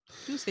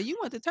You said you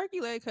want the turkey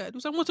leg cut.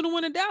 I went to the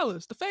one in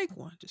Dallas, the fake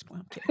one. Just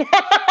one.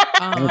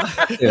 I'm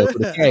kidding.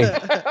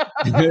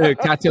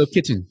 Cocktail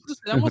kitchen.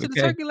 I went to the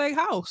turkey leg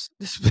house.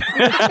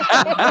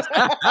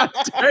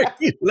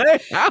 Turkey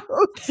leg house.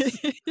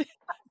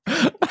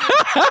 You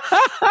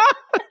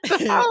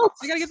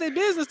gotta get their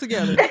business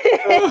together. They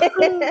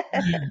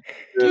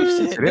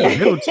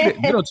don't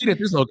cheat at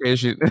this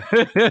location.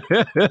 You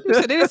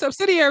said they're a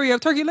subsidiary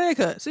of Turkey Leg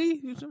Cut.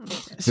 See,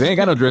 they ain't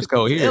got no dress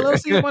code here.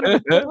 LLC is one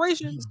of the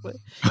corporations, but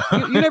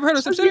you never heard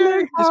of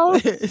subsidiary?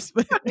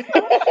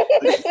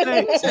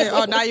 Say,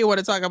 oh, now you want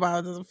to talk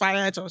about the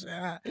financial shit.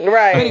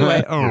 Right.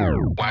 Anyway.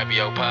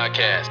 YBO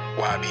Podcast.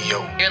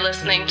 YBO. You're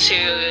listening to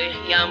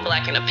Young,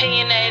 Black, and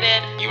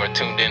Opinionated. You are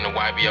tuned in to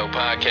YBO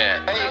Podcast.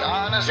 Hey,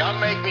 honest, y'all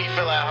make me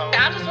feel at home.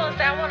 I just want to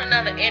say I want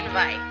another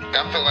invite.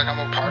 I feel like I'm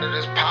a part of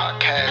this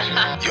podcast, you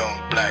know? Young,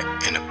 Black,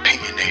 and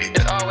Opinionated.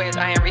 As always,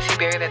 I am Reese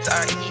Berry. That's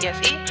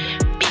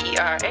REESEBERA.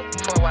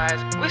 4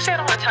 Y's. We say it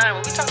all the time,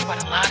 but we talk about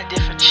a lot of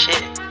different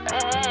shit.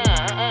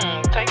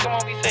 Take them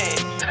what we said.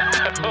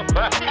 I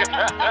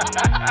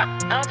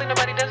don't think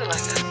nobody does it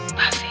like this.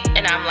 Lassie.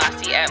 And I'm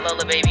Lassie at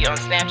Lola Baby on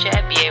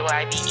Snapchat,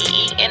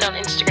 BAYBEE, and on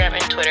Instagram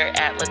and Twitter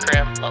at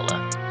LaCreme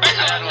Lola. I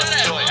got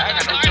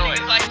no joy.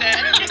 Like that.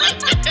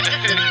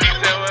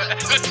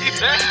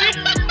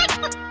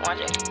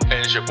 And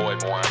it's your boy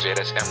Mwanje.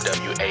 That's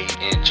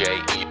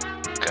MWANJE.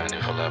 Gun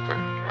for leopard.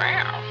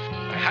 Wow.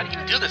 How do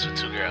you do this with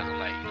two girls? I'm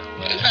like, you know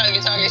what? You probably be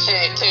talking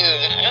shit too.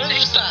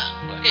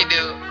 Stop. He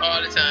do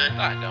all the time.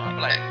 I know. I'm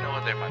like, you know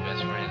what? They're my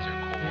best friends. They're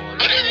cool.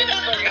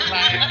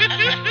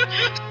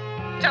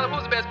 Tell them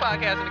who's the best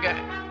podcast in the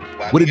game.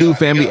 What it do,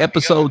 family?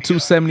 Episode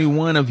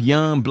 271 of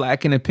Young,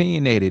 Black, and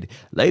Opinionated.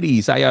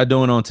 Ladies, how y'all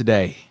doing on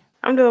today?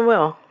 I'm doing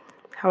well.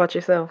 How about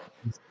yourself?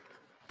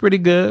 Pretty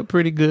good.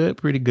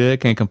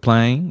 Can't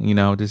complain. You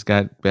know, just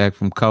got back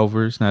from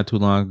Culver's not too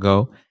long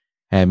ago.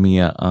 Had me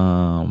a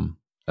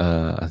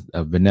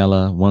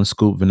vanilla, 1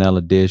 scoop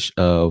vanilla dish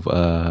of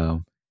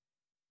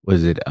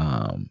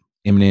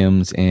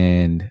M&M's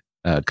and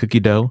cookie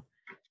dough.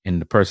 And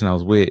the person I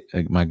was with,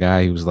 my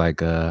guy, he was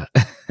like,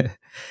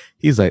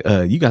 he's like,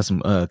 you got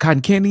some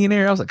cotton candy in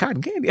there? I was like,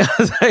 cotton candy? I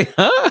was like,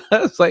 huh? I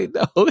was like,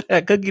 no, we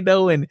got cookie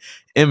dough and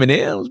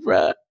M&M's,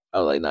 bro. I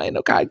was like, no, ain't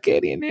no cotton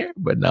candy in there.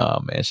 But no,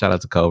 man, shout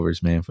out to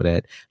Culver's, man, for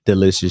that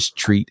delicious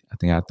treat. I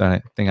think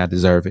I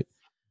deserve it.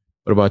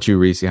 What about you,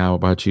 Reese? How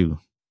about you?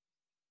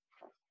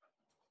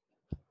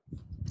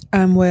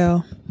 I'm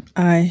well.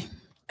 I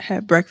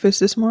had breakfast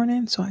this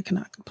morning, so I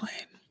cannot complain.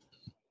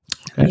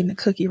 I'm eating a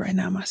cookie right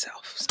now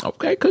myself. So.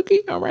 Okay,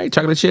 cookie. All right,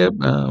 chocolate chip,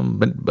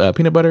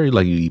 peanut butter.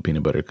 Like you eat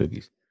peanut butter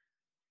cookies?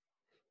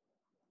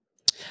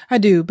 I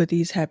do, but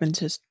these happen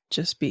to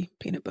just be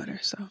peanut butter.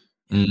 So.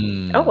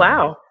 Oh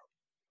wow.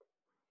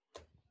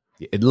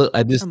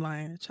 I'm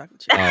lying.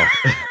 Chocolate chip. Oh.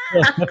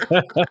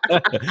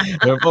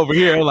 Over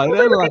here, I'm like,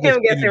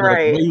 him guess it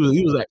right. He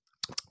was like,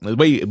 the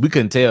way we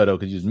couldn't tell though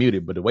because you was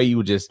muted, but the way you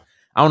would just,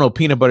 I don't know,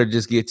 peanut butter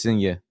just gets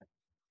in you.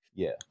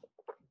 Yeah,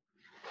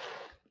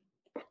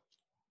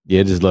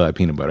 it just looked like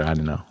peanut butter. I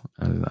didn't know.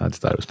 I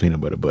just thought it was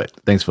peanut butter. But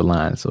thanks for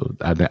lying. So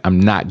I'm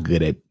not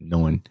good at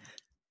knowing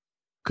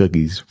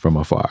cookies from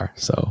afar,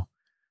 so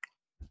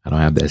I don't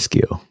have that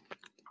skill.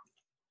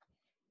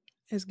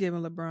 It's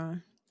giving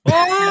LeBron.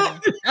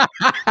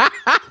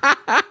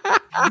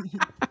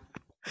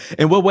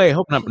 In what way?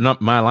 Hope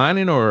not my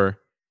lining or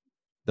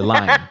the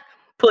line.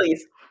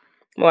 Please,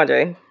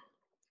 Mwanje.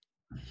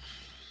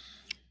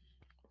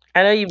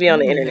 I know you be on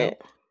the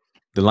internet.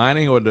 The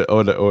lining or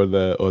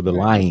the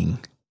lying.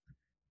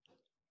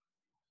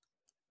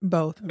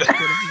 Both. I'm just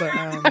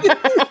kidding, but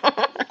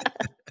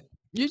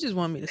you just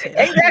want me to say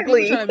that.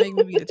 Exactly. You try to make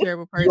me be a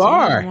terrible person. You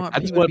are. I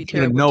just want you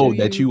to know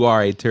that you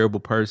are a terrible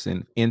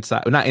person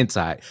inside. Not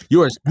inside.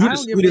 You're the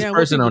sweetest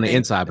person on the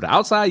inside, but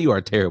outside you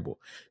are terrible.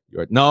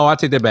 No, I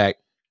take that back.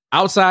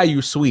 Outside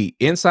you're sweet.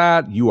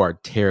 Inside you are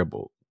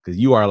terrible because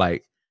you are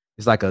like,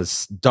 it's like a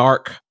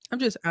dark. I'm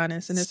just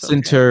honest, and it's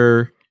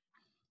center. Okay.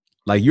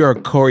 Like you're a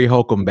Corey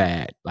Holcomb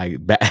bad. Like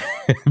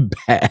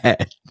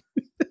bad.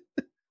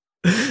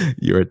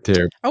 You're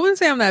terrible. I wouldn't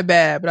say I'm that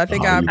bad, but I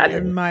think I'm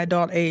in my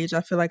adult age.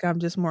 I feel like I'm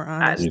just more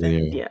honest.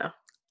 Yeah.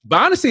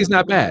 But honesty is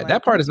not bad.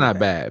 That part is not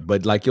bad.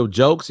 But like your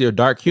jokes, your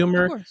dark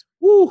humor,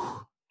 woo,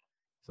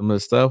 some of the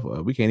stuff,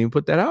 we can't even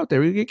put that out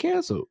there. We get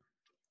canceled.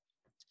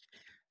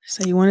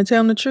 So you want to tell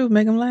them the truth,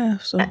 make them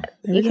laugh. So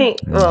you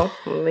can't. Well,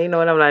 you know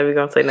what? I'm not even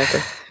gonna say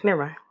nothing.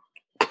 Never mind.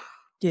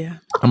 Yeah,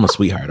 I'm a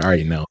sweetheart. I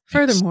already know.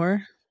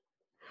 Furthermore,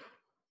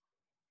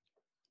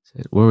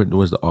 where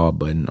was the all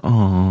button?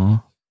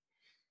 Aww.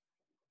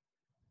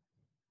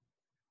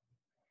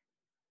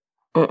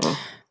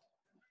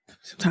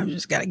 Sometimes you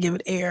just gotta give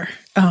it air.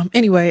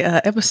 Anyway,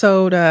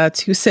 episode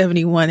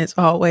 271. As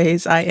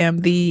always, I am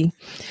the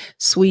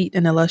sweet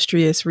and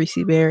illustrious Reese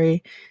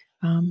Berry,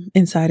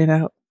 inside and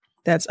out.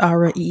 That's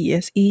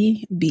REESEBERRA.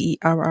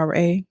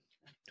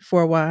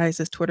 4 Y's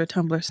is Twitter,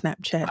 Tumblr,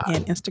 Snapchat,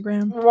 and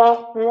Instagram.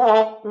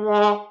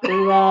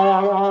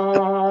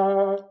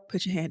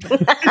 Put your hand down.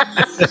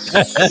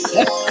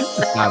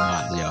 I'm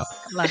lying, y'all.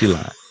 She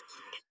lying.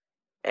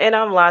 And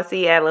I'm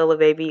Lassie at Lola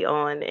Baby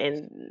on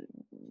Ooh.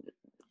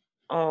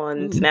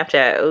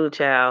 Snapchat. Ooh,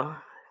 child.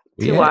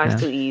 We 2 at Y's, now.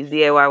 2 E's,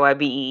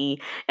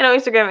 DAYYBEE. And on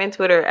Instagram and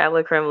Twitter at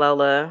La Creme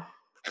Lola.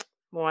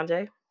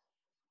 Mwanje.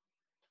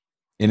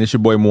 And it's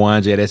your boy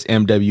Mwanje. That's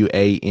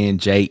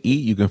MWANJE.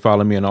 You can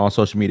follow me on all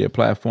social media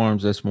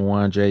platforms. That's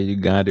Mwanje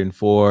Ugandan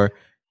for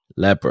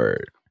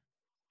Leopard.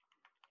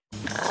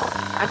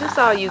 I just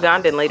saw a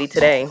Ugandan lady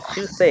today.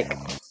 She was sick.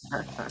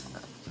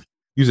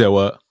 You said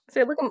what? I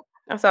said,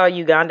 I saw a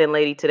Ugandan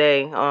lady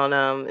today on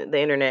the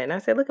internet, and I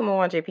said, look at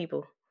Mwanje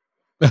people.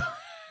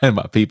 And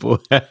my people.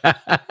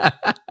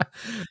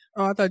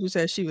 Oh, I thought you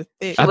said she was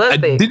thick. She was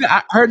thick.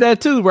 I heard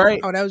that too, right?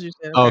 Oh, that was you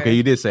said. Oh, okay,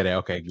 you did say that.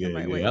 Okay, good.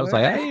 like, good. wait, I was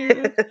what? like,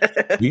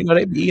 hey, you know,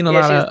 they be eating a Yeah,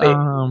 lot she was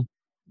of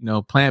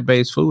thick.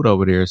 plant-based food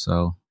over there.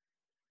 So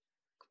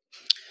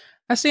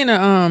I seen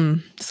a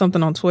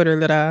something on Twitter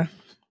that I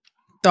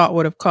thought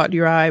would have caught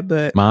your eye,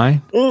 but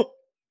mine. Mm.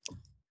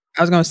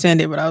 I was gonna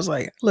send it, but I was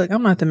like, look,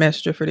 I'm not the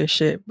messenger for this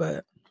shit,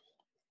 but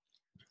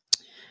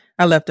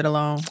I left it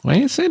alone. I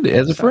ain't send it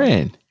as a So-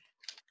 friend.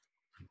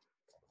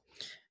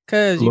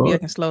 Cause you be Lord.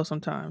 acting slow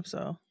sometimes.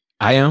 So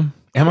I am.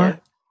 Am Yeah. I?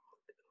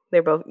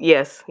 They're both.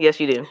 Yes, you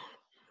do.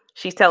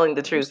 She's telling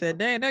the you truth. said,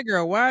 dang, that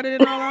girl wired it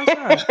all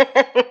outside.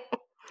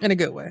 In a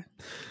good way.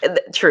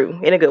 True,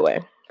 in a good way,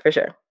 for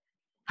sure.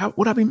 How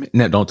would I be?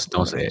 No, don't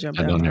gonna say it. jump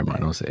I down don't. on Never mind.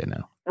 that. Don't say it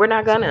now. We're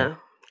not gonna,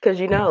 because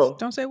you know.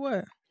 Don't say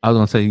what. I was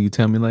gonna say you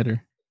tell me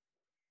later.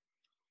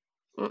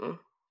 Mm-mm.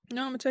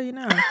 No, I'm gonna tell you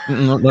now.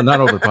 No, not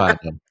over the pod.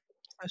 Though.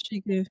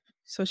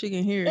 So she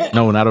can hear it.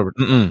 No, not over.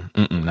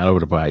 Not over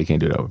the pod. You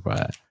can't do that over the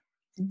pod.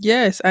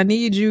 Yes, I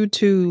need you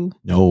to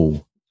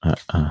No.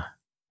 I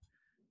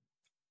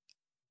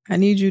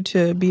need you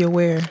to be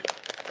aware.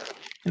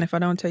 And if I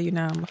don't tell you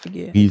now, I'm gonna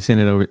forget. Can you send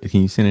it over?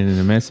 Can you send it in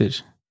a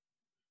message?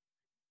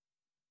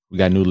 We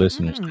got new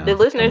listeners. Mm. Now. The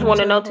listeners I'm want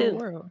to gonna know tell the whole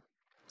too.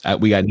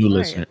 world. We got new Right.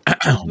 listeners.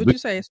 What'd you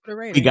say? It's for the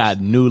ratings. We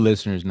got new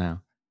listeners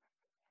now.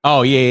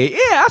 Oh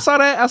yeah. I saw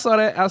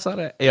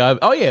that. Yeah.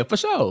 Oh yeah, for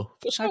sure.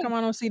 How come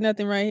I don't see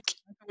nothing right here?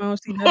 How come I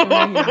don't see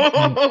nothing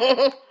right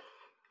here?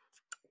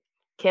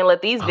 Can't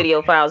let these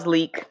video files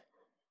leak.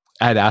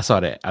 I saw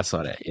that. It's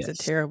a Yes.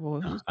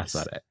 terrible. I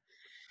saw that.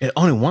 It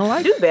only one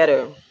like. Do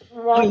better.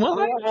 Only one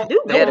like.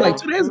 Do That was better. like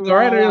 2 days ago,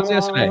 right? Or it was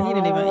yesterday. He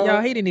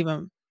didn't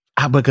even.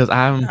 Because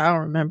I'm. I don't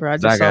remember. I I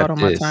just saw got it on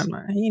my this.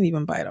 timeline. He didn't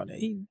even bite on it.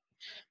 He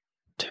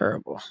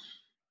terrible.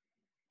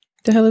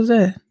 The hell is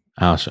that?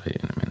 I'll show you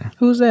in a minute.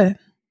 Who's that?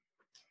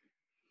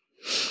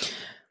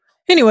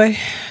 Anyway,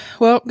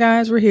 well,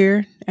 guys, we're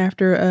here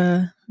after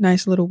a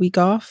nice little week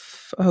off.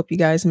 I hope you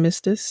guys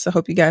missed us. I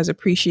hope you guys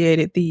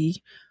appreciated the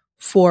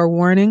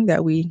forewarning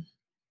that we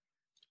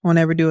won't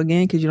ever do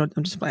again, because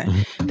I'm just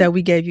playing, that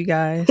we gave you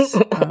guys.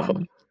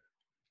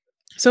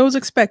 So it was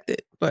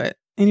expected, but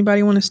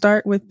anybody want to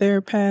start with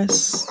their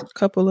past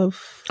couple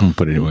of I'm gonna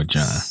put it in with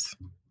John.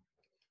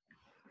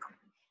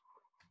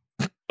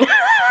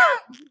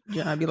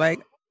 John, I'd be like,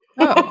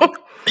 oh,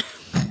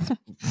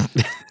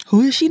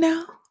 who is she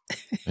now?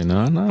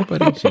 No,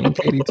 buddy. She ain't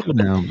Katie too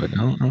now, but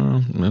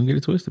don't get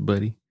it twisted,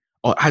 buddy.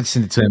 Oh, I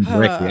sent it to him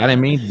directly. I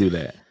didn't mean to do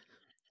that.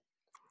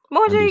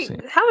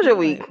 Moji, how was your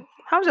week?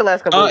 How was your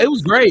last couple weeks? It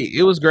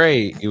was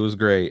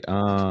great.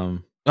 Oh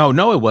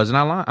no, it wasn't.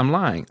 I'm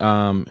lying.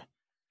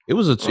 It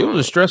was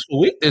a stressful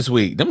week this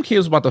week. Them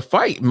kids about to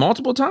fight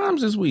multiple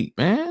times this week,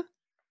 man.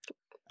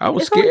 I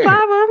was It's only scared.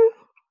 5 of them.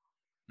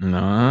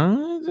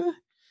 No,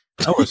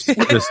 I was.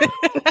 Listen,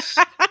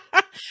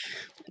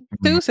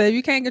 Dude said, if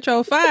you can't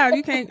control 5,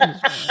 you can't.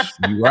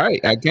 you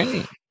right. I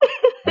can't.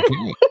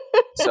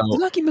 So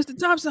Lucky Mr.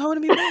 Thompson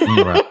holding me back.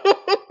 right.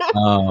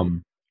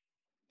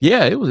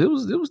 Yeah, it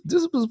was.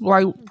 This was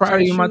like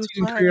probably in my shoes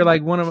team fire. career.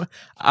 Like one of my,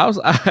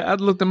 I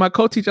looked at my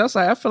co-teacher. I was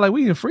like, I feel like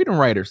we in freedom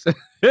writers.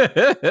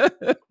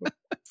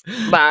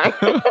 Bye.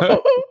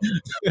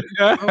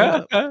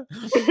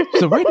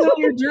 So write down in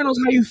your journals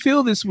how you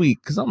feel this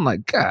week, because I'm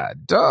like,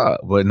 God, dog.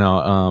 But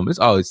no, it's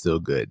always still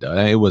good though.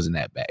 It wasn't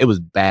that bad. It was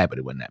bad, but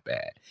it wasn't that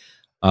bad.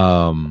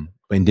 And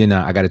then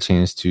I got a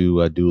chance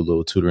to do a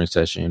little tutoring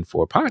session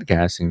for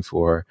podcasting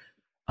for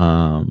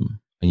a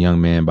young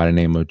man by the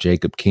name of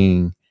Jacob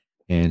King.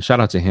 And shout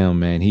out to him,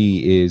 man.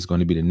 He is going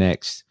to be the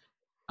next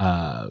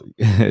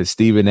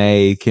Stephen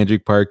A,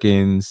 Kendrick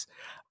Perkins.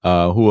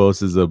 Who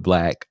else is a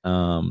black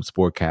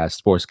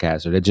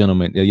sportscaster? That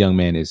young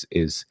man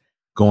is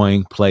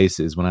going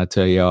places. When I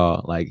tell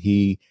y'all, like,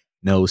 he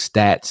knows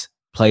stats,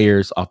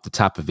 players off the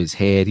top of his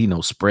head. He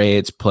knows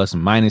spreads, plus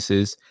and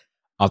minuses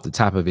off the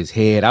top of his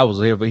head. I was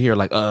over here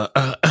like,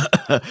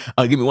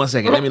 give me 1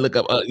 second. Let me look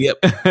up.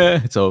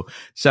 Yep. So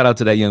shout out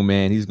to that young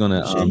man. He's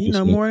gonna You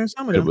know more than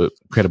some of them.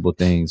 incredible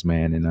things,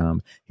 man.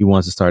 And he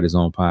wants to start his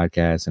own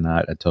podcast, and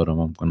I told him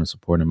I'm going to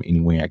support him any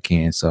way I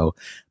can. So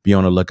be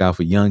on the lookout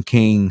for Young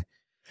King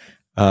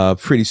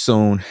pretty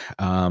soon,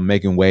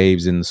 making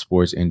waves in the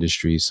sports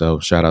industry. So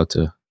shout out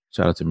to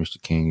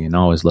Mr. King, and I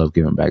always love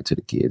giving back to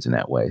the kids in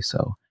that way.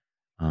 So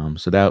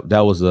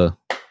that was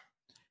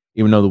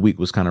even though the week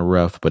was kind of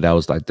rough, but that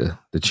was like the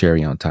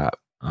cherry on top.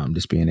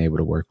 Just being able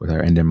to work with her,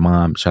 and then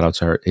mom, shout out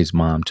to his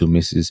mom too,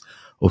 Mrs.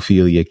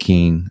 Ophelia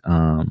King,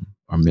 or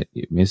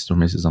Mr. or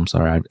Mrs. I'm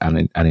sorry, I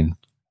didn't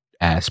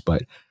ask,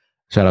 but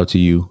shout out to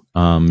you,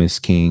 Miss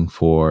King,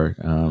 for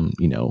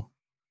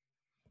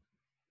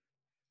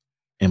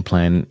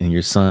implanting in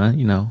your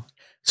son,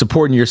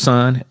 supporting your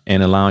son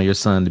and allowing your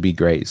son to be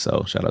great.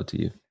 So shout out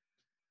to you.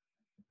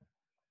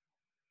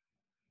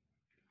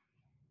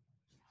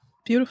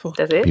 Beautiful.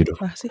 That's it.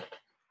 Beautiful. Lassie.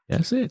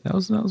 That's it. That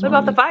was What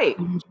about the fight?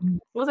 What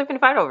was they finna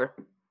fight over?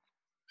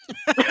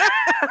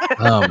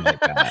 Oh my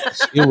gosh.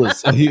 It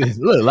was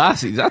look,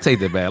 Lassie. I take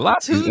that back.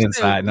 Lassie's Tuesday,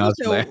 inside. No,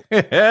 Tuesday.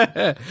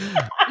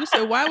 You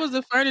said, why was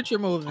the furniture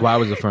moving? why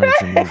was the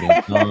furniture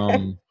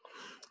moving?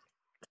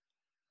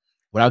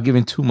 Without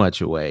giving too much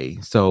away.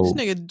 So This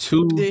nigga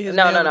two did his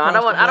No. nail I across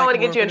don't want the to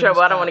get you in blackboard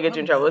trouble. for I don't want to them get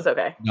you in to trouble. stop. It's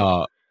okay.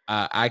 no,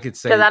 I could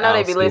say 'Cause I know I'll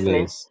they be say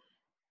listening. this.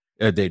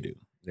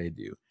 They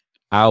do.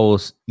 I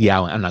will. Yeah,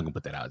 I'm not gonna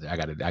put that out there. I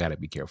gotta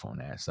be careful on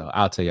that. So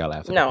I'll tell y'all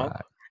after No. the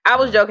pod. I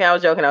was joking.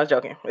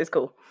 It's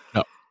cool.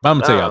 No, but I'm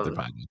gonna tell you after the Um,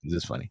 pod because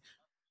it's funny.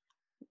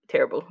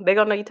 Terrible. They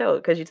gonna know you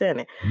told because you saying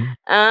it. Mhm.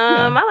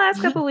 Yeah. My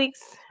last couple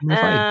weeks.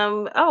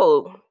 I'm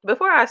fighting.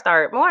 Before I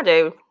start,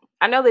 Mwanje,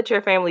 I know that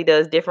your family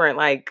does different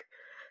like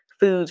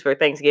foods for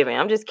Thanksgiving.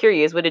 I'm just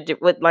curious, what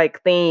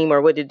like theme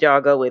or what did y'all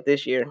go with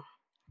this year?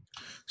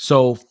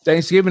 So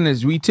Thanksgiving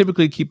is we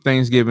typically keep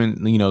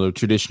Thanksgiving, the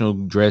traditional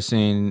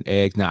dressing,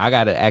 eggs. Now I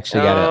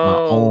actually got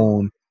my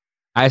own.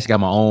 I actually got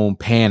my own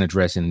pan of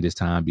dressing this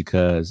time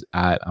because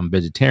I'm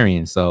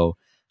vegetarian, so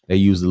they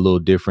used a little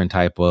different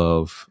type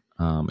of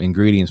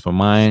ingredients for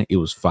mine. It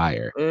was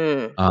fire.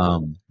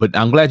 But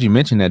I'm glad you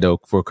mentioned that though.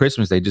 For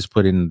Christmas, they just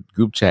put in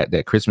group chat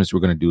that Christmas we're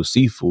gonna do a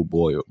seafood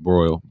boil.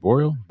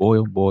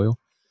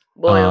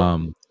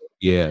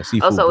 Yeah,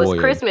 seafood Oh, so boil.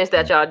 it's Christmas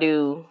that y'all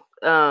do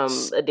a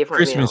different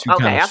Christmas, meal.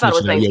 we Okay, kinda I thought it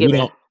was switch it up.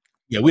 Thanksgiving.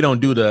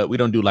 we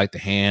don't do like the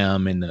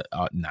ham and the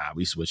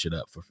we switch it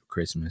up for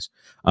Christmas.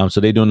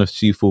 So they doing the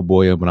seafood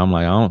boil, but I'm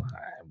like, I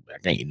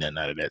can't eat nothing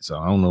out of that, so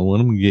I don't know what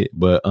I'm gonna get.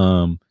 But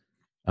I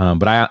am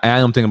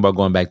thinking about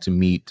going back to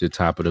meat to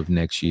top it of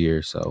next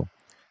year. So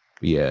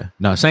yeah,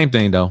 no, same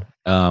thing though.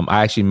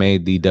 I actually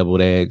made the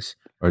deviled eggs,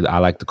 or I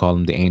like to call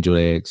them the angel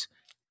eggs,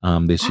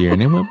 this year,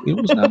 and it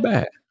was not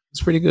bad.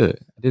 It's pretty good.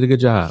 I did a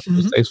good job. It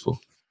was tasteful.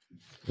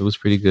 It was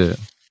pretty good.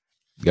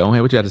 Go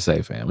ahead. What you got to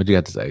say, fam? What you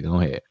got to say? Go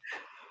ahead.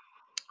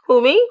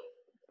 Who, me?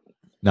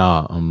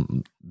 No,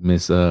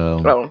 Miss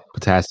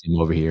Potassium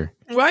over here.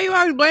 Why you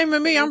always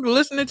blaming me? I'm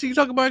listening to you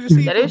talk about your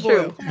seafood That is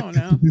boil. true. Come on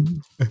now.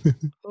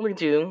 Look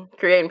at you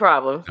creating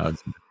problems.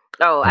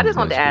 No, I just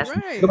want to ask.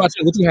 Right. What about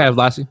you? What you have,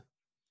 Lassie?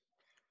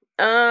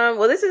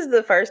 Well, this is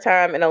the first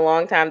time in a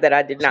long time that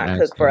I did not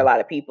cook for a lot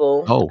of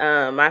people.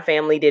 Oh. My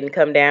family didn't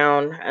come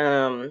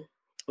down.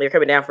 They're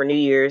coming down for New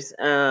Year's.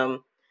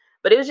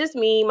 But it was just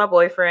me, my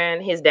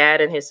boyfriend, his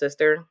dad, and his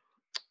sister.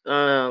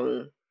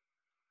 And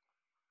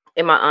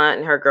my aunt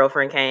and her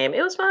girlfriend came.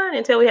 It was fun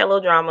until we had a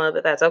little drama,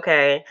 but that's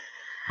okay.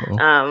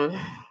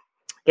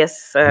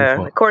 Guess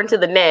according to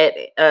the net,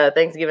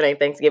 Thanksgiving ain't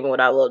Thanksgiving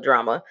without a little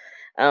drama.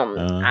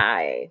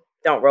 I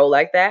don't roll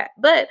like that.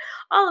 But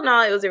all in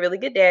all, it was a really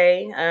good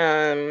day.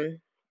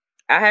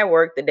 I had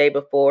worked the day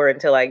before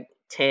until like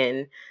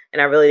 10,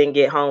 and I really didn't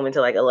get home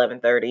until like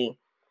 11:30.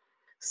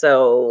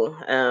 So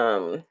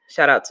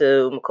shout out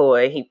to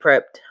McCoy. He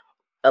prepped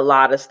a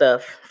lot of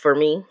stuff for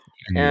me.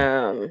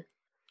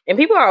 And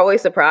people are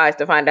always surprised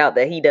to find out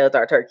that he does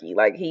our turkey.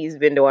 Like he's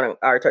been doing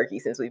our turkey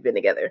since we've been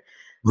together.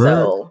 Right.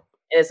 So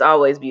it's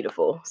always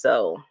beautiful.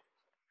 So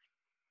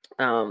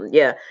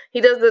yeah, he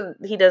does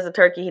the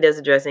turkey, he does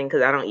the dressing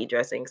because I don't eat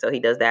dressing, so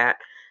he does that.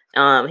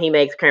 He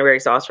makes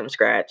cranberry sauce from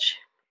scratch.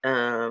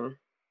 Okay.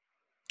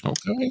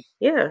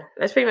 Yeah,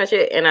 that's pretty much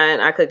it. And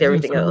I cooked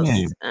everything else.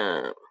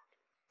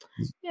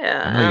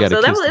 Yeah. So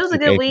it was a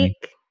good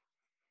week.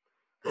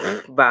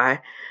 Bye.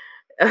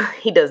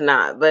 He does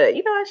not, but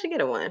I should get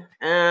him one.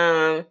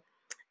 I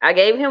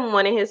gave him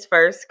one of his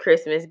first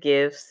Christmas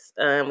gifts,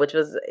 which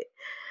was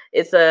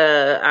it's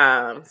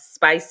a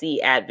spicy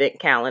advent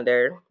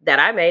calendar that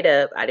I made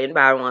up. I didn't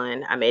buy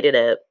one. I made it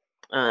up.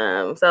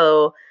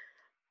 So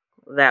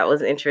that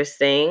was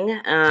interesting.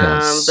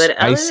 But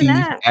other than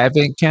that,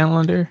 advent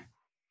calendar.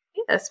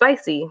 Yeah,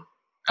 spicy.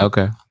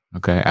 Okay. I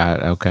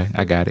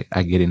got it.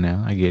 I get it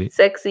now. I get it.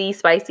 Sexy,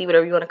 spicy,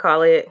 whatever you want to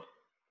call it.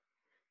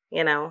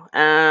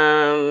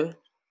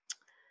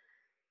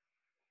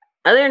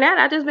 Other than that,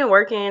 I've just been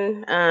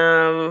working,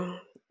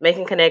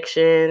 making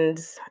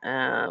connections,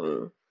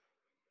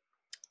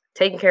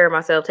 taking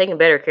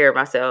better care of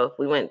myself.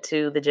 We went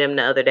to the gym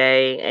the other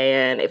day,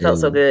 and it felt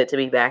so good to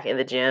be back in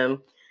the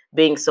gym.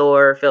 Being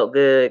sore felt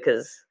good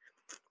because,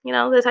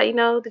 that's how you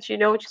know that you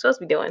know what you're supposed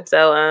to be doing.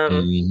 So,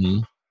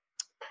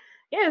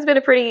 yeah, it's been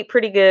a pretty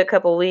good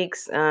couple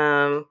weeks.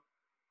 I'm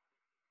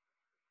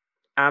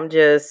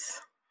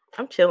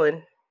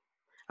chilling.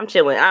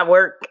 I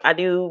work. I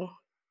do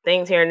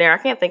things here and there. I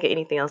can't think of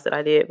anything else that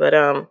I did, but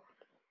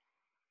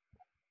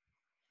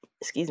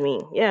excuse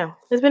me. Yeah,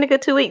 it's been a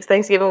good 2 weeks.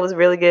 Thanksgiving was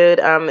really good.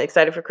 I'm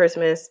excited for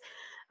Christmas.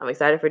 I'm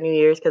excited for New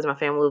Year's because my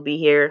family will be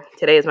here.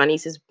 Today is my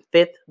niece's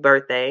 5th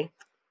birthday.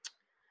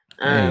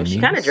 She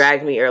kind of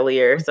dragged me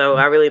earlier, so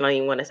I really don't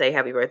even want to say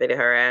happy birthday to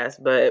her ass,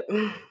 but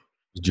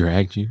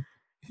dragged you.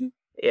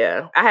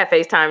 Yeah, I had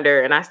FaceTimed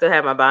her, and I still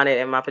had my bonnet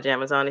and my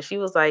pajamas on, and she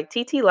was like,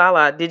 "TT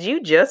Lala, did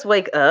you just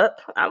wake up?"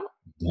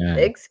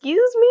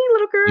 Excuse me,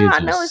 little girl. I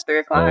know it's 3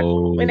 o'clock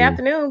in the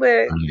afternoon,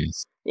 but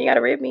you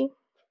gotta rib me.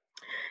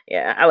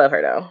 Yeah, I love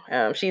her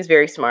though. She's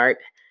very smart.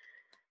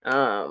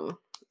 I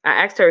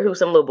asked her who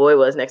some little boy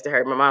was next to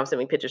her. My mom sent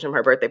me pictures from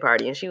her birthday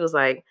party, and she was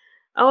like,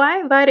 "Oh, I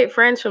invited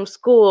friends from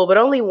school, but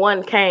only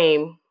one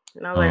came."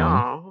 And I was like,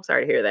 "Oh, I'm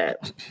sorry to hear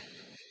that."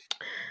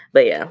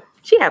 But yeah,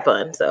 she had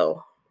fun,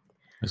 so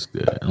that's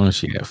good. As long as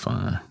she had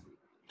fun.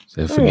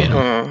 Said forget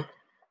him.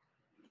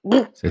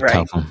 Said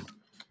right. tough him.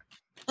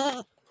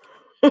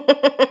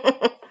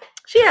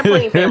 She had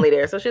plenty of family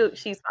there, so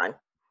she's fine.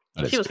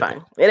 She was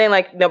fine. It ain't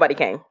like nobody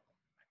came.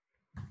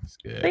 That's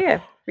good. But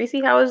yeah, Reese,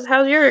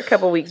 how's your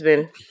couple weeks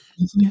been?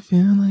 Doesn't it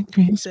feel like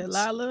Christmas? Said,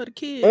 I love the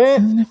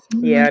kids.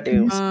 Yeah, I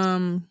do.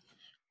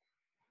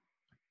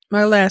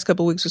 My last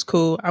couple weeks was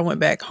cool. I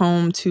went back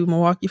home to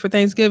Milwaukee for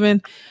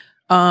Thanksgiving.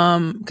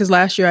 Because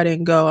last year I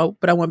didn't go,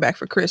 but I went back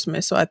for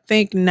Christmas. So I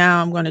think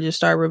now I'm going to just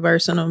start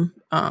reversing them,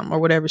 or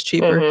whatever's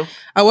cheaper. Mm-hmm.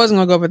 I wasn't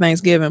going to go for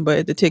Thanksgiving,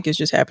 but the tickets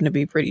just happened to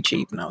be pretty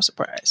cheap, and I was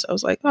surprised. So I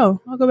was like, oh,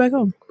 I'll go back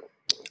home.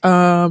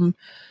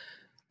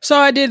 So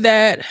I did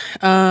that.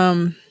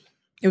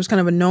 It was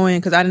kind of annoying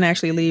because I didn't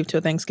actually leave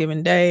till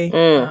Thanksgiving Day.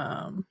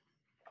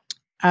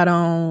 I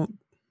don't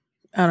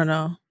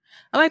know.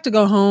 I like to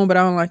go home, but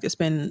I don't like to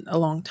spend a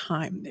long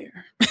time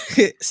there.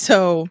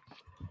 So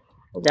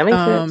that makes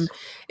sense.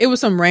 It was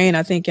some rain,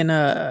 I think, when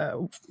I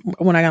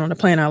got on the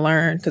plane. I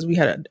learned because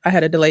I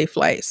had a delayed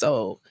flight.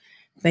 So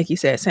I think he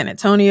said San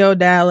Antonio,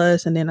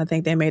 Dallas, and then I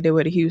think they made their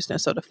way to Houston.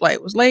 So the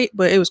flight was late,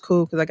 but it was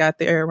cool because I got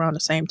there around the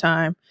same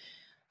time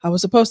I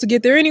was supposed to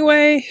get there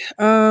anyway.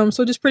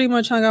 So just pretty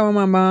much hung out with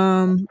my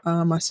mom,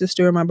 my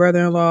sister, and my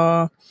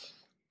brother-in-law.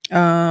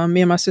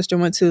 Me and my sister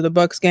went to the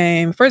Bucks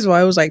game. First of all,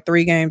 it was like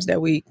 3 games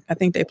that week. I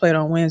think they played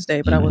on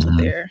Wednesday, but I wasn't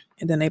there.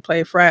 And then they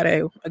played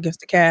Friday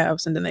against the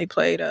Cavs, and then they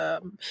played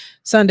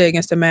Sunday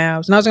against the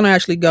Mavs. And I was going to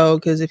actually go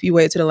because if you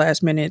wait to the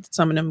last minute,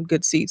 some of them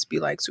good seats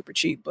be like super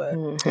cheap. But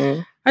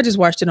I just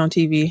watched it on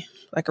TV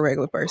like a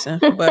regular person.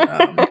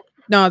 But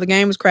no, the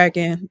game was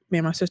cracking. Me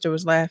and my sister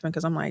was laughing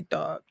because I'm like,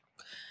 dog.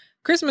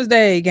 Christmas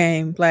Day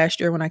game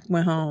last year when I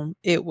went home,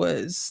 they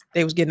was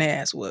getting their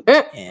ass whooped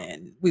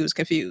and we was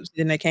confused.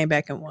 Then they came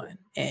back and won.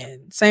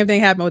 And same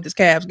thing happened with this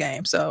Cavs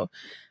game. So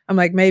I'm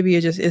like, maybe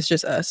it's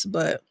just us.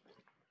 But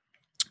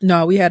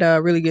no, we had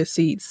a really good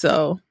seat.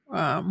 So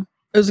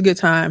it was a good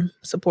time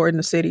supporting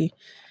the city.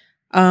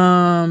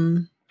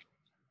 My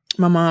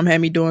mom had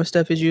me doing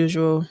stuff as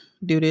usual.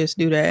 Do this,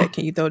 do that.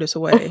 Can you throw this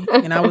away?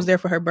 And I was there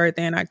for her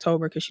birthday in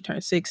October because she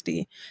turned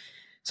 60.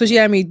 So she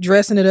had me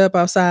dressing it up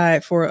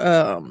outside for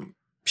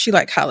she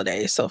liked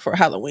holidays, so for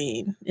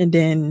Halloween. And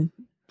then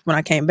when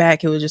I came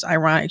back, it was just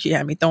ironic. She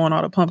had me throwing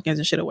all the pumpkins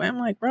and shit away. I'm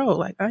like, bro,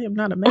 like I am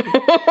not a maid.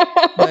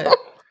 But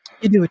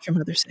you do what your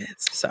mother says.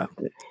 So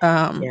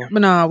but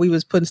no, we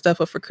was putting stuff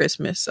up for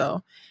Christmas.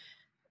 So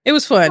it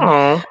was fun.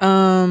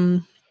 I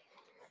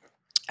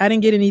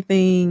didn't get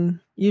anything.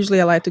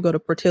 Usually I like to go to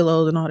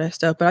Portillo's and all that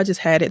stuff, but I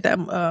just had it that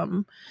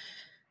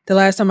the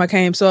last time I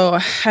came, so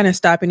I didn't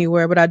stop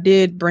anywhere, but I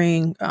did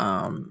bring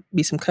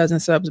me some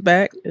cousin subs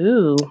back.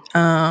 Ooh.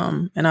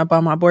 And I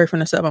bought my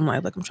boyfriend a sub. I'm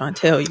like, look, I'm trying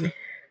to tell you.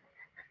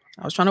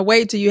 I was trying to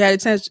wait till you had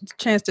a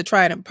chance to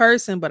try it in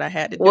person, but I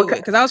had to do it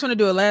because I was going to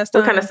do it last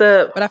time. What kind of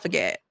sub? But I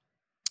forget.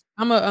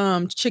 I'm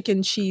a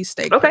chicken cheese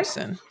steak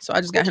person, so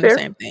I just got him the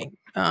same thing.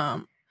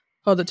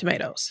 Hold the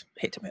tomatoes.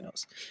 Hate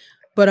tomatoes,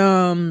 but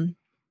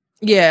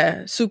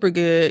yeah, super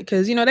good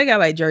because they got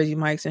like Jersey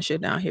Mike's and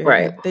shit down here.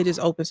 Right. They just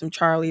opened some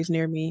Charlie's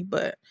near me,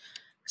 but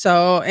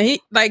so and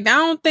he like I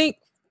don't think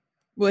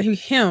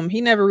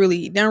he never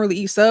really don't really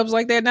eat subs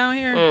like that down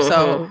here.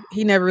 So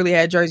he never really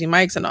had Jersey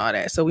Mike's and all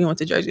that. So we went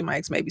to Jersey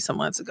Mike's maybe some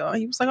months ago. And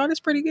he was like, "Oh, that's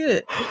pretty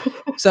good."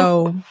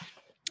 So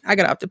I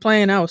got off the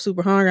plane. I was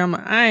super hungry. I'm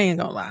like, I ain't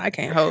gonna lie, I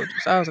can't hold you.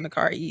 So I was in the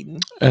car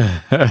eating.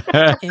 And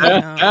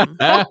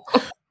I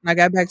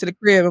got back to the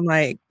crib. I'm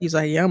like, he's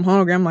like, "Yeah, I'm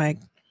hungry." I'm like,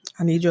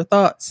 I need your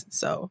thoughts.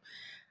 So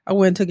I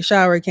went and took a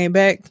shower. Came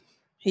back.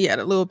 He had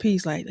a little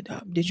piece like,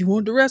 "Did you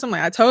want the rest?" I'm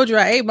like, "I told you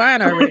I ate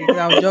mine already." Because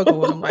I was joking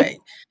with him. Like,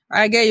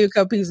 I gave you a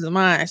couple pieces of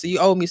mine, so you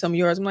owe me some of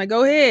yours. I'm like,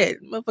 "Go ahead,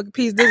 motherfucking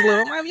piece this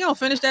little." I'm like, "You don't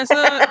finish that sub."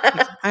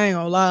 Like, I ain't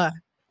gonna lie.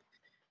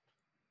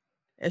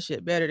 That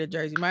shit better than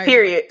Jersey Mike's.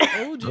 Period.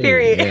 Like,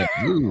 Period.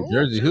 Yeah. Ooh,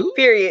 Jersey who?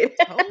 Period.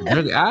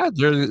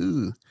 Jersey.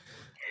 Ooh.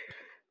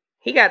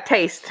 He got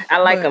taste. I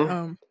like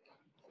him.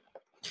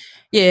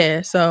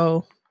 Yeah.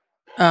 So,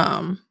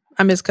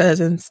 I miss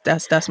cousins.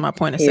 That's my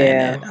point of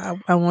saying that.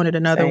 I wanted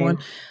another one.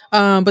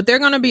 But they're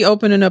going to be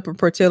opening up a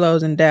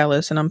Portillo's in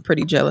Dallas, and I'm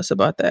pretty jealous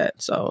about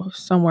that. So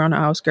somewhere on the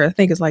outskirts, I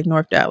think it's like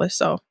North Dallas.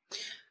 So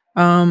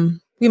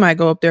we might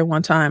go up there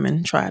one time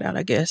and try it out,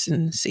 I guess,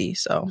 and see.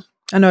 So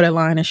I know that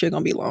line and shit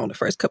going to be long the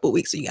first couple of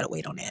weeks, so you got to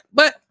wait on that.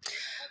 But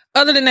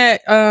other than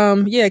that,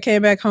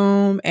 came back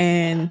home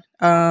and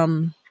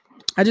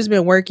I just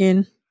been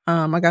working.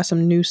 I got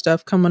some new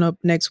stuff coming up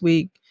next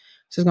week.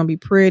 So it's gonna be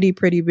pretty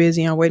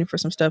busy. I'm waiting for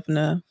some stuff in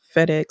the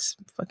FedEx.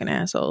 Fucking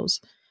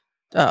assholes.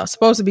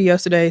 Supposed to be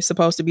yesterday,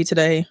 supposed to be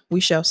today. We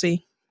shall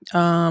see.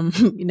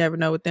 You never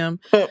know with them.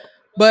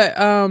 But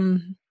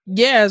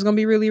yeah, it's gonna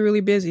be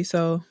really busy.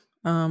 So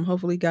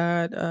hopefully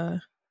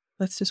God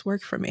lets this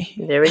work for me.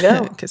 There we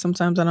go. Because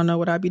sometimes I don't know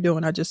what I'd be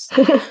doing. I just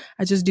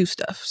do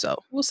stuff. So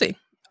we'll see.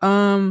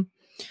 But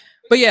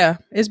yeah,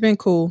 it's been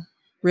cool.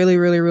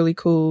 Really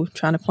cool.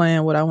 Trying to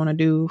plan what I want to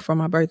do for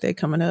my birthday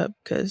coming up,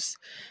 because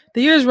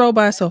the years roll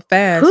by so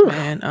fast, Whew.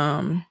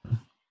 man.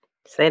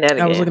 Say that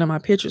again. I was looking at my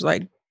pictures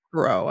like,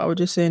 bro, I was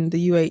just in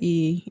the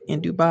UAE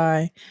in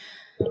Dubai.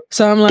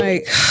 So I'm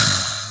like,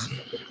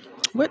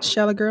 what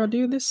shall a girl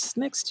do this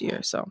next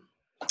year? So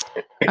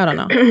I don't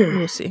know.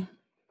 We'll see.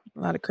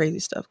 A lot of crazy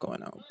stuff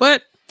going on.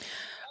 But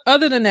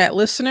other than that,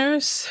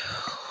 listeners,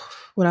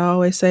 what I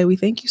always say, we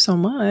thank you so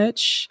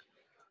much.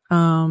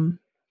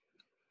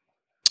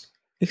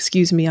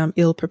 Excuse me, I'm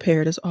ill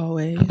prepared as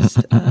always.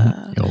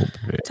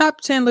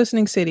 Top 10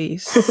 listening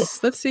cities.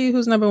 Let's see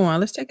who's number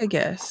one. Let's take a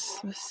guess.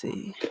 Let's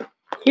see.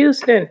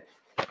 Houston.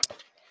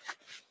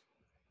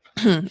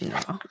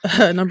 No.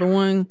 Number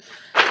one,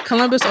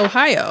 Columbus,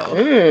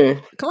 Ohio.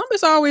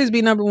 Columbus always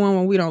be number one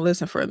when we don't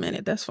listen for a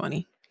minute. That's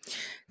funny.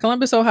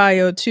 Columbus,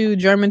 Ohio. 2,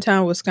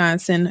 Germantown,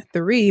 Wisconsin.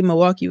 3,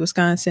 Milwaukee,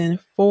 Wisconsin.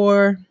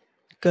 4,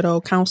 good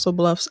old Council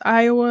Bluffs,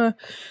 Iowa.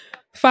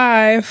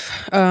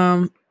 5,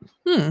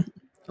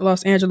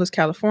 Los Angeles,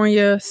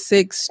 California.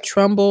 6,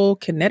 Trumbull,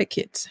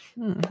 Connecticut.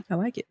 I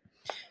like it.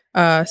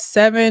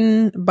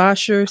 7,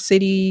 Bossier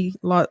City,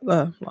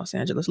 Los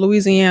Angeles,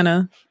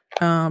 Louisiana.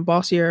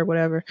 Bossier,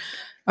 whatever.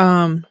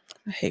 I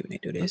hate when they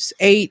do this.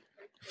 8,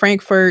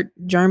 Frankfurt,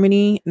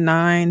 Germany.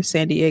 9,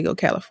 San Diego,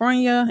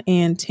 California.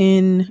 And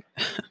 10,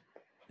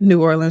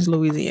 New Orleans,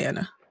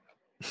 Louisiana.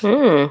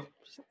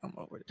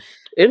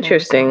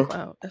 Interesting.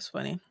 Wow, that's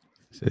funny.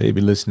 So they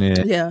be listening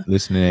at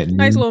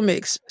Nice little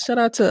mix. Shout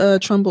out to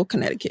Trumbull,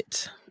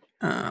 Connecticut.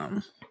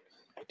 Do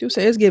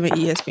say it's giving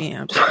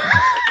ESPN. I'm just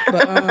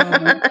playing.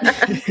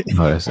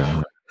 But that's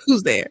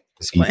who's there?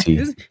 It's ET.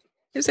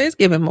 It's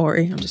giving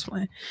Maury. I'm just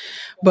playing.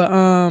 But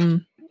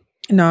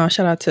no,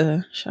 shout out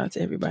to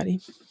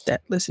everybody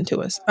that listened to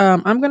us.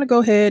 I'm gonna go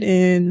ahead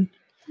and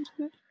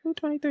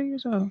 23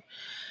 years old.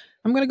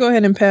 I'm gonna go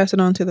ahead and pass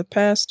it on to the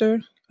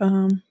pastor.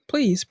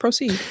 Please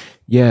proceed.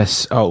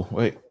 Yes. Oh,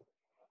 wait.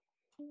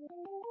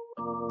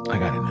 I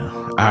got it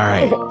now. All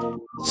right.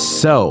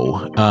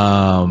 So,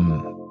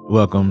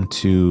 welcome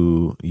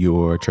to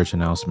your church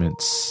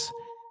announcements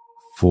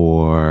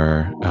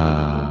for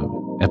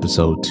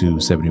episode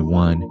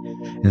 271.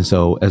 And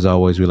so, as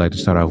always, we like to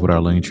start off with our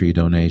Linktree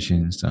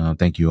donations.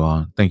 Thank you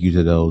all. Thank you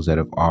to those that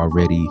have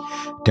already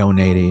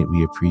donated.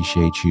 We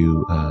appreciate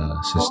you,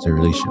 Sister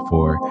Alicia,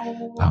 for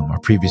our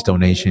previous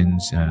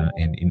donations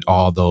and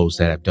all those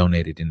that have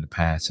donated in the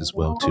past as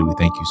well, too. We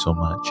thank you so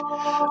much.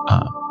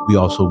 We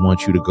also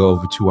want you to go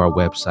over to our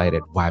website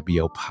at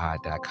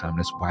ybopod.com.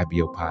 That's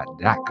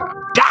ybopod.com.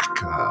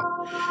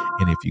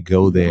 And if you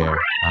go there,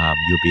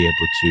 you'll be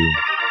able to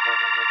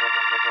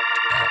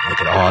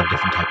look at all the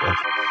different type of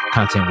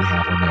content we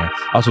have on there.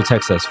 Also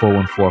text us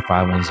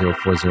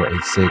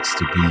 414-510-4086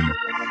 to be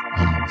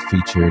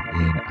featured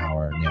in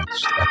our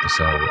next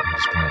episode. I'm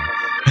just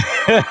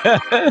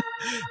playing.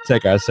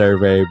 Check our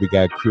survey. We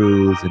got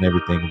crews and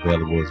everything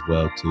available as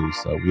well too.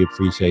 So we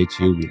appreciate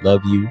you. We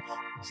love you.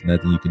 There's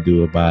nothing you can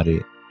do about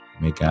it.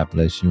 May God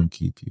bless you and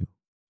keep you.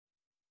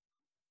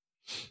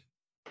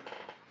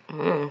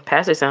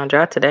 Pastor sound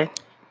dry today.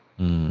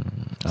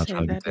 I'll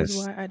try to that is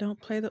why I don't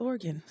play the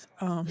organ.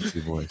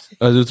 Your voice.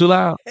 Is it too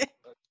loud?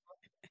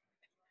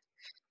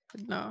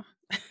 No,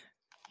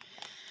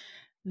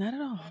 not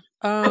at all.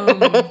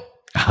 I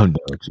don't know.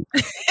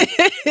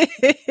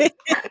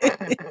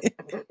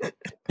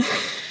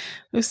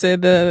 Who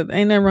said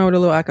ain't nothing wrong with a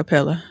little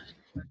acapella?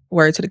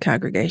 Word to the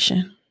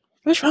congregation.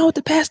 What's wrong with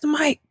the pastor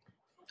mic?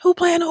 Who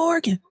playing the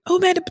organ? Who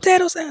made the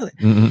potato salad?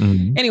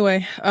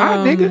 Anyway,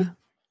 nigga.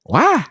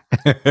 Why?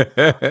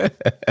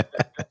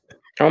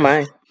 Oh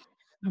my.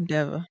 I'm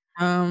Deva.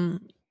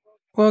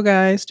 Well,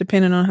 guys,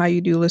 depending on how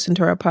you do listen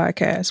to our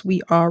podcast,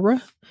 we are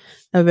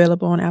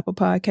available on Apple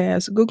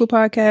Podcasts, Google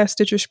Podcasts,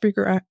 Stitcher,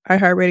 Spreaker,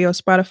 iHeartRadio,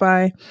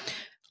 Spotify,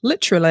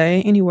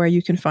 literally anywhere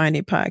you can find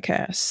a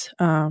podcast.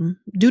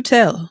 Do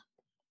tell.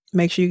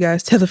 Make sure you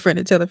guys tell a friend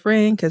to tell a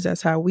friend, because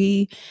that's how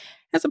we,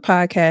 as a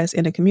podcast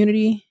in a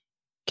community,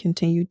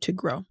 continue to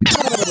grow.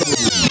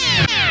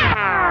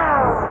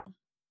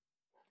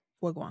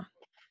 Wagwan.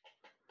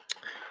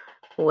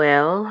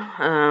 Well,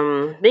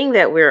 being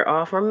that we're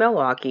all from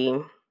Milwaukee,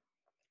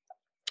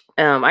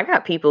 I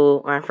got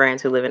people, my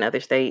friends who live in other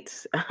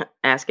states,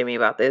 asking me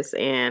about this,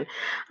 and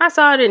I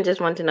saw it and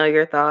just wanted to know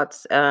your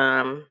thoughts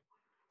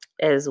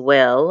as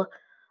well.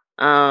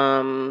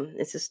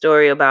 It's a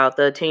story about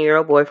the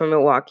 10-year-old boy from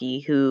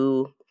Milwaukee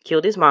who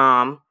killed his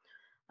mom,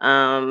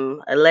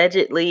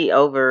 allegedly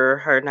over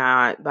her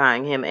not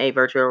buying him a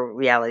virtual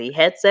reality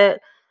headset.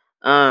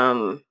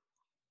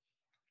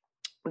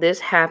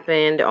 This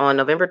happened on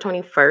November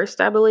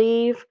 21st, I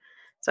believe.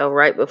 So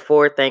right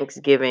before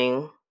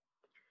Thanksgiving.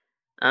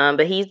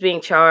 But he's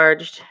being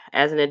charged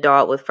as an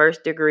adult with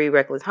first-degree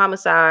reckless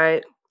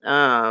homicide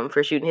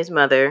for shooting his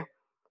mother.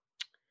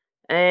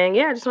 And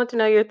yeah, I just want to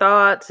know your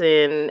thoughts.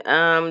 And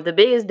the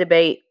biggest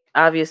debate,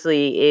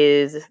 obviously,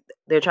 is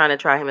they're trying to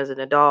try him as an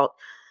adult.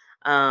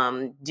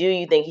 Do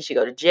you think he should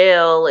go to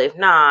jail? If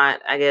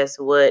not, I guess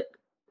what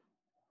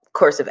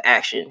course of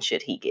action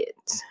should he get?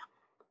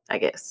 I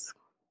guess.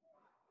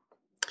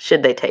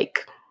 Should they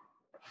take?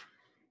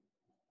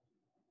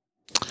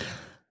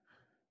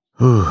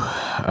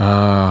 Man,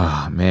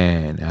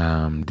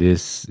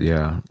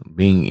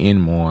 being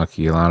in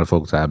Milwaukee, a lot of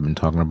folks have been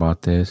talking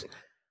about this.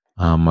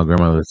 My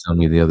grandmother was telling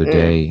me the other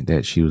day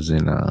that she was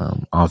in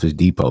Office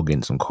Depot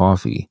getting some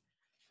coffee,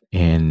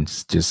 and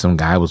just some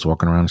guy was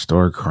walking around the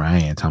store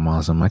crying, talking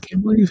about something. I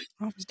can't believe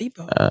Office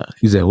Depot.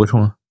 He said, which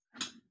one?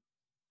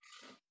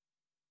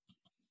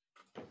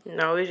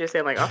 No, we just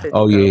saying like Office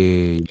Oh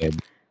Depot. yeah.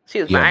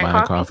 She was buying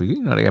coffee.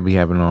 You know, they gotta be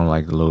having on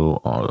like the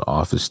little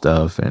office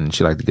stuff, and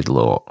she like to get the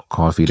little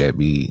coffee that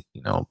be,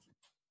 you know,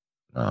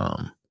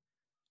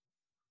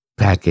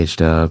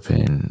 packaged up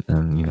and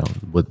you know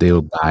what they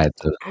would buy at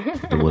the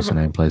what's the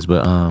name place.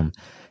 But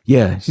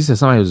yeah, she said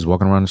somebody was just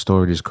walking around the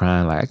store just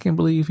crying like, I can't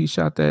believe he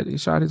shot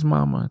his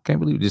mama. I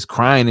can't believe just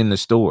crying in the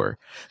store.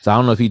 So I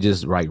don't know if he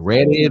just like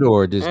read it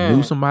or just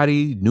knew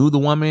the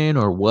woman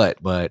or what,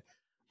 but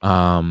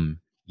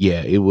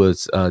yeah, it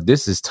was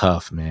this is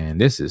tough, man.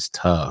 This is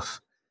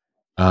tough.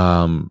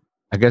 I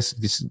guess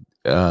just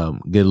get a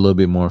little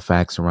bit more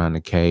facts around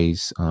the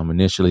case.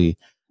 Initially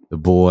the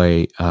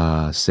boy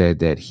said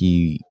that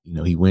he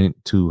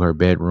went to her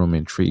bedroom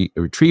and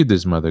retrieved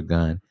his mother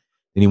gun.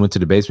 Then he went to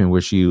the basement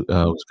where she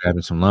was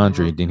grabbing some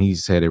laundry. Then he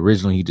said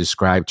originally he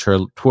described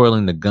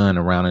twirling the gun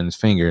around in his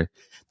finger.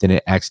 Then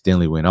it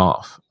accidentally went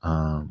off.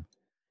 And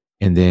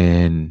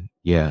then,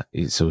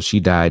 so she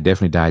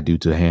definitely died due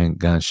to a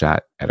handgun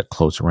shot at a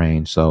close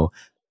range. So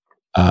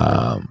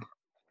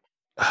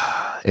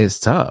it's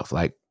tough.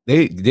 Like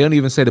they don't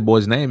even say the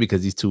boy's name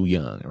because he's too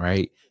young,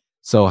 right?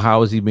 So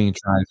how is he being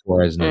tried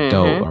for as an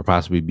adult, or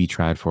possibly be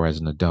tried for as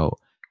an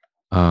adult?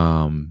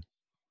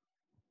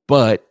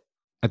 But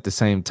at the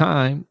same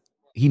time,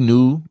 he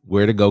knew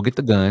where to go get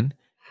the gun.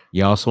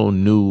 He also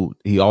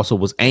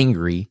was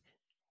angry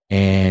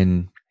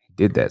and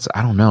did that. So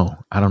I don't know.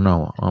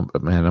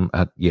 Man,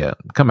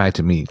 come back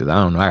to me because I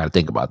don't know. I got to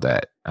think about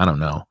that. I don't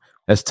know.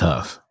 That's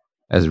tough.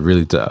 That's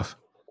really tough.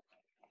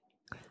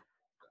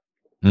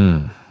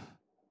 I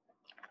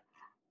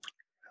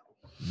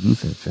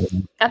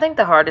think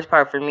the hardest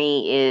part for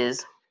me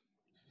is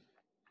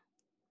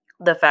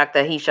the fact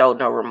that he showed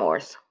no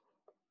remorse.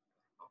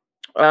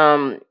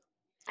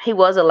 He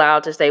was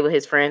allowed to stay with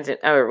his friends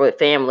or with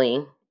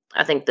family.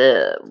 I think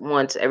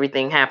once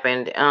everything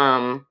happened,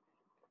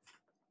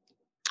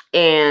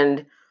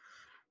 and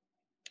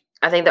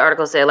I think the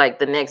article said like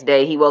the next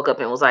day he woke up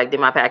and was like, "Did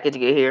my package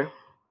get here?"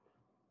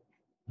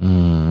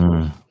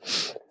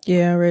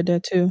 Yeah, I read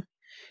that too.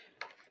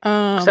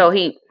 So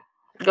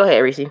go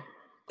ahead, Reese.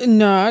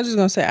 No, I was just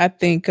gonna say I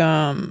think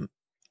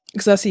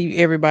because I see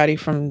everybody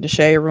from the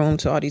Shade Room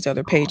to all these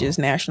other pages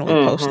nationally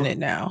posting it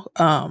now.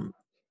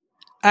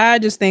 I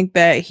just think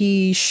that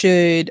he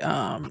should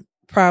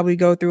probably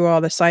go through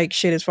all the psych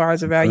shit as far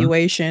as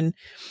evaluation,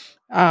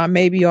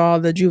 maybe all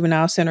the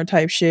juvenile center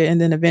type shit,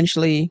 and then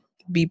eventually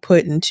be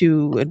put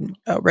into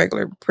a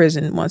regular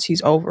prison once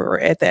he's over or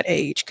at that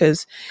age,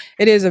 because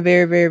it is a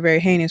very, very, very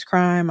heinous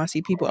crime. I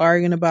see people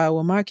arguing about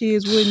what my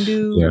kids wouldn't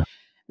do. Yeah.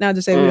 Not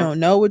to say we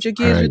don't know what your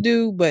kids would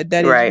do, but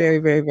that is very,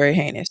 very, very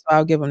heinous. So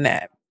I'll give them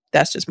that.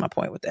 That's just my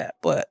point with that.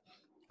 But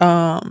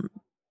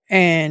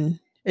and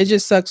it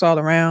just sucks all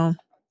around.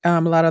 A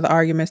lot of the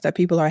arguments that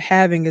people are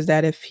having is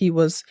that if he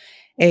was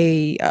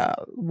a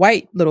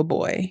white little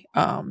boy,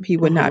 he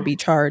would not be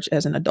charged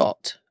as an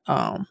adult.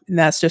 And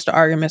that's just the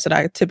arguments that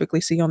I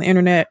typically see on the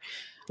internet,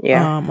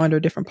 under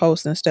different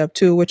posts and stuff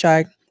too, which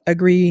I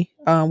agree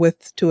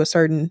with to a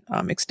certain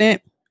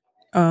extent,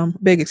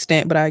 big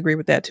extent, but I agree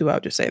with that too. I'll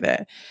just say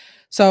that.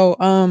 So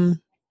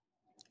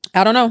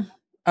I don't know.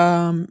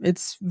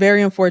 It's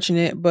very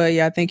unfortunate, but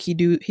yeah, I think he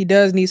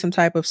does need some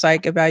type of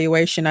psych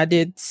evaluation. I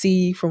did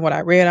see from what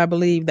I read, I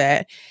believe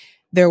that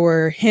there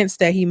were hints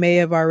that he may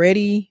have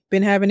already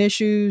been having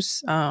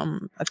issues. I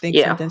think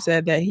something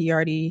said that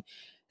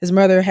his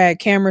mother had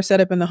cameras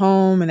set up in the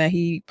home and that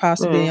he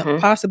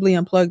possibly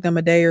unplugged them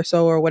a day or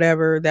so or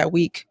whatever that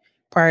week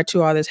prior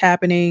to all this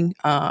happening.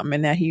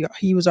 And that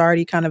he was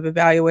already kind of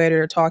evaluated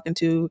or talking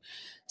to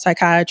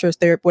psychiatrists,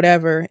 therapist,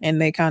 whatever.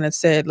 And they kind of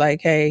said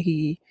like,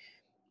 hey,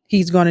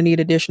 he's going to need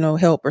additional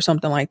help or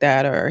something like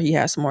that, or he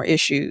has some more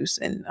issues.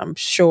 And I'm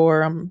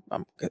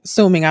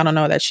assuming, I don't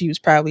know, that she was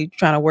probably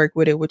trying to work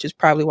with it, which is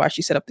probably why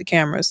she set up the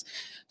cameras.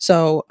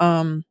 So,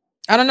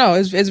 I don't know.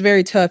 It's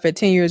very tough. At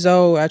 10 years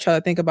old, I try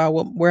to think about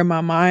where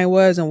my mind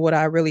was and what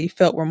I really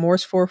felt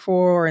remorse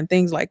for and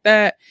things like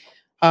that.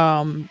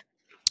 And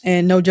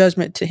no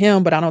judgment to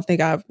him, but I don't think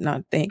that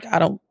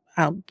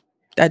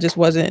just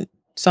wasn't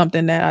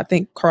something that I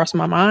think crossed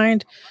my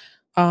mind.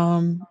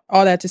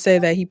 All that to say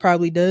that he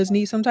probably does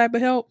need some type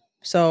of help.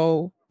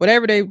 So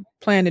whatever they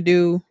plan to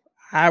do,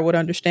 I would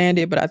understand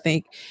it, but I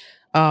think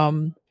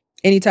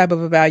any type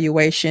of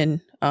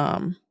evaluation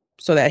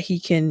so that he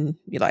can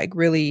like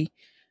really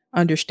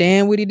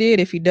understand what he did.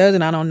 If he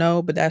doesn't, I don't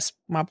know, but that's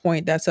my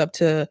point. That's up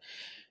to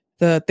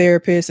the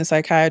therapist and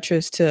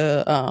psychiatrist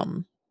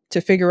to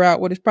figure out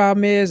what his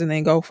problem is and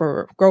then go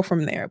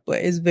from there.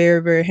 But it's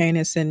very, very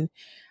heinous. And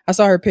I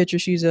saw her picture.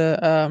 She's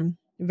a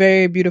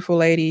very beautiful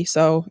lady.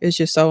 So it's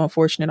just so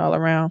unfortunate all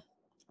around.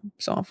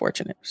 So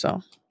unfortunate.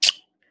 So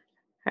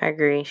I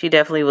agree. She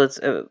definitely was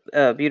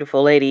a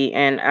beautiful lady,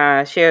 and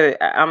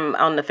I'm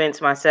on the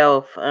fence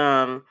myself,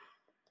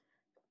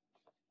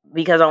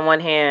 because on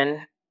one hand,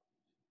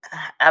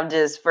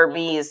 for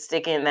me, it's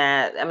sticking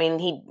that. I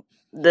mean,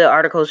 the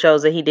article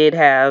shows that he did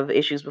have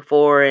issues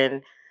before,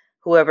 and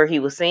whoever he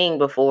was seeing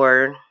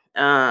before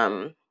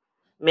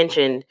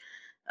mentioned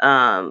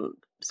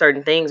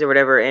certain things or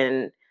whatever,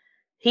 and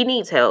he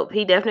needs help.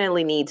 He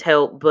definitely needs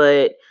help,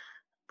 but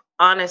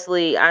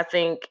honestly, I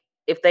think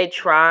if they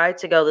try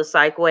to go the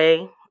psych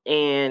way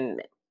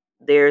and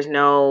there's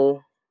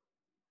no,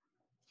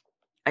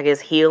 I guess,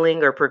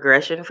 healing or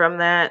progression from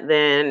that,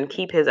 then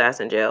keep his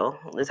ass in jail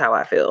is how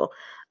I feel.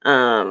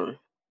 So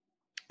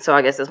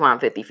I guess that's why I'm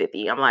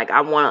 50-50. I'm like,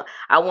 I want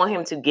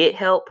him to get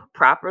help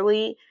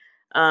properly.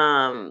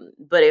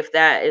 But if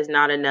that is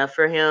not enough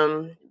for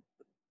him,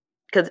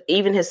 because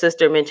even his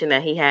sister mentioned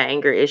that he had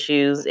anger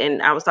issues,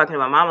 and I was talking to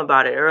my mom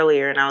about it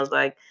earlier, and I was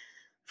like,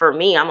 for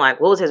me, I'm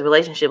like, what was his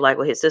relationship like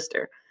with his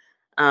sister?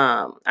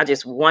 I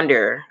just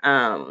wonder.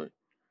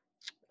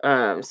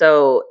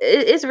 So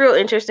it's real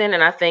interesting,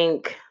 and I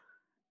think,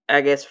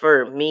 I guess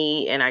for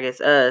me and I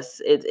guess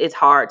us, it's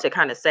hard to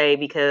kind of say,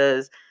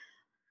 because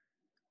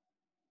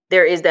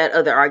there is that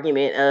other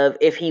argument of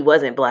if he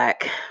wasn't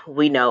Black,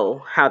 we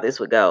know how this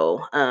would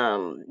go.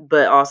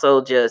 But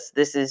also just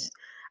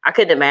I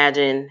couldn't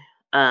imagine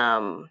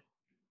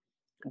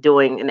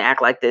doing an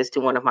act like this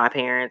to one of my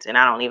parents, and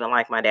I don't even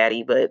like my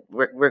daddy, but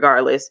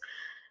regardless,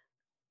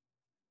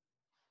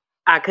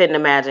 I couldn't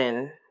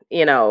imagine,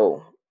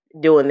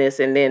 doing this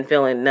and then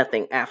feeling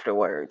nothing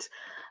afterwards.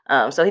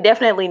 So he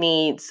definitely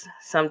needs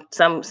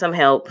some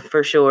help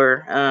for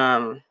sure.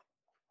 I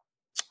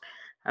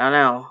don't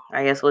know.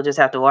 I guess we'll just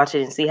have to watch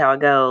it and see how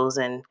it goes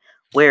and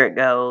where it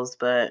goes.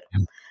 But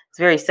it's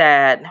very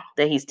sad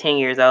that he's 10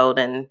 years old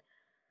and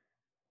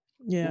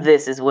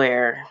this is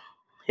where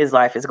his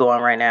life is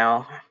going right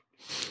now.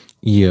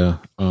 Yeah.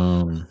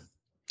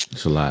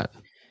 It's a lot.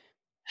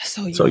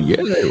 So yeah,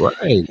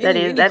 right.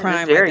 That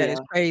crime is very like that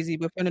is crazy,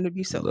 but for them to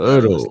be so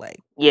little. little, it's like,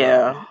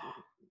 yeah.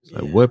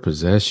 Like, what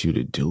possessed you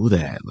to do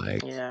that?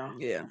 Like,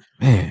 yeah,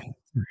 man.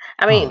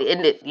 I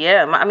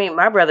mean,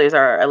 my brothers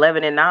are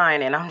 11 and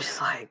 9, and I'm just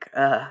like,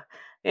 my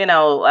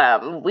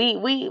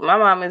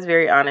mom is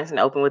very honest and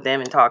open with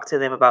them and talk to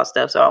them about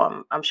stuff.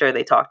 So I'm sure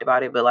they talked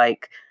about it, but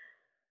like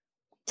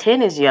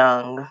 10 is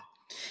young.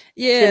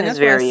 Yeah, and that's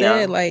why I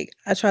said, like,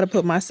 I try to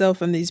put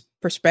myself in these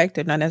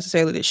perspective, not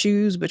necessarily the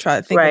shoes, but try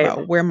to think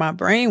about where my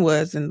brain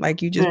was. And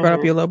like you just brought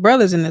up your little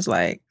brothers, and it's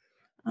like,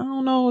 I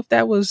don't know if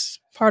that was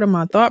part of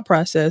my thought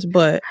process,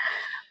 but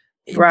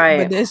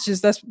but it's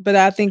just but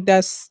I think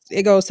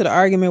it goes to the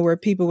argument where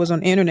people was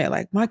on the internet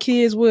like, my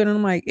kids would, and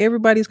I'm like,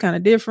 everybody's kind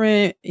of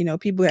different.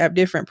 People have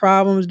different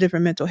problems,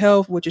 different mental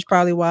health, which is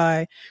probably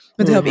why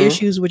mental health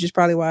issues, which is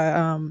probably why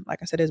like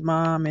I said, his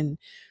mom and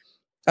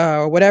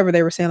or whatever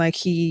they were saying, like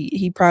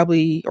he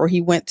probably, or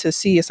he went to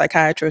see a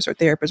psychiatrist or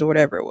therapist or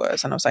whatever it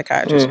was. I know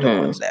psychiatrists are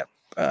the ones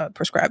that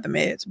prescribe the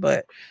meds,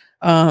 but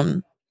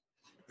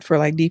for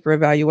like deeper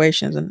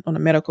evaluations and on a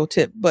medical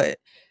tip. But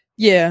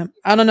yeah,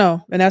 I don't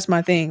know. And that's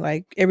my thing.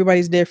 Like,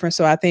 everybody's different.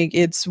 So I think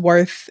it's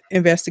worth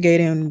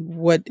investigating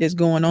what is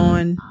going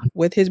on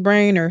with his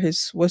brain or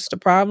what's the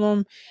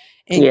problem.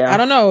 And I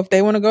don't know if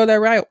they want to go that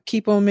route,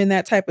 keep him in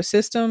that type of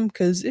system.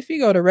 Because if you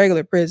go to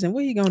regular prison,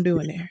 what are you going to do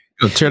in there?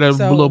 You'll tear that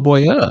little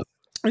boy up.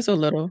 It's a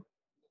little.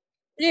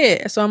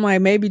 Yeah. So I'm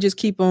like, maybe just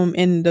keep him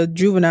in the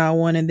juvenile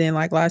one. And then,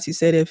 like Lassie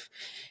said, if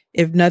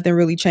nothing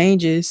really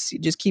changes,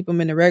 just keep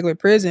him in the regular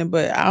prison.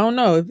 But I don't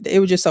know, if it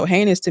was just so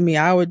heinous to me,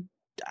 I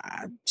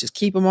just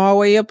keep him all the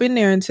way up in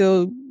there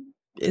until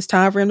it's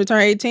time for him to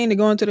turn 18 to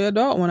go into the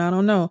adult one. I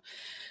don't know.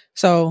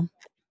 So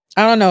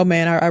I don't know,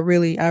 man.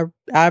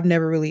 I've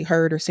never really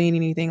heard or seen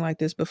anything like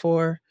this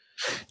before.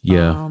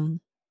 Yeah.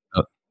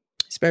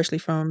 Especially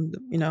from,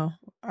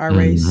 our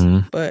race.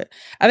 But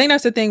I think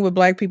that's the thing with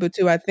Black people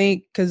too. I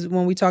think because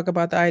when we talk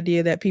about the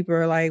idea that people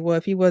are like, well,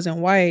 if he wasn't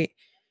white,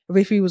 or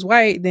if he was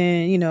white,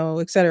 then,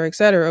 et cetera, et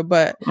cetera.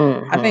 But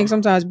I think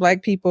sometimes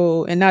Black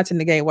people, and not to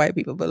negate white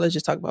people, but let's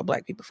just talk about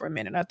Black people for a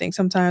minute. I think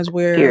sometimes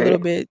we're a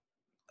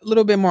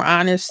little bit more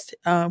honest.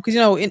 Because,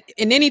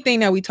 in anything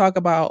that we talk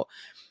about,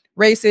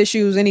 race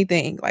issues,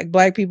 anything, like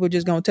Black people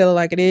just gonna tell it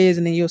like it is,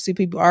 and then you'll see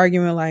people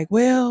arguing like,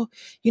 well,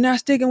 you're not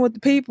sticking with the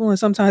people, and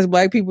sometimes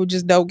Black people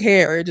just don't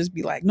care, or just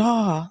be like,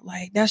 nah,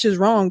 like that's just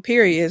wrong,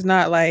 period. It's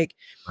not like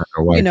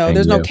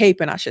there's no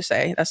caping, I should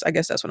say. I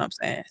guess that's what I'm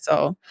saying.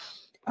 So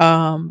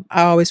I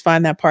always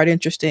find that part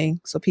interesting,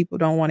 so people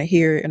don't want to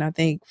hear it. And I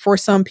think for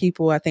some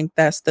people, I think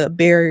that's the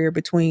barrier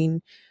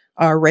between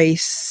our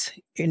race,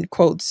 in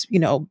quotes,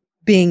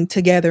 being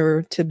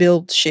together to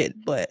build shit.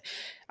 But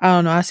I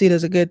don't know. I see it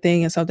as a good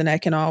thing and something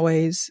that can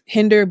always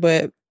hinder,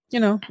 but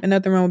and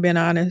nothing wrong with being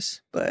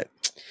honest. But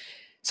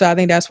so I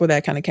think that's where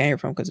that kind of came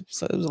from, because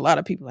there was a lot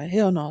of people like,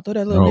 hell no, throw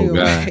that little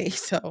nigga away.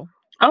 So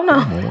oh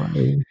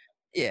no,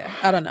 yeah,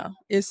 I don't know.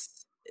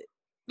 It's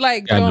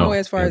like throwing away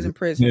as far as in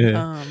prison.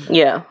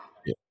 Yeah.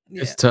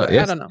 It's tough.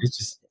 I don't know.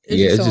 It's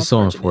just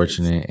so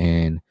unfortunate.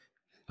 And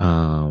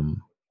I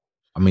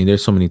mean,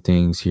 there's so many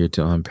things here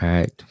to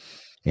unpack.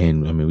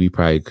 And I mean, you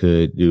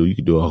could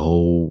do a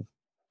whole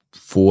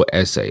full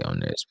essay on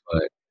this.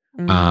 But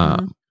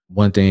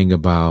one thing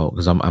about,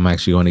 because I'm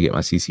actually going to get my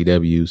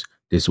CCWs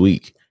this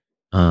week.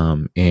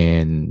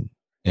 And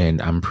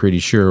I'm pretty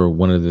sure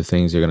one of the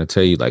things they're going to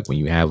tell you, like when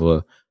you have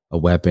a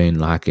weapon,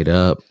 lock it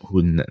up.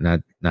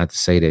 Not to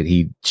say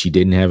that she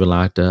didn't have it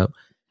locked up,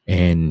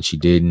 and she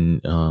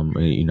didn't.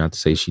 Not to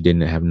say she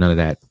didn't have none of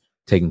that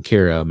taken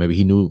care of. Maybe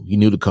he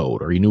knew the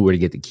code, or he knew where to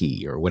get the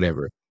key, or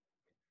whatever.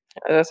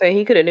 I was gonna say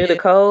he could have knew the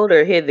code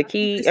or hid the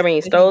key. I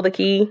mean, stole the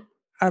key.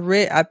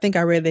 I think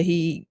I read that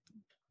he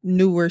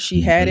knew where she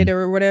had it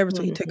or whatever,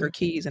 so he took her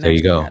keys and there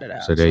you go. Got it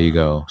out, so there you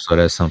go. So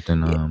that's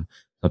something.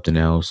 Something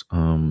else.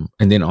 And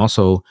then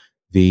also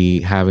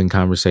the having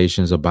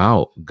conversations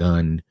about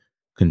gun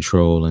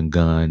control and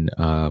gun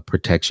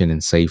protection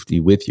and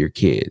safety with your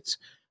kids.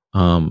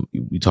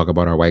 We talk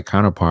about our white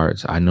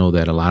counterparts. I know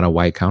that a lot of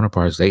white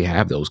counterparts, they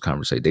have those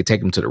conversations. They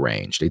take them to the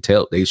range.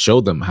 They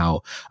show them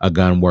how a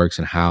gun works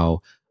and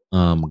how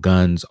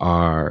guns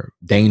are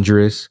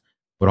dangerous,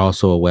 but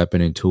also a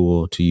weapon and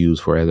tool to use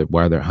for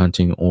whether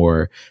hunting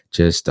or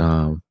just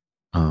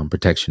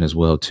protection as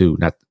well too.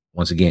 Not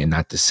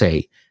to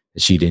say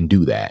that she didn't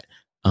do that.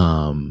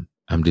 I'm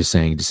just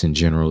saying, just in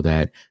general,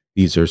 that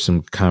these are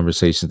some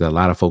conversations that a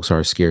lot of folks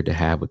are scared to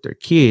have with their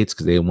kids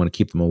because they want to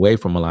keep them away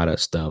from a lot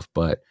of stuff.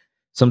 But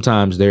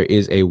sometimes there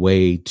is a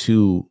way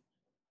to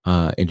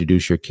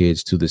introduce your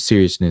kids to the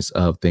seriousness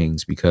of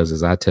things, because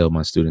as I tell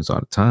my students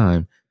all the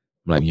time,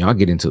 I'm like, y'all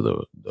get into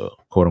the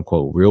quote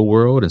unquote real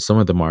world, and some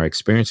of them are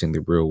experiencing the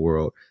real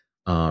world.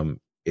 The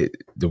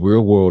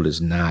real world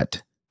is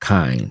not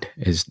kind.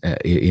 Is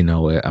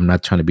I'm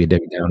not trying to be a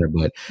Debbie Downer,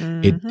 but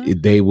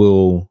they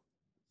will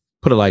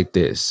put it like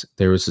this.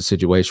 There was a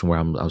situation where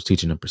I was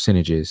teaching them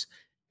percentages,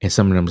 and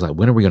some of them was like,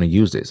 when are we going to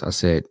use this? I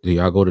said, do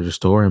y'all go to the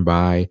store and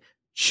buy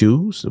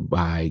shoes,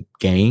 buy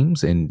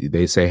games? And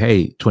they say,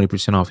 hey,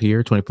 20% off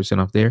here,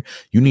 20% off there.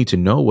 You need to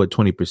know what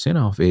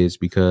 20% off is,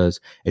 because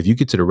if you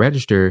get to the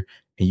register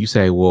and you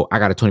say, well, I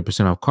got a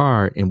 20% off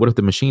card, and what if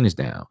the machine is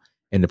down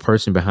and the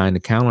person behind the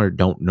counter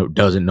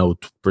doesn't know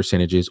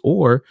percentages,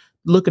 or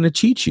looking to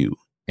cheat you?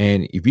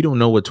 And if you don't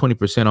know what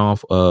 20%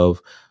 off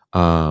of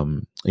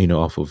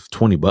off of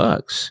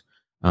 $20,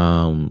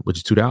 which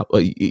is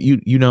 $2,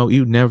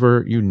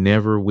 you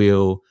never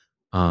will,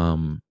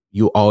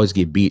 you'll always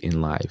get beat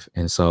in life.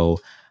 And so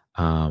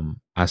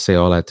I say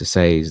all that to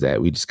say is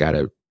that we just got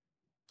to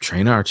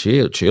train our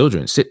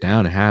children, sit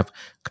down and have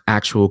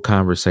actual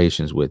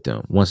conversations with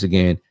them. Once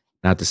again,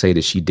 not to say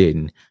that she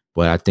didn't,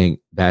 but I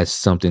think that's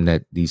something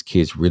that these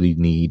kids really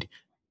need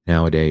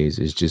nowadays,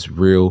 is just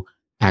real,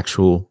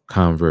 actual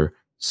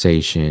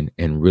conversation,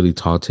 and really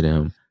talk to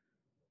them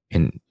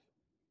in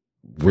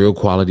real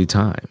quality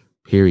time,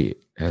 period.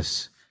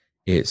 That's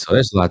it. So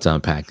there's a lot to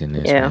unpack in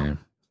this, man.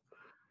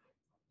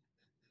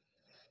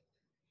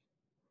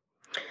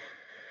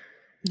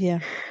 Yeah,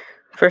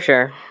 for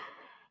sure.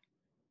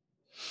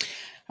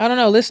 I don't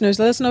know, listeners,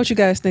 let us know what you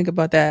guys think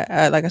about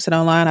that. Like I said,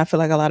 online, I feel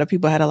like a lot of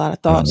people had a lot of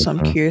thoughts, so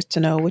I'm curious to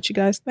know what you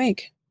guys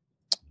think.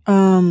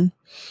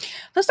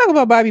 Let's talk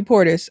about Bobby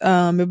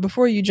Portis.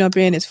 Before you jump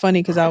in, it's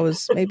funny because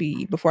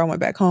before I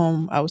went back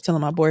home, I was telling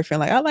my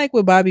boyfriend, like, I like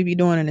what Bobby be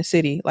doing in the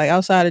city, like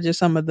outside of just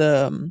some of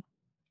the,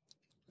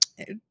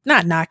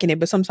 not knocking it,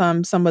 but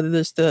sometimes some of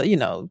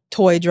the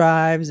toy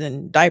drives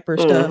and diaper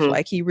stuff,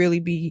 like he really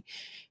be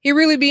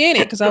in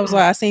it. Because I was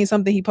like, I seen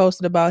something he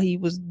posted about he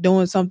was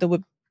doing something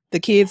with the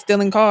kids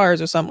stealing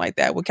cars or something like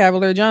that with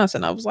Cavalier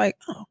Johnson. I was like,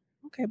 oh,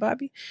 okay,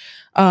 Bobby.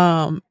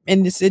 And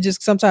it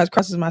just sometimes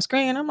crosses my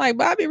screen. I'm like,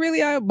 Bobby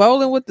really out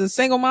bowling with the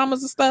single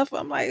mamas and stuff?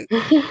 I'm like,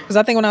 because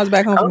I think when I was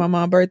back home for my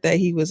mom's birthday,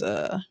 he was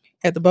at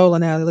the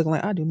bowling alley looking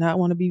like, I do not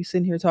want to be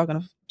sitting here talking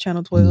to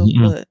Channel 12,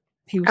 but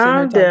he was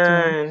sitting there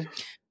talking to him.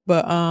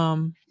 But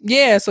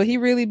yeah, so he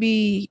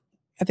really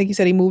I think he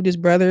said he moved his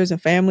brothers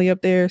and family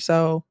up there.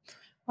 So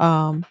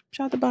shout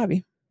out to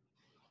Bobby.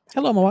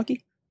 Hello,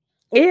 Milwaukee.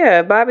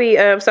 Yeah, Bobby.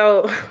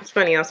 So it's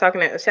funny. I was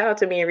talking shout out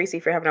to me and Reese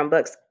for having on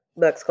Bucks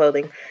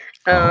clothing.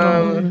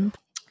 When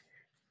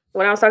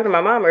I was talking to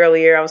my mom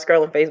earlier, I was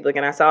scrolling Facebook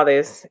and I saw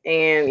this,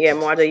 and yeah,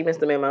 Moaja, you missed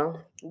the memo.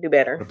 Do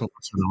better.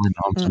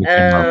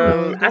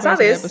 I saw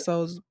this.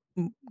 Episodes.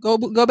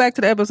 Go back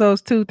to the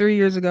episodes 2-3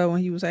 years ago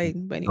when he was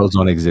hating. But anyway. Those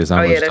don't exist.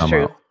 Oh yeah, that's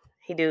true. About.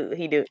 He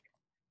do.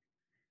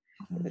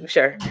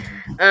 Sure.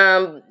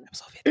 I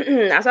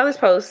saw this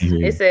post.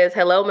 It says,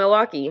 "Hello,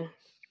 Milwaukee.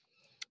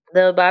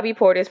 The Bobby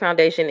Portis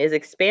Foundation is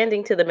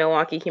expanding to the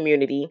Milwaukee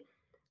community.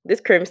 This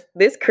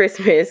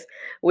Christmas,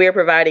 we are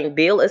providing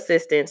bill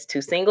assistance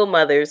to single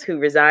mothers who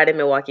reside in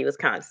Milwaukee,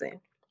 Wisconsin.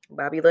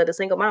 Bobby love the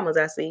single mamas,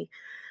 I see.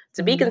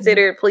 To be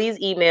considered, please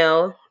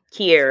email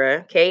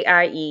Kierra,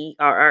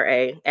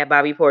 Kierra, at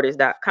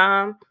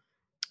bobbyporters.com.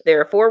 There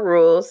are 4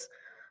 rules.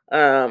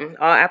 All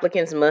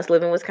applicants must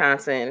live in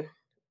Wisconsin.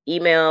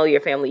 Email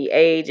your family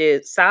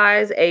ages,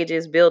 size,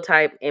 ages, bill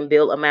type, and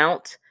bill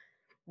amount.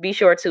 Be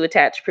sure to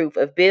attach proof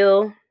of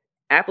bill.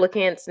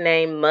 Applicant's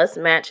name must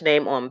match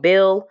name on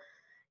bill.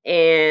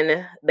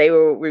 And they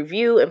will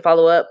review and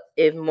follow up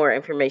if more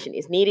information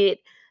is needed.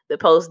 The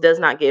post does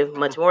not give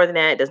much more than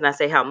that. It does not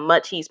say how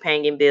much he's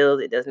paying in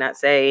bills. It does not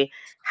say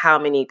how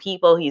many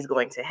people he's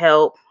going to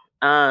help.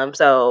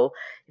 So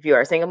if you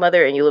are a single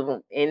mother and you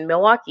live in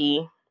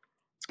Milwaukee,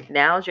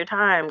 now's your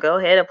time. Go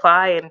ahead,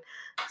 apply, and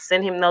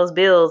send him those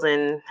bills.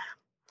 And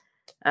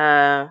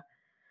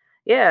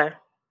yeah,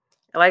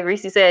 like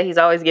Reese said, he's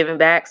always giving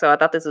back. So I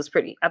thought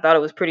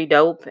it was pretty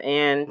dope,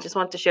 and just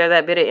wanted to share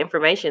that bit of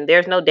information.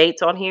 There's no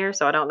dates on here,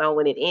 so I don't know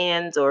when it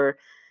ends, or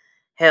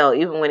hell,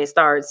 even when it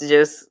starts.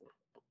 Just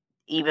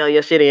email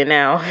your shit in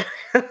now.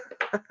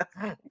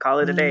 Call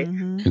it a day.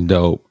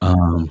 Dope.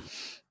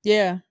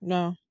 Yeah,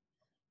 no.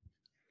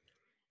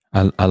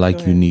 I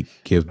like unique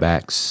give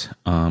backs,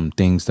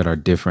 things that are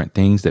different,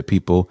 things that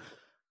people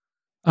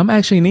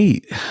actually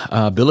need.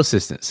 Bill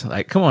assistance.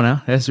 Like, come on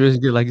now. That's really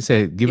good. Like you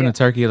said, giving a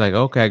turkey, like,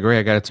 okay, great,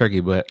 I got a turkey,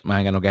 but I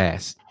ain't got no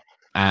gas.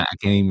 I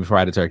can't even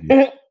fry the turkey.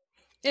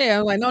 Yeah,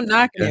 I'm like, no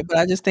knocking it, but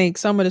I just think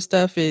some of the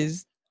stuff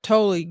is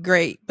totally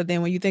great. But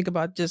then when you think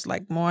about, just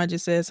like Moan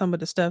just said, some of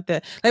the stuff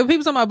that, like, when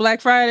people talk about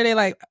Black Friday, they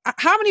like,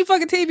 how many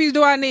fucking TVs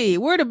do I need?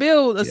 Where the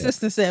bill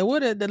assistance at?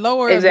 What are the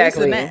lower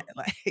exactly of this and that?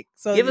 Like,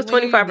 so give us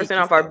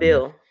 25% off our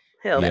bill.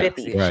 Hell,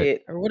 50 right.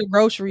 shit. Or what a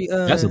grocery.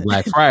 That's a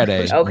Black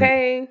Friday.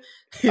 Okay.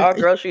 All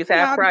groceries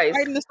half price.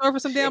 Right in the store for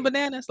some damn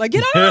bananas. Like,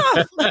 get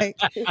off! Like,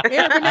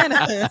 air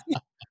banana.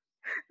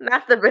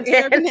 Not the banana.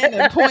 Air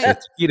banana. Point.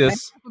 Eat Like,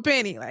 us. a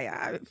penny. Like,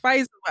 I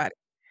fight somebody.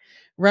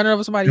 Running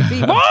over somebody's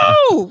feet.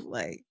 Whoa!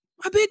 Like,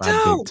 my big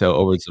toe.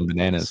 Over some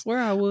bananas. I swear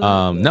I would.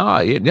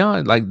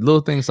 No, like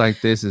little things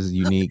like this is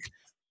unique.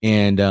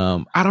 And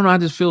I don't know, I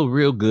just feel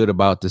real good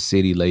about the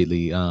city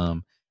lately.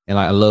 And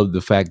I love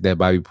the fact that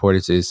Bobby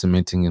Portis is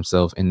cementing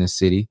himself in this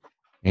city.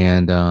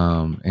 And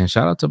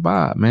shout out to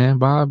Bob, man.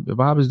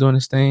 Bob is doing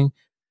his thing.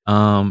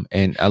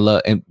 And I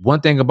love, and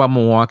one thing about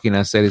Milwaukee, and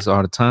I say this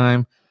all the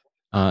time,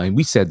 and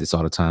we said this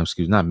all the time,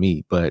 not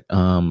me, but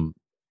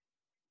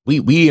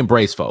we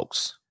embrace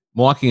folks.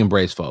 Milwaukee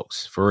embrace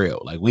folks for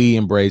real. Like, we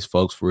embrace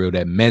folks for real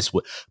that mess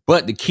with,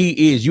 but the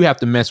key is you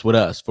have to mess with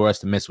us for us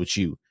to mess with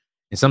you.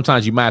 And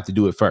sometimes you might have to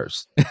do it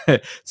first.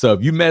 So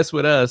if you mess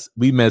with us,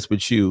 we mess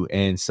with you.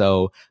 And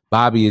so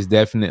Bobby is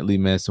definitely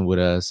messing with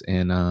us.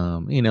 And,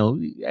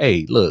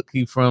 hey, look,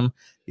 he from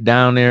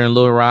down there in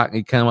Little Rock.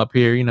 He come up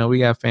here, we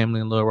got family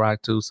in Little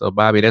Rock too. So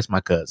Bobby, that's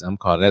my cousin. I'm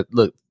calling that.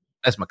 Look,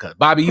 that's my cousin.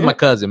 Bobby, you my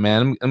cousin,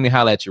 man. Let me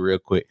holler at you real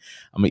quick.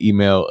 I'm going to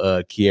email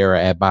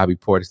Kierra at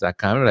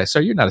bobbyportis.com. I'm like, sir,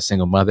 you're not a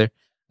single mother.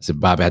 I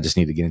said, Bobby, I just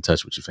need to get in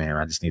touch with you, fam.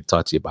 I just need to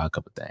talk to you about a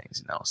couple of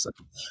things, So,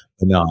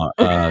 but no,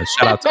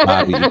 shout out to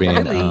Bobby,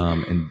 man,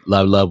 and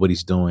love what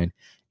he's doing,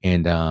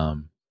 and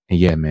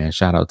yeah, man,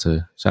 shout out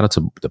to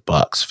the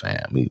Bucks,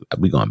 fam. We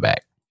going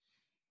back.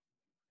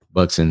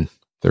 Bucks in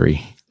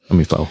 3.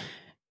 4.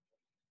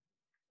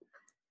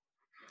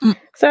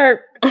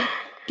 Sir.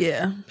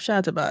 Yeah, shout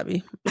out to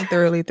Bobby. I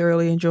thoroughly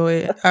enjoy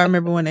it. I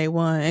remember when they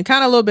won, and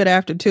kind of a little bit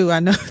after too. I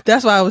know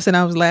that's why I was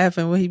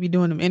laughing when he be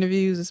doing them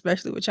interviews,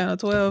 especially with Channel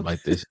 12.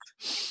 Like this.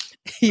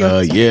 He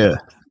always be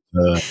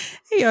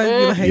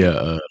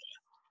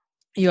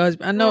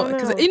like, I know,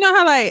 because you know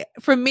how, like,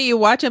 for me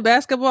watching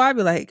basketball, I'd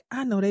be like,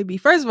 I know they be.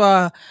 First of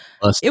all,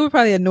 it would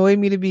probably annoy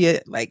me to be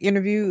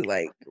interviewed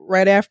like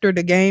right after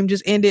the game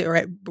just ended,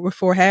 right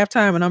before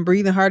halftime, and I'm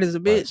breathing hard as a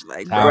bitch,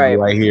 like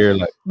right here,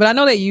 like. But I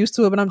know they used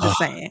to it. But I'm just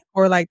saying,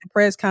 or like the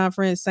press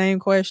conference, same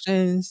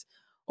questions,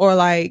 or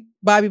like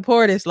Bobby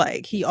Portis,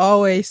 like he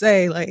always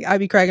say, like, I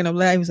be cracking up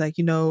laughing. He was like,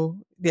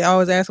 they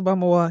always ask about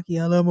Milwaukee.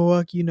 I love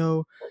Milwaukee,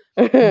 I'm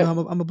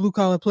a blue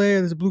collar player.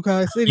 There's a blue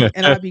collar city,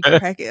 and I'd be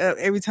cracking up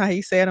every time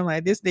he said. I'm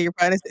like, this nigga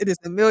probably said this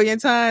a million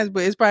times,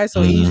 but it's probably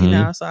so easy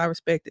now. So I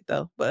respect it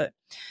though. But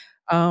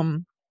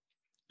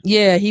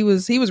yeah, he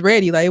was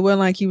ready. Like, it wasn't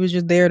like he was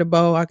just there to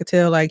bow. I could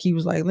tell, like, he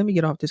was like, let me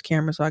get off this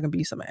camera so I can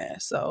beat some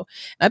ass. So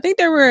I think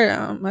there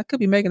were, I could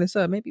be making this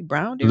up, maybe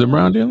Brown Deer. The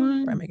Brown Deer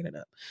line? I'm making it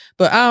up,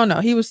 but I don't know.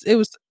 It was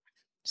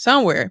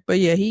somewhere. But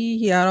yeah,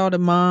 he had all the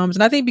moms,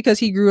 and I think because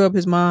he grew up,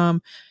 his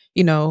mom,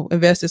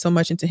 invested so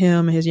much into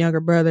him and his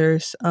younger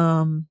brothers.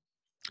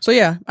 So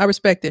yeah, I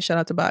respect it. Shout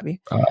out to Bobby.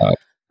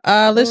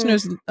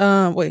 Listeners,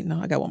 wait,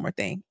 no, I got one more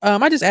thing.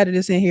 I just added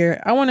this in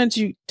here. I wanted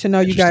you to know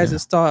you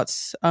guys'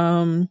 thoughts.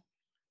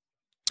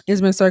 It's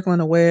been circling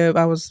the web.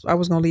 I was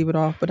gonna leave it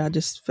off, but I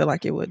just feel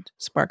like it would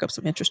spark up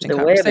some interesting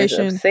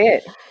conversation. Web is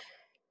upset.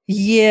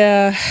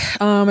 Yeah.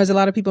 As a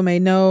lot of people may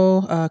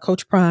know,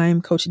 Coach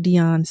Prime, Coach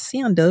Deion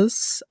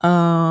Sanders,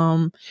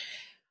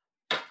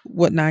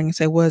 what now I can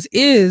say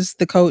is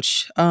the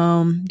coach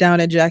down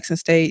at Jackson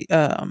State,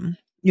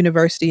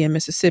 university in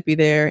Mississippi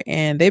there,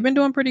 and they've been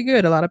doing pretty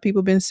good. A lot of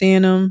people been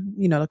seeing them.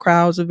 The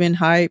crowds have been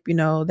hype. The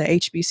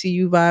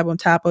HBCU vibe on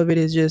top of it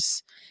is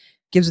just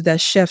gives it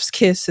that chef's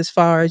kiss as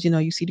far as,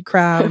 you see the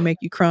crowd and make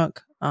you crunk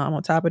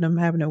on top of them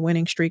having a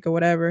winning streak or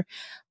whatever.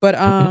 But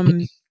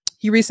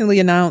he recently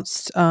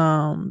announced,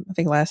 I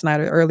think last night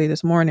or early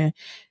this morning,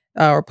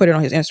 or put it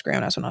on his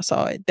Instagram. That's when I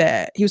saw it,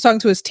 that he was talking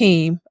to his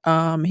team.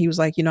 He was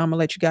like, I'm gonna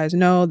let you guys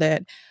know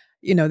that,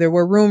 there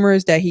were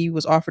rumors that he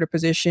was offered a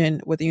position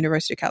with the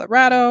University of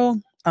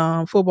Colorado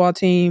football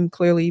team,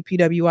 clearly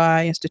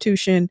PWI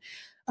institution.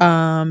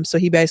 So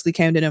he basically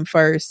came to them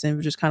first and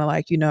was just kind of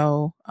like,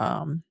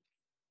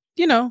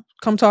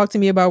 come talk to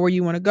me about where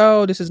you want to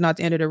go. This is not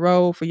the end of the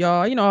road for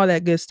y'all, all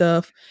that good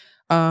stuff.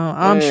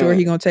 I'm sure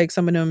he's going to take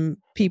some of them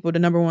people, the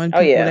number one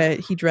people that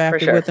he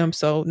drafted with him.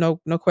 So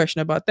no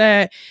question about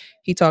that.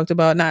 He talked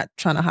about not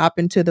trying to hop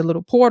into the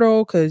little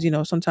portal because,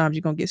 sometimes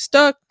you're going to get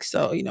stuck.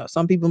 So,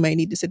 some people may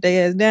need to sit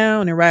their ass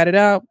down and ride it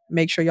out.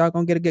 Make sure y'all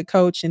going to get a good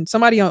coach. And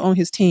somebody on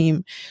his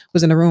team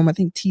was in the room. I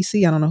think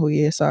TC, I don't know who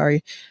he is.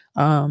 Sorry.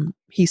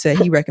 He said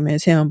he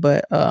recommends him,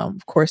 but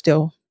of course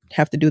they'll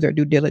have to do their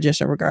due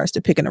diligence in regards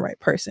to picking the right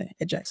person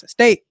at Jackson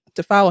State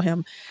to follow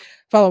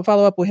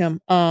up with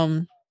him.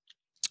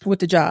 With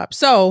the job.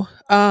 So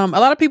a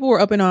lot of people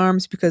were up in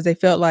arms because they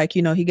felt like,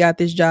 he got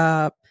this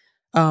job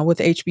with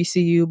the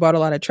HBCU, brought a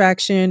lot of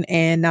traction,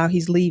 and now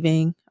he's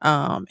leaving.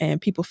 And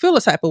people feel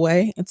a type of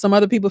way. And some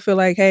other people feel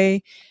like,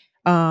 hey,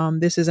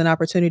 this is an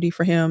opportunity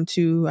for him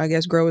to, I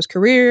guess, grow his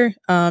career.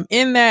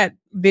 In that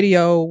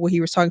video where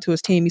he was talking to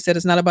his team, he said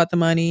it's not about the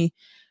money.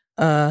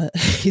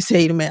 He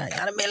said, man, I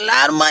gotta make a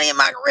lot of money in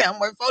my career. I'm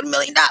worth $40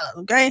 million.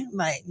 Okay.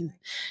 Like,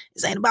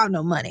 this ain't about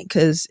no money.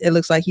 Cause it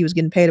looks like he was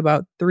getting paid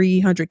about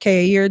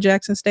 $300K a year at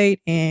Jackson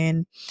State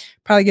and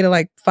probably get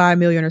like $5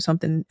 million or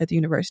something at the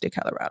University of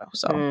Colorado.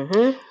 So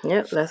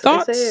Yep, that's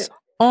thoughts what they said.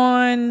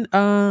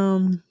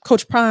 On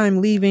Coach Prime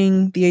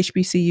leaving the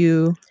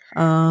HBCU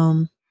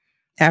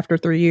after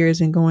 3 years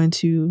and going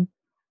to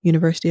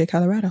University of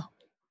Colorado.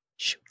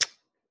 Shoot.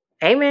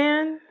 Hey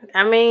man.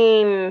 I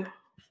mean,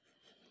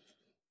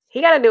 he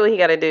got to do what he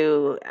got to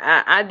do.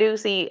 I do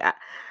see.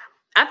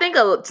 I think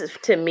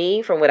to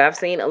me, from what I've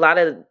seen, a lot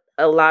of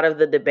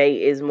the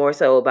debate is more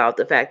so about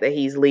the fact that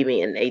he's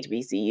leaving an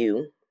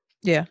HBCU.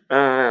 Yeah.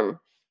 And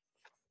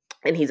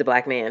he's a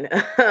black man.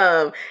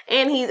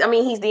 And he's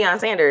Deion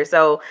Sanders.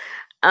 So,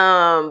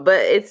 but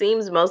it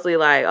seems mostly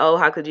like, oh,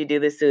 how could you do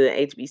this to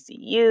an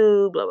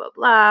HBCU? Blah blah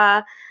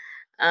blah.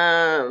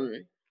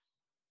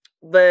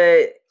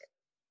 But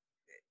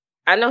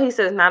I know he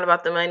says it's not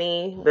about the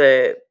money,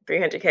 but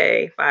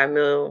 $300K, $5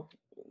 million.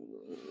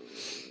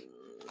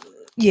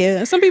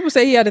 Yeah, some people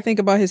say he had to think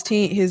about his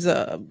team, his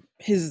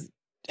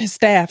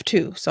staff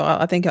too. So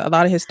I think a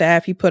lot of his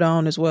staff he put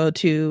on as well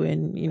too,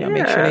 and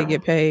make sure they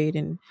get paid.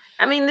 And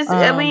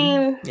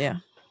yeah.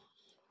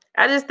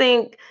 I just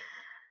think,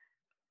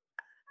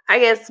 I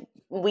guess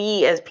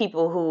we as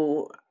people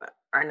who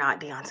are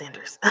not Deion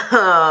Sanders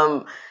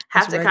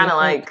have to kind of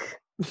like.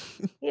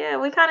 Yeah,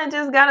 we kind of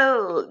just gotta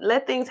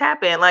let things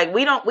happen. Like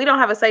we don't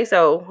have a say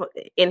so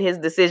in his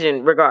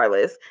decision,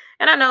 regardless.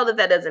 And I know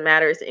that doesn't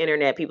matter. It's the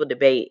internet; people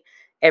debate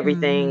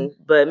everything.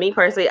 But me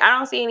personally, I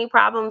don't see any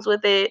problems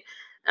with it.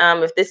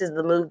 If this is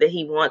the move that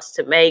he wants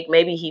to make,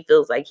 maybe he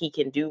feels like he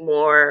can do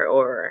more,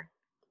 or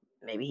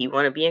maybe he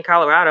want to be in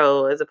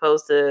Colorado as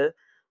opposed to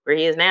where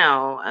he is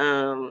now.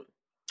 I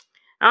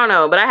don't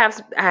know, but I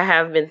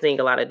have been seeing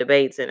a lot of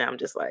debates, and I'm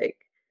just like,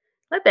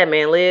 let that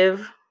man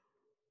live.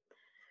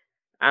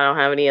 I don't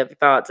have any other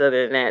thoughts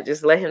other than that.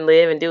 Just let him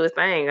live and do his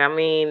thing. I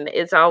mean,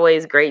 it's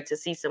always great to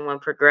see someone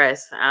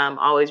progress. I'm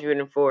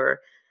rooting for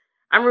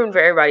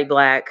everybody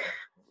black.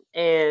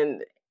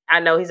 And I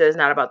know he says it's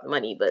not about the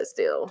money, but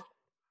still.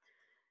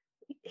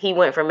 He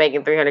went from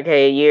making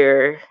 $300K a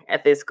year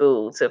at this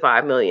school to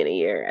 $5 million a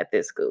year at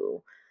this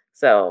school.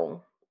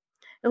 So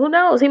who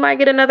knows? He might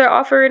get another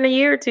offer in a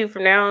year or two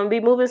from now and be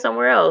moving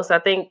somewhere else. I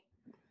think.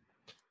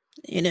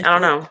 I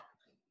don't know.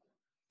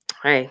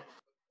 Hey.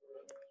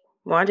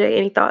 Mwanje,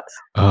 any thoughts?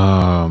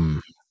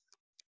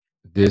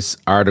 This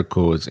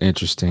article is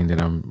interesting that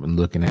I'm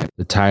looking at.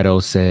 The title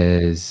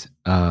says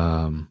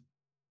Deion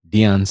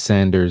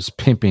Sanders'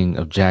 pimping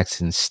of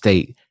Jackson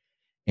State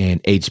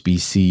and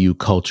HBCU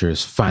culture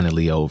is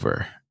finally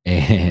over.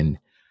 And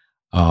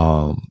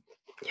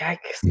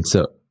yikes. And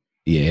so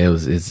yeah,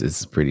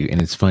 it's pretty,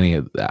 and it's funny.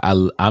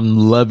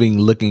 I'm loving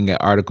looking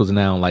at articles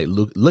now, like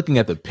looking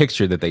at the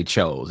picture that they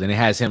chose, and it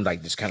has him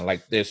like just kind of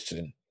like this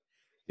and.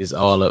 Is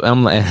all of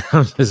I'm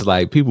just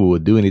like people will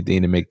do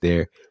anything to make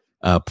their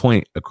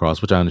point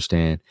across, which I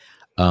understand.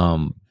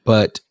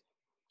 But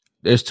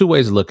there's two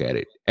ways to look at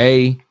it.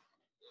 A,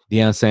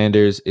 Deion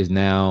Sanders is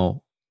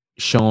now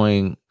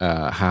showing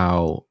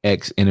how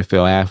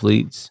ex-NFL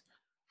athletes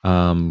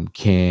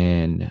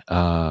can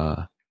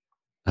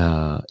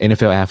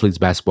NFL athletes,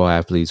 basketball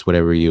athletes,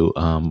 whatever you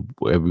want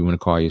to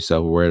call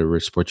yourself, or whatever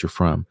sport you're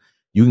from,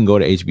 you can go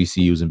to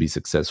HBCUs and be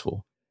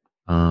successful.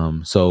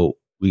 So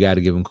we got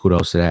to give them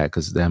kudos to that,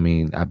 because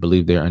I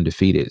believe they're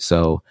undefeated.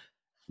 So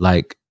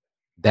like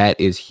that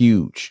is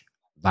huge.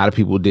 a lot of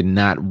people did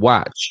not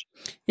watch.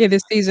 Yeah,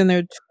 this season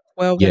they're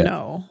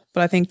 12-0,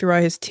 but I think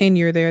throughout his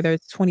tenure there, they're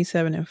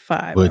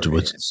 27-5. Which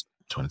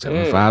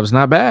 27-5 is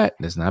not bad.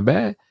 That's not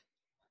bad.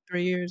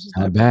 3 years is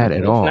not bad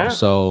at all. not.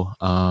 So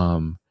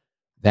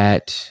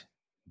that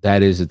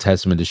is a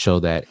testament to show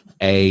that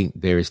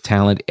there is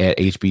talent at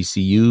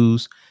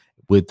HBCUs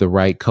with the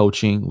right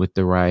coaching, with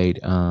the right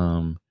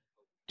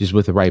just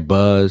with the right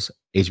buzz.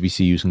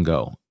 HBCUs can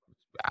go.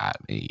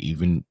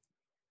 Even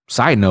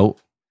side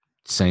note,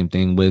 same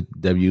thing with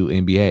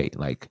WNBA.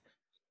 Like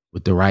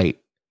with the right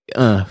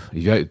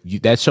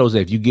that shows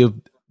that if you give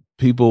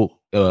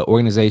people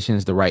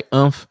organizations the right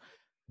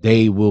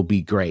they will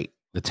be great.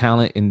 The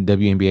talent in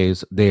WNBA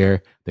is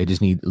there. They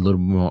just need a little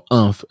more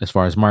as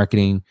far as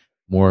marketing,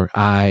 more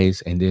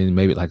eyes, and then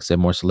maybe, like I said,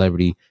 more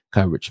celebrity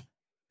coverage.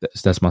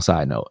 That's my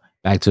side note.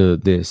 Back to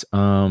this.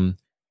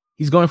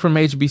 He's going from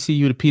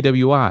HBCU to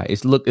PWI.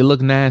 It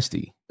looked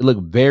nasty. It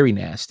looked very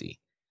nasty.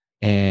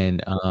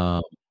 And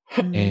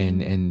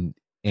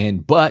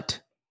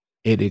but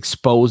it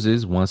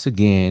exposes once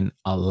again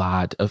a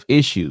lot of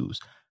issues.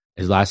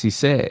 As Lassie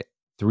said,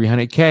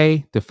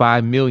 $300K to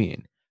 $5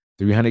 million.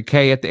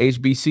 $300K at the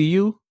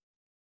HBCU.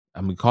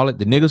 I'm gonna call it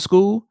the nigga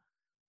school.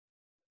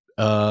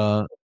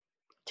 Terrible.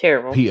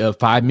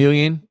 $5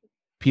 million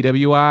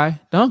PWI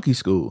donkey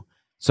school.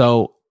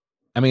 So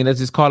I mean, let's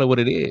just call it what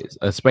it is.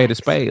 A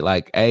spade.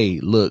 Like, hey,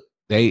 look,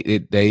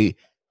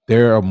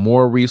 there are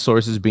more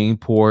resources being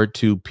poured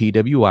to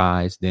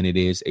PWIs than it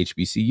is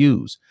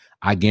HBCUs.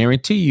 I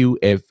guarantee you,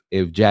 if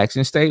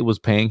Jackson State was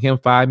paying him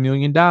 $5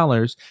 million and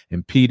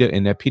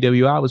that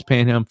PWI was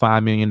paying him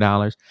 $5 million,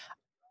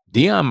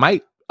 Deion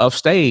might have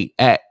stayed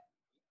at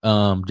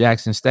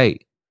Jackson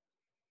State.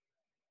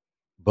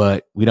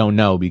 But we don't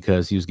know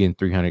because he was getting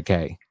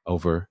 $300K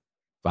over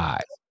 5.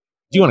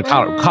 Do you want to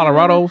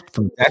Colorado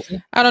from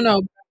Jackson? I don't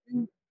know.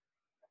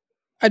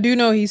 I do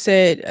know he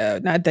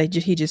said, not that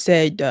he just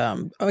said,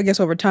 I guess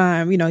over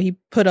time, he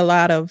put a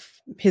lot of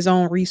his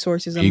own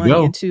resources and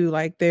money into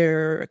like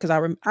because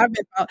I've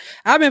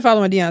been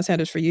following Deion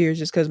Sanders for years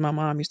just because my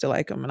mom used to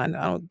like him, and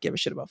I don't give a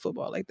shit about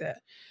football like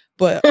that.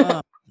 But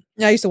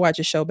I used to watch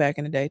his show back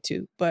in the day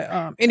too.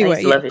 But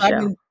anyway,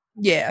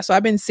 so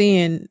I've been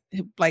seeing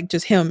like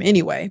just him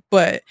anyway.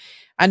 But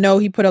I know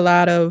he put a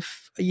lot of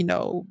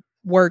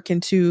work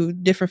into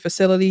different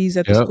facilities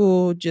at the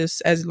school,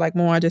 just as like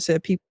Moan just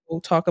said, people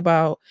talk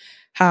about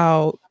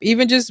how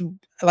even just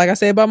like I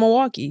said about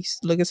Milwaukee,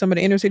 look at some of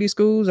the inner city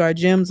schools, our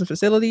gyms and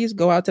facilities,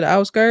 go out to the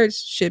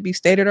outskirts, should be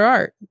state of the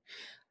art.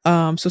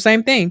 So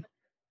same thing,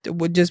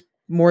 with just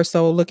more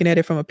so looking at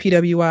it from a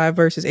PWI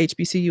versus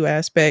HBCU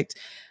aspect.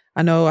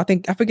 I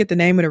forget the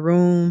name of the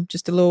room,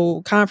 just a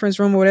little conference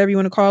room or whatever you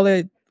want to call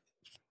it,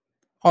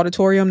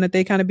 auditorium that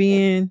they kind of be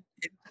in,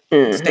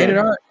 state of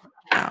the art.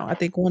 Now, I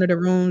think one of the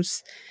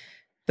rooms,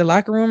 the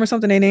locker room or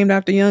something, they named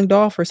after Young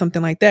Dolph or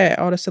something like that.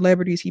 All the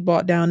celebrities he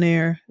bought down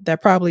there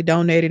that probably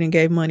donated and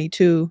gave money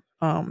to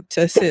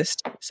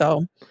assist.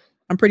 So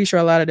I'm pretty sure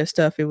a lot of this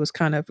stuff, it was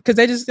kind of because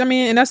they just,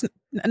 and that's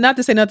not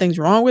to say nothing's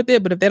wrong with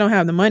it, but if they don't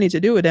have the money to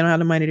do it, they don't have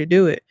the money to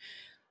do it.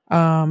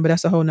 But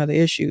that's a whole nother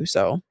issue.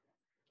 So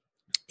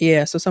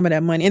yeah, so some of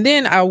that money. And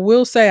then I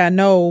will say, I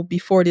know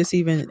before this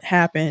even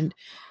happened,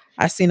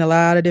 I seen a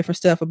lot of different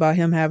stuff about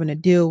him having to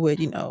deal with,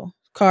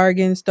 car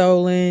getting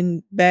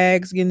stolen,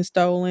 bags getting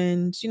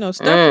stolen, stuff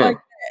like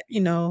that,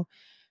 you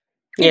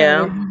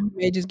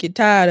may just get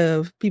tired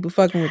of people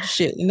fucking with the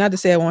shit. And not to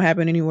say it won't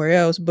happen anywhere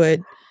else, but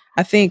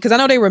I think, because I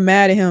know they were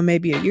mad at him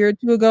maybe a year or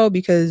two ago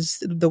because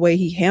the way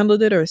he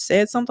handled it or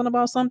said something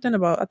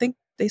about, I think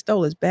they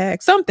stole his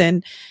bag,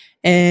 something.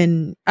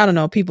 And I don't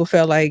know, people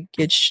felt like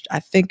I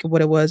think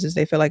what it was is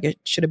they felt like it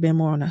should have been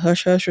more on a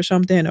hush hush or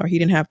something, or he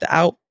didn't have to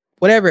out,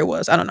 whatever it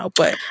was. I don't know,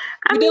 but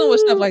we're dealing with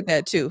stuff like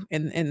that too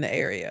in the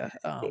area.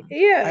 I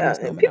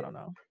don't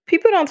know.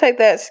 People don't take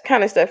that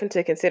kind of stuff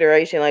into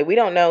consideration. Like, we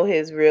don't know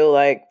his real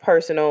like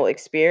personal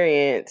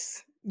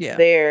experience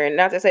there, and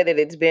not to say that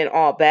it's been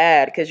all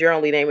bad because you're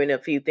only naming a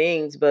few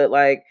things, but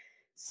like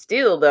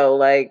still though,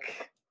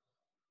 like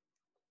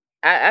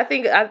I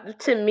think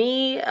to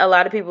me, a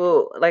lot of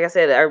people, like I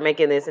said, are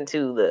making this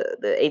into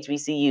the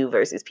HBCU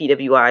versus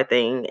PWI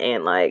thing,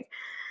 and like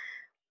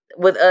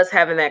with us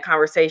having that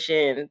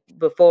conversation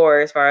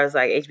before, as far as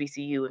like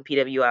HBCU and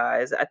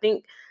PWIs,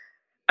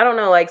 I don't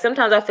know, like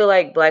sometimes I feel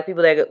like Black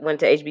people that went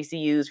to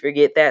HBCUs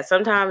forget that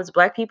sometimes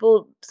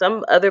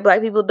some other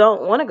Black people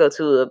don't want to go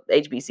to a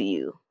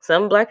HBCU.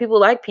 Some Black people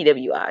like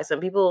PWI. Some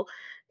people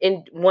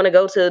want to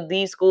go to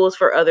these schools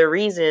for other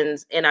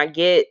reasons, and I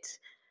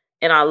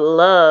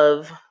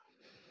love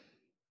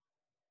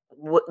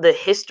the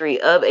history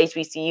of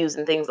HBCUs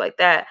and things like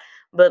that.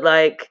 But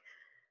like,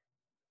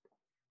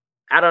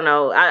 I don't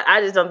know. I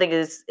just don't think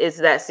it's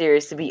that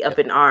serious to be up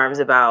in arms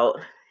about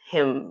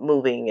him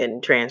moving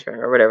and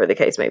transferring or whatever the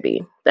case may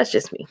be. That's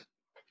just me.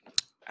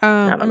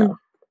 I don't know.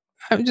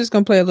 I'm just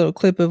going to play a little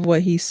clip of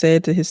what he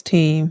said to his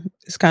team.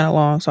 It's kind of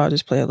long, so I'll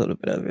just play a little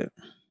bit of it.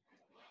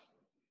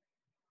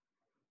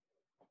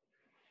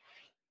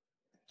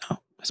 Oh,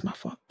 that's my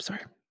fault. Sorry.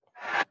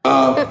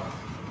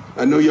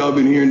 I know y'all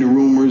been hearing the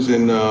rumors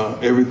and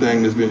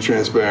everything that's been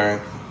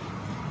transpiring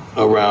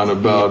around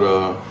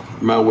about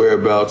my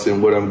whereabouts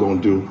and what I'm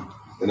going to do.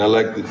 And I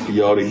like for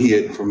y'all to hear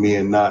it from me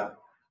and not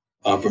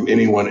from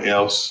anyone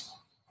else.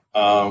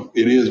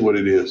 It is what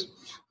it is.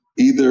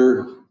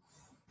 Either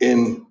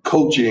in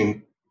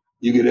coaching,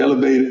 you get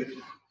elevated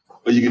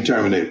or you get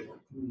terminated.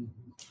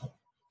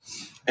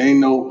 Ain't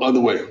no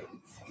other way.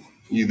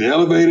 You either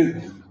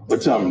elevated or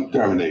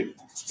terminated.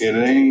 And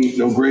it ain't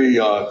no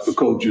graveyard for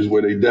coaches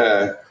where they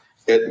die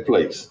at the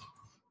place.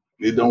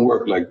 It don't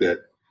work like that.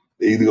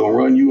 They either gonna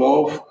run you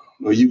off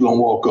or you gonna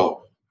walk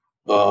off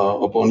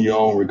upon your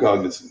own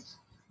recognizance.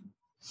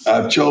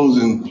 I've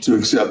chosen to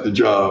accept the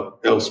job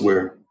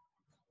elsewhere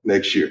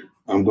next year.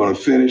 I'm gonna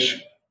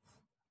finish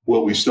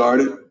what we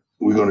started.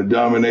 We're gonna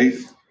dominate.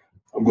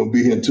 I'm gonna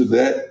be into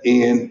that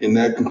end and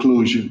that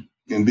conclusion.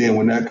 And then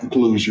when that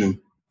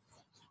conclusion,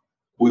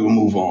 we will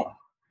move on.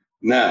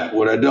 Now,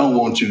 what I don't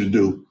want you to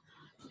do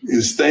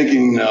is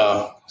thinking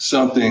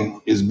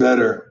something is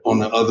better on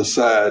the other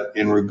side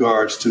in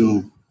regards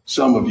to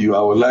some of you.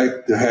 I would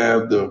like to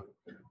have the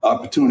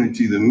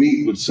opportunity to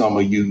meet with some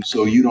of you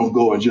so you don't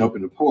go and jump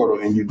in the portal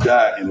and you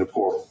die in the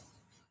portal.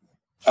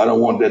 I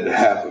don't want that to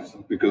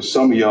happen because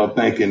some of y'all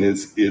thinking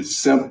it's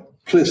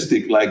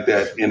simplistic like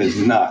that, and it's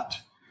not.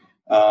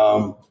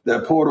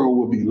 That portal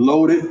will be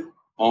loaded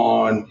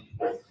on,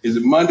 is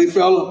it Monday,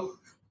 fella?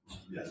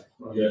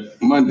 Yeah.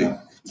 Monday.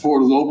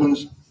 Portals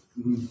opens,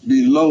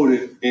 be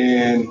loaded,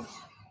 and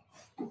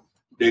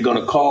they're going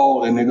to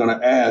call and they're going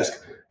to ask,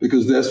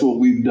 because that's what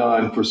we've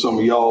done for some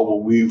of y'all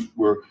when we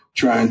were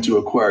trying to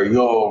acquire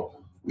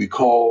y'all. We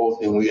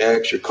called and we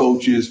asked your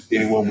coaches,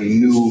 and when we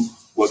knew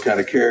what kind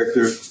of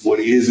character, what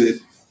is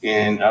it?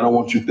 And I don't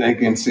want you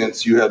thinking,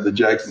 since you have the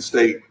Jackson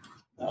State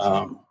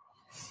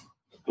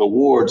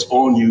awards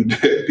on you,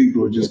 that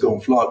people are just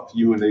going to flock to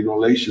you and they're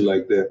going to lace you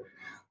like that.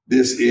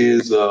 This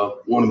is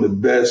one of the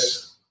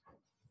best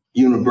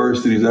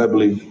universities, I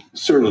believe,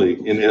 certainly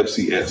in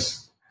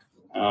FCS,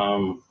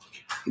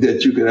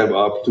 that you could have an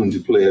opportunity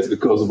to play at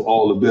because of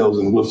all the bells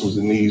and whistles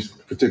and these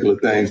particular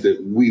things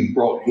that we've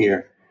brought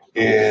here.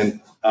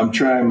 And I'm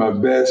trying my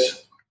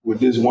best with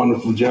this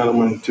wonderful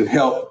gentleman to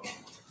help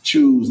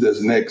choose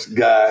this next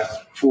guy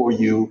for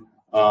you.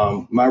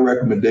 My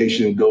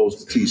recommendation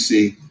goes to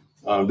TC.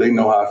 They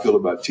know how I feel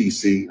about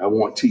TC. I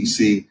want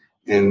TC,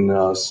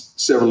 and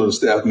several of the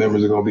staff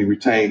members are going to be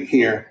retained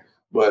here,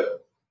 but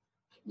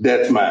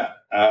that's mine.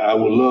 I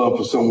would love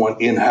for someone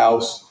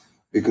in-house,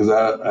 because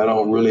I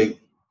don't really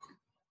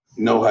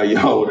know how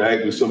y'all would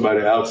act with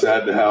somebody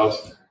outside the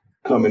house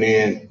coming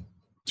in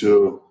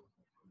to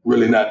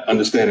really not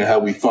understanding how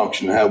we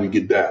function and how we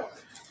get down.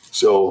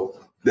 So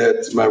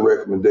that's my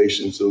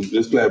recommendation. So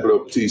let's clap it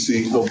up,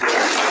 TC. I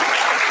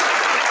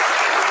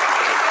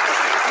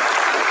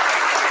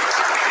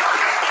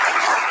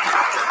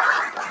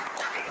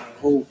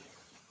hope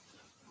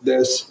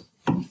that's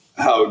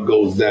how it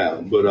goes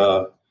down.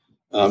 But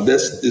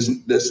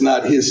that's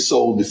not his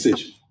sole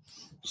decision.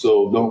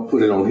 So don't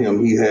put it on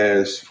him. He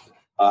has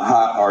a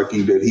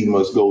hierarchy that he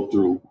must go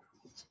through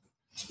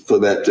for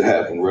that to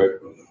happen, right?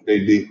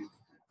 AD,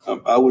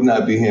 I would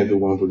not be here for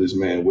one for this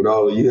man. With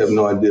all, you have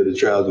no idea the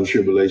trials and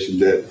tribulations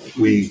that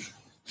we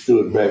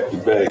stood back to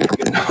back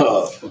and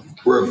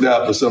worked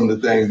out for some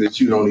of the things that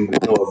you don't even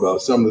know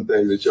about, some of the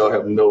things that y'all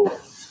have no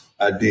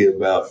idea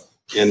about.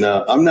 And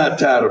I'm not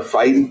tired of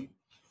fighting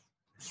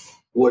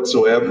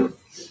whatsoever,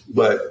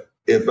 but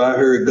if I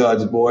heard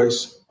God's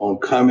voice on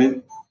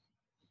coming,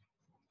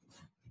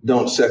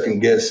 don't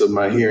second guess of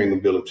my hearing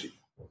ability.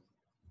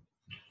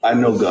 I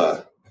know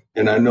God,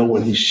 and I know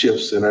when he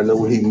shifts, and I know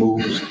when he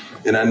moves,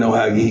 and I know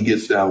how he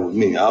gets down with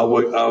me. I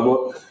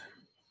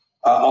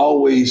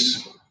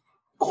always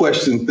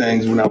questioned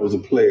things when I was a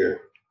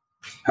player.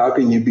 How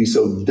can you be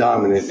so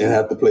dominant and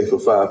have to play for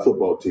 5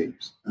 football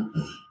teams?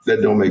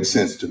 That don't make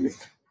sense to me.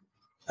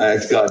 I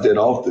ask God that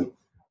often,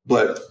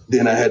 but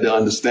then I had to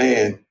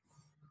understand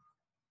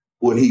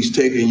when he's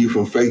taking you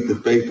from faith to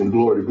faith, from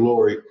glory to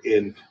glory,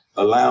 and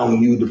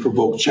allowing you to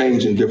provoke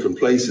change in different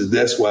places.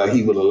 That's why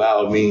he would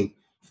allow me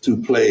to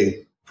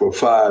play for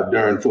 5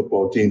 darn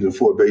football teams and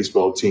 4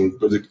 baseball teams,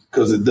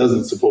 because it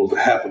doesn't supposed to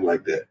happen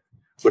like that.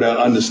 But I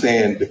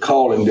understand the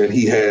calling that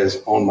he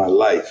has on my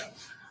life.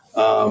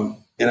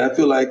 And I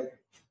feel like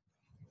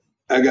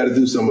I got to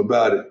do something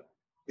about it.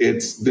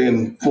 It's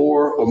been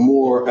 4 or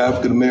more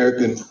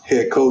African-American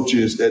head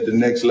coaches at the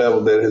next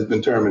level that has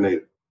been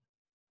terminated.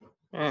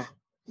 I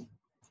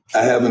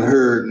haven't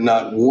heard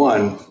not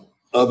one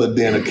other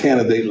than a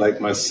candidate like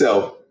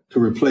myself to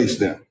replace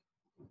them.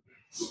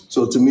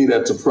 So to me,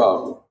 that's a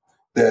problem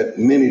that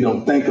many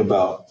don't think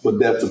about, but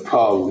that's a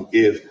problem.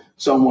 If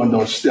someone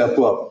don't step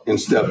up and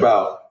step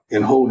out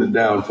and hold it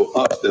down for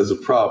us, there's a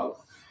problem.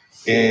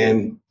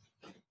 And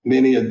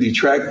many of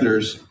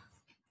detractors,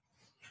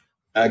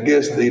 I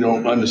guess they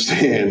don't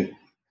understand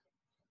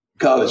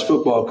college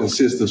football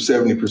consists of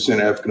 70%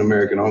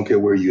 African-American. I don't care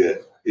where you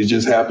at. It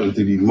just happens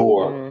to be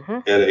more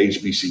at a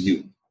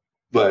HBCU.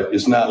 But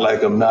it's not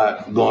like I'm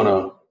not going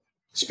to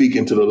speak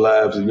into the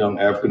lives of young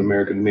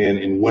African-American men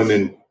and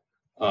women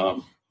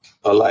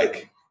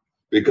alike,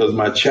 because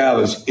my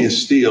challenge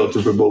is still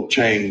to provoke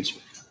change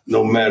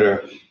no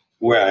matter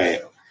where I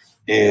am.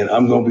 And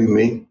I'm going to be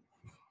me.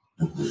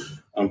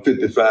 I'm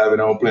 55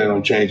 and I don't plan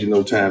on changing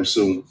no time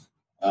soon.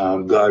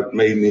 God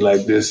made me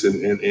like this,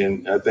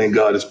 and I think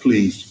God is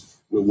pleased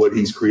with what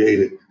he's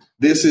created.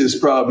 This is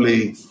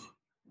probably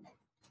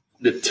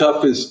the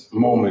toughest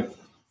moment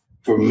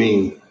for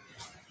me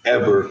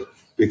ever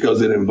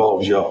because it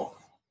involves y'all.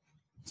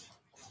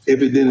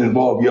 If it didn't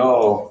involve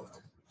y'all,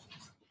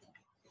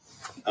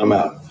 I'm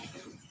out.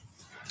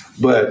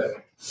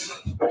 But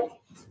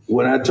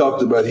when I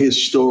talked about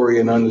his story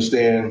and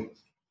understand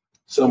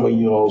some of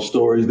y'all's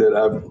stories that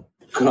I've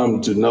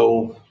come to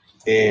know,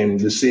 and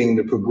just seeing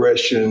the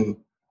progression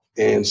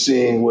and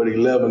seeing what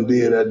 11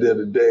 did out there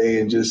today,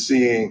 and just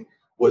seeing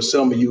what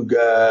some of you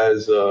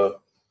guys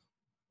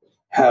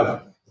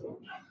have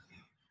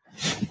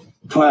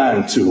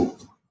climbed to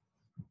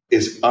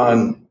is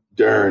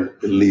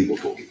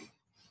believable.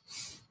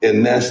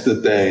 And that's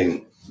the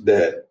thing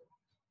that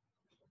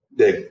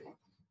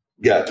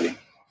got me.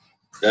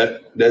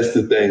 That's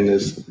the thing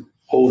that's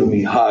holding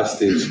me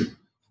hostage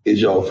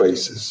is y'all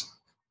faces.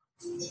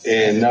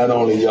 And not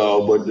only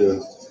y'all, but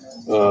the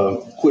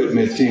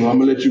equipment team. I'm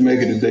gonna let you make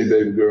it today,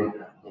 baby girl.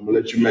 I'm gonna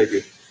let you make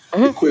it.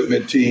 The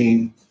equipment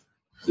team,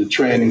 the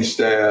training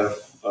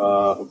staff,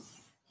 the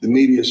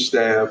media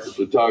staff, the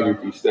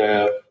photography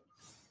staff,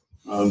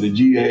 the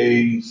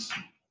GAs,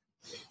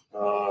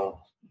 the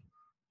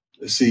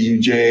CU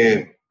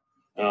Jan,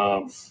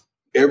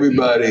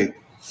 everybody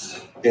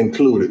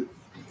included.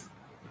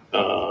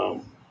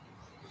 The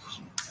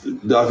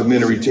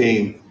documentary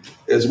team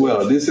as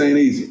well. This ain't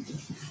easy.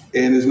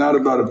 And it's not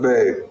about a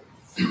bag.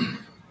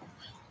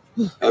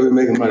 I've been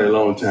making money a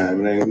long time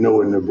and I ain't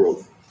nowhere near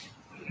broke.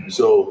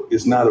 So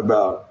it's not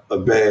about a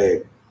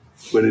bag,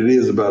 but it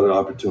is about an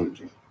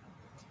opportunity.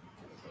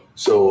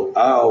 So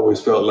I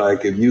always felt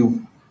like if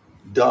you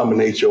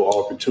dominate your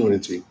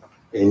opportunity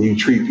and you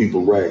treat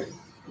people right,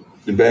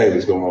 the bag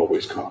is going to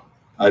always come.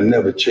 I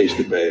never chased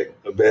the bag.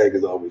 A bag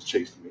has always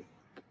chased me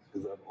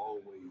because I've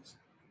always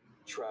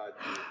tried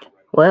to do it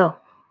right. Well.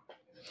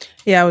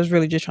 Yeah, I was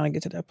really just trying to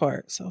get to that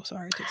part. So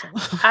sorry it took so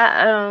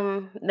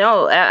long.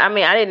 No, I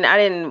mean, I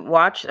didn't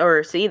watch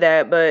or see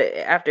that, but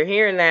after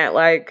hearing that,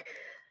 like,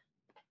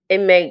 it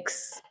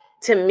makes,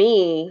 to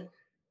me,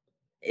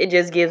 it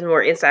just gives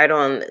more insight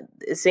on,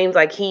 it seems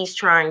like he's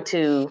trying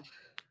to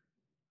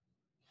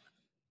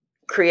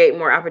create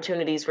more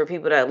opportunities for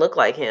people that look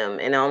like him.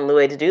 And the only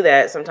way to do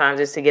that sometimes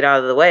is to get out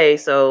of the way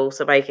so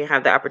somebody can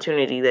have the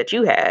opportunity that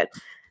you had.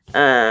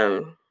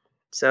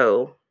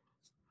 So,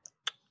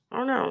 I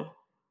don't know.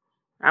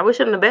 I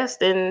wish him the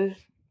best in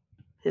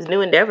his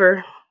new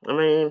endeavor. I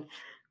mean,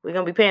 we're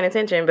going to be paying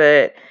attention,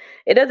 but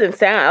it doesn't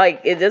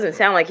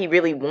sound like he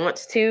really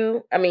wants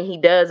to. I mean, he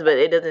does, but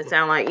it doesn't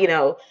sound like,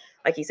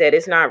 like he said,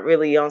 it's not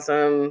really on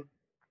some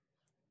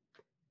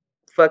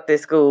fuck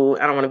this school,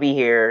 I don't want to be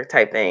here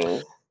type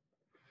thing.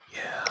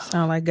 Yeah.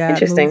 Sound like God.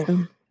 Interesting.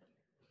 Moving.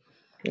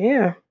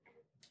 Yeah.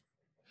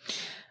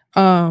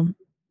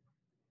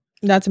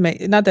 Not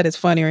that it's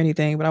funny or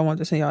anything, but I wanted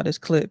to send y'all this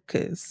clip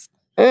because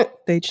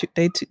they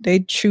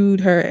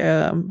chewed her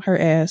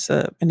ass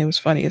up, and it was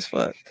funny as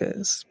fuck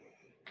because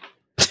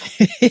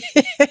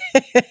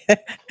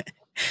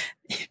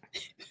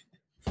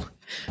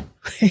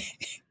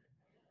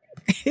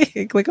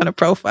click on the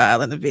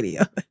profile in the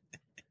video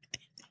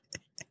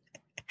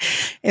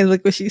and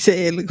look what she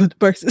said. Look what the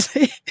person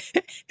said.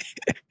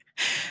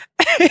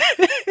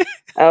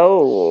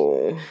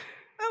 Oh,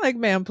 I'm like,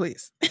 ma'am,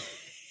 please.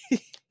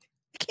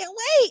 Can't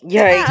wait.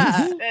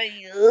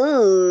 Yikes.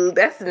 Ooh,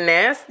 that's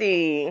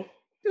nasty.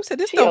 You said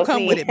this don't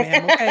come with it,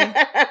 ma'am.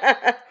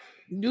 Okay.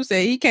 You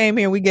said he came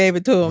here and we gave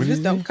it to him. This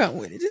don't come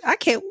with it. I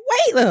can't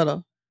wait,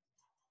 little.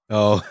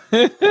 Oh.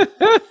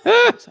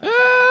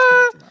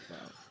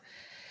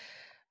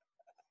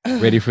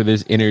 Ready for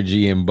this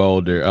energy in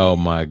Boulder. Oh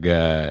my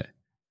God.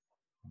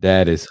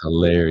 That is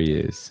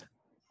hilarious.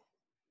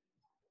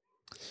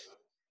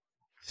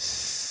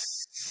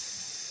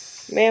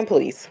 Man,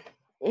 please.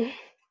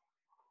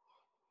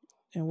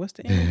 And what's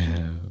the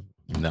energy?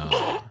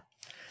 No.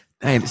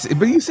 Dang,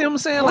 but you see what I'm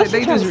saying? Like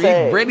they just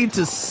ready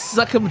to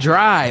suck him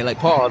dry. Like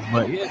pause,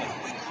 but yeah.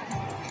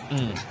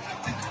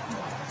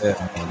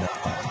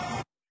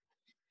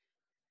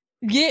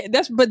 Yeah,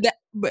 that's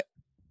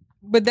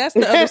but that's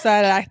the other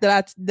side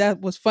that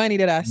was funny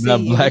that I see.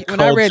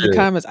 When I read the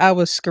comments, I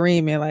was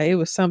screaming like it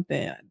was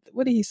something.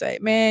 What did he say?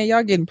 Man,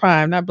 y'all getting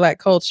primed, not black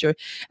culture.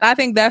 And I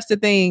think that's the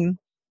thing.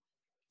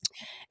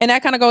 And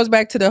that kind of goes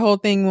back to the whole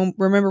thing. When,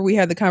 remember, we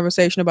had the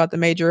conversation about the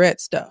majorette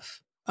stuff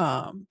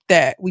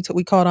that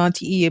we called on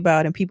TE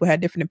about, and people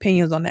had different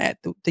opinions on that.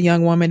 The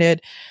young woman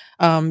at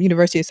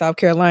University of South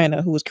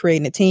Carolina who was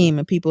creating a team,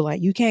 and people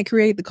like, you can't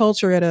create the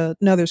culture at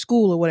another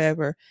school or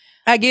whatever.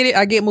 I get it.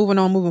 I get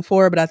moving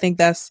forward, but I think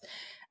I ain't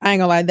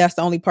gonna lie, that's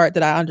the only part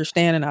that I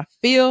understand and I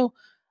feel.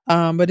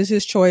 But it's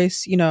his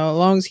choice, as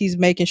long as he's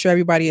making sure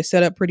everybody is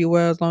set up pretty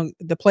well, as long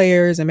the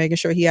players, and making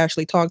sure he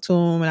actually talked to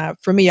them. And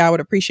for me, I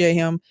would appreciate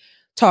him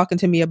talking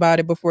to me about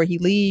it before he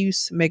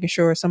leaves, making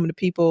sure some of the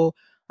people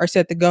are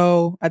set to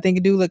go. I think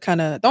it do look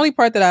kind of, the only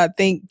part that I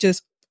think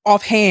just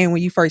offhand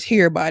when you first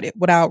hear about it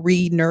without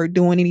reading or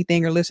doing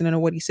anything or listening to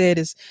what he said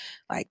is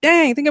like,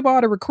 dang, think about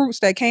all the recruits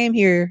that came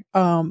here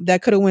that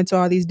could have went to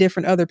all these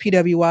different other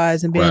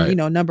PWIs and been, Right. you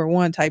know, number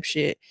one type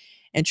shit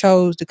and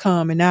chose to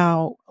come. And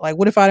now, like,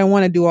 what if I didn't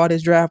want to do all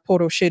this draft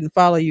portal shit and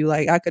follow you?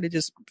 Like, I could have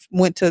just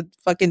went to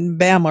fucking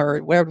Bama or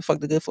wherever the fuck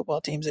the good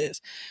football teams is.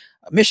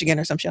 Michigan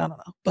or some shit, I don't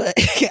know. But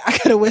I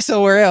could have went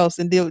somewhere else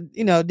and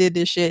did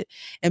this shit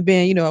and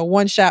been, you know, a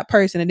one-shot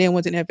person and then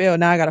went to the NFL.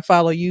 Now I got to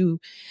follow you.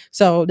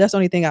 So that's the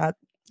only thing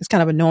it's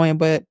kind of annoying,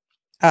 but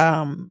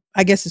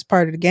I guess it's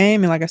part of the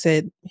game. And like I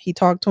said, he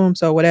talked to him,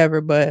 so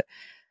whatever. But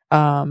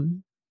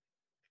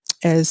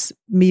as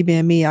me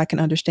being me, I can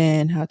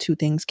understand how two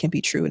things can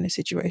be true in this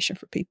situation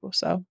for people.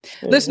 So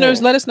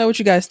listeners, let us know what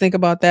you guys think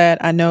about that.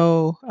 I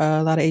know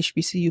a lot of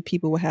HBCU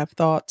people will have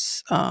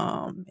thoughts.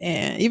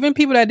 And even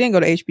people that didn't go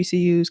to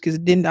HBCUs, because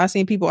I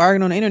seen people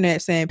arguing on the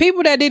internet saying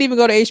people that didn't even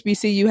go to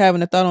HBCU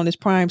having a thought on this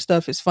prime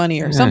stuff is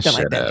funny or something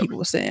like that. People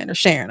were saying or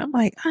sharing. I'm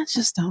like, I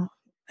just don't.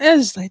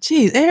 It's just like,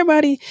 geez,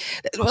 everybody.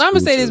 Well, I'm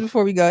gonna say this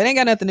before we go. It ain't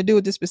got nothing to do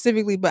with this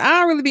specifically, but I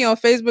don't really be on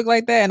Facebook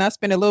like that, and I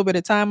spend a little bit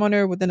of time on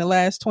there within the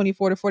last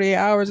 24 to 48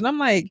 hours, and I'm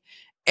like,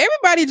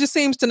 everybody just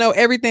seems to know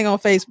everything on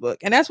Facebook,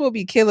 and that's what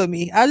be killing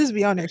me. I just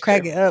be on there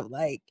cracking up.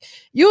 Like,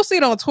 you'll see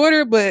it on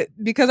Twitter, but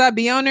because I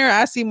be on there,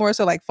 I see more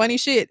so like funny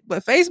shit.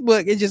 But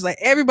Facebook, it's just like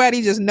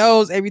everybody just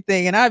knows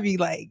everything, and I be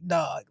like,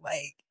 dog,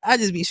 like I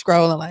just be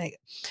scrolling like,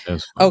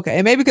 okay,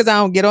 and maybe because I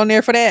don't get on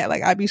there for that,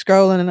 like I be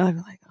scrolling and I be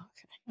like,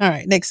 all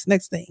right, next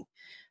thing.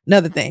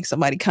 Another thing.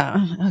 Somebody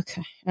come.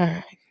 Okay. All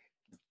right.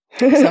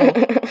 So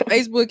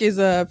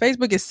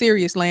Facebook is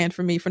serious land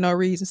for me for no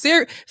reason.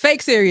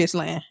 Fake serious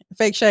land.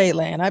 Fake shade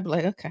land. I'd be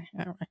like, okay,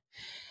 all right.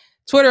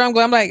 Twitter, I'm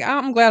glad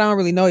I don't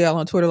really know y'all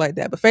on Twitter like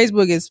that. But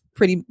Facebook is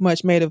pretty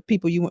much made up of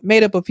people you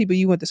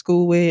went to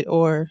school with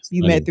or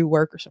you met through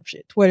work or some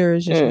shit. Twitter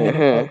is just random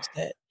folks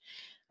that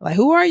like,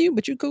 who are you?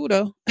 But you cool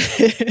though.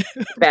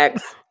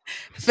 Facts.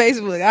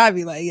 Facebook, I'd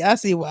be like, I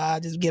see why I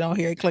just get on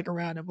here and click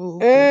around and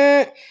move.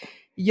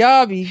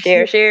 Y'all be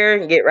share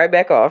and get right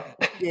back off.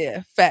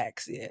 Yeah,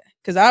 facts. Yeah,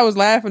 because I was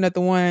laughing at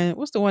the one.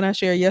 What's the one I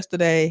shared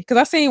yesterday? Because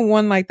I seen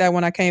one like that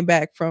when I came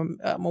back from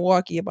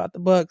Milwaukee about the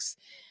Bucks.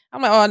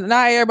 I'm like, oh,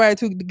 now everybody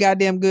too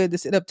goddamn good to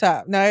sit up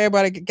top. Now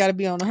everybody got to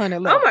be on the 100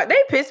 level. Oh my, they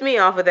pissed me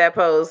off with that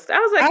post. I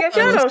was like, if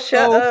y'all don't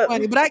shut up.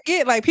 Funny. But I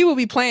get like people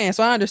be playing,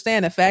 so I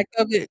understand the fact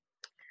of it.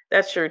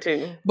 That's true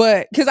too.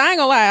 But because I ain't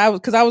gonna lie, I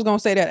was gonna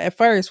say that at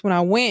first when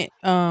I went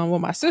with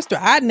my sister,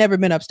 I'd never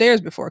been upstairs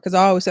before because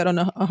I always sat on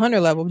the 100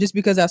 level just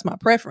because that's my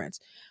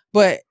preference.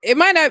 But it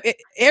might not.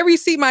 Every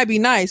seat might be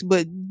nice,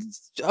 but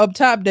up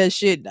top, that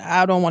shit,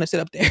 I don't want to sit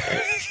up there.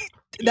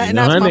 That's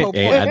my whole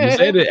point. I just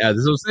said it. That's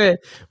what I'm saying.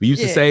 We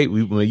used to say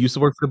when we used to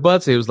work for the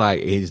Bucks, it was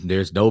like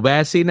there's no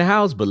bad seat in the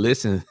house, but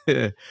listen,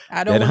 that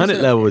 100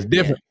 level is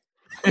different.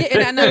 Yeah,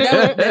 and I know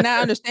and I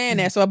understand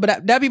that. So,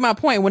 but that'd be my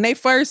point when they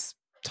first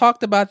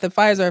talked about the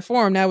Pfizer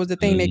forum, that was the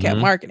thing they kept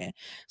marketing.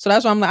 So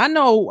that's why I'm like,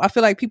 I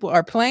feel like people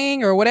are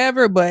playing or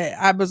whatever, but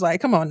I was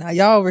like, come on now,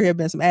 y'all over here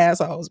been some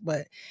assholes,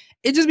 but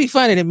it just be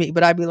funny to me.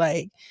 But I'd be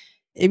like,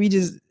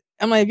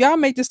 I'm like, if y'all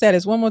make this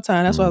status one more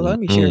time, that's why let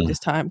me share it this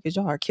time because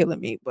y'all are killing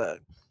me. But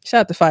shout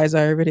out to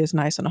Pfizer, it is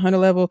nice on the 100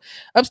 level.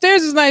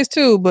 Upstairs is nice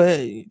too,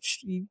 but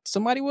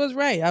somebody was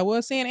right. I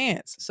was seeing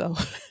ants, so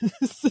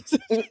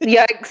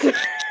yikes.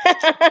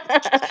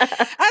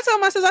 I told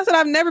my sister, I said,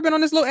 I've never been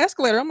on this little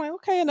escalator. I'm like,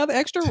 okay, another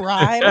extra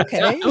ride.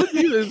 Okay.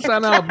 You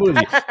sound out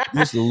bougie.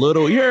 This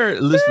little,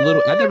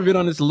 I've never been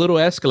on this little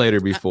escalator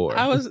before.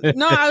 I was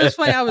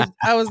funny.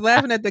 I was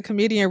laughing at the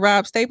comedian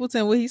Rob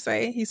Stapleton. What he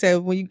say? He said,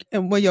 when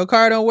your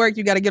car don't work,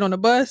 you got to get on the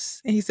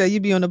bus. And he said, you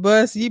be on the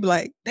bus, you be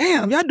like,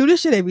 damn, y'all do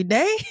this shit every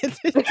day.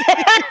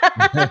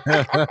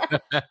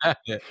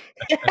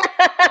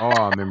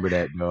 I remember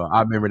that, though.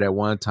 I remember that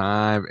one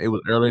time. It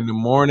was early in the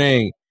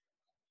morning.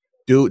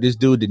 This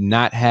dude did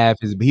not have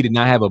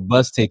a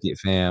bus ticket,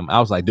 fam. I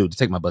was like, dude, just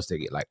take my bus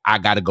ticket. Like, I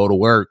gotta go to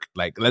work.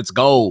 Like, let's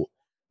go.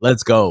 I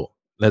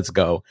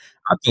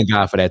thank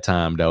God for that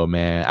time, though,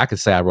 man. I could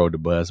say I rode the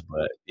bus,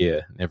 but yeah,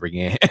 never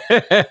again.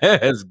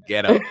 It's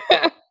ghetto.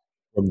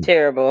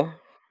 Terrible.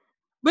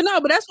 But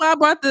that's why I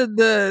brought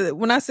the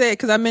when I said,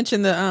 because I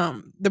mentioned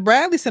the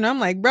Bradley Center,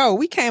 I'm like, bro,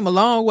 we came a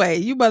long way.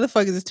 You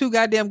motherfuckers is too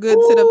goddamn good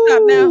to sit up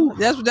top now.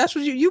 That's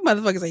what you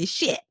motherfuckers ain't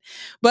shit.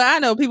 But I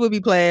know people be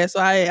playing, so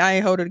I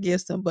ain't hold it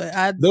against them. But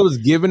they was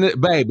giving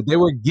it, babe. They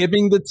were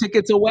giving the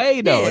tickets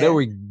away though. Yeah. They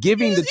were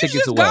giving the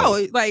tickets away.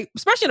 Go. Like,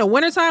 especially in the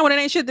wintertime when it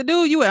ain't shit to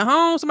do. You at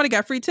home, somebody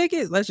got free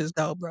tickets. Let's just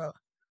go, bro.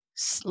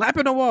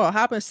 Slapping the wall,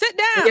 hopping, sit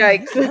down.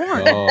 Yikes.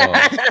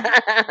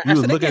 You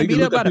was looking at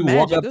people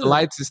walk up the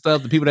lights and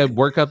stuff, the people that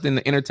work up in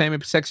the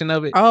entertainment section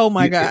of it. Oh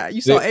my God.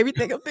 You saw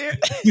everything up there.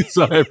 You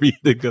saw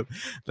everything up.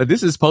 Like,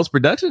 this is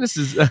post-production. This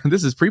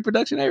is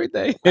pre-production,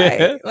 everything.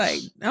 Right. Like,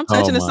 I'm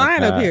touching the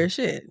sign up here.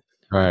 Shit.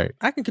 Right.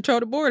 I can control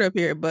the board up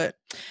here, but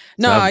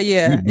no,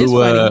 yeah.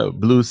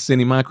 Blue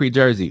Cindy Moncrief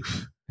jersey.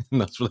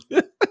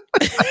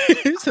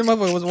 Some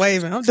motherfucker was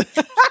waving. I'm just,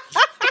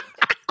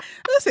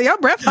 listen, y'all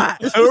breath hot.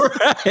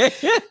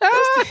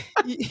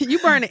 You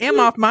burn the M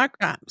off my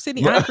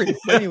Sydney. I'm pretty.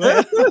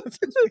 Anyway,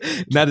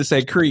 not to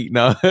say Creek,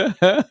 no. Oh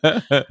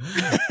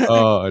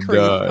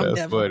no,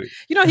 that's funny.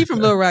 You know he from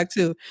Little Rock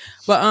too,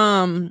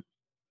 but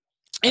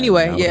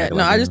anyway, yeah.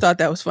 No, I just thought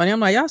that was funny. I'm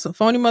like, y'all some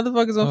phony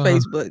motherfuckers on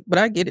Facebook, but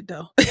I get it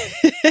though.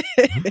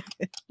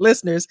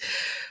 Listeners,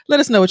 let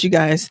us know what you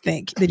guys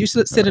think. Did you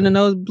sit in the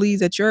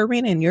nosebleeds at your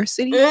arena in your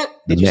city?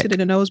 Did you sit in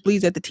the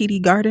nosebleeds at the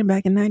TD Garden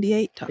back in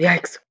 '98?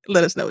 Yikes!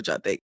 Let us know what y'all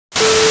think.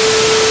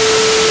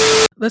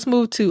 Let's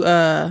move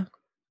to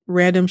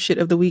random shit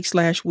of the week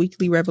 /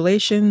 weekly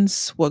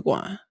revelations.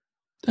 Wagwan.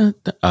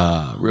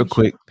 Real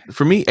quick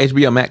for me,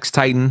 HBO Max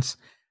Titans.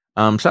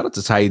 Shout out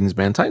to Titans,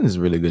 man. Titans is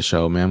a really good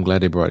show, man. I'm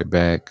glad they brought it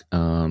back.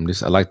 I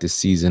like this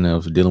season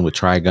of dealing with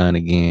Trigon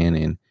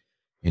again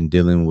and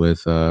dealing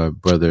with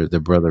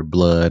brother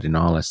blood and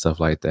all that stuff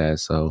like that.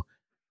 So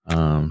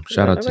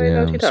shout out to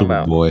him.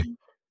 Superboy.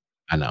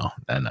 I know.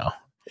 I'm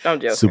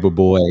joking.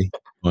 Superboy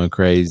going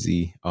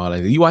crazy. All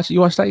that. You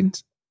watch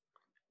Titans?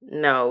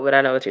 No, but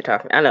I know what you're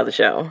talking about. I know the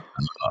show.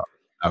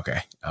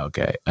 Okay. Dang,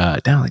 I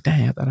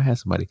thought I had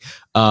somebody.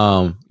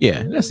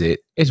 Yeah, that's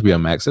it.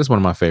 HBO Max. That's one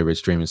of my favorite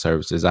streaming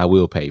services. I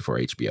will pay for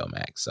HBO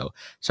Max. So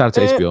shout out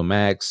to HBO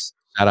Max.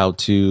 Shout out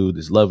to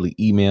this lovely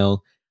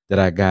email that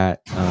I got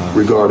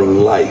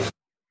regarding life.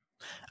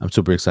 I'm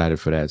super excited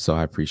for that. So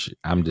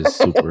I'm just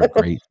super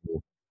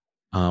grateful.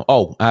 I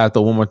have to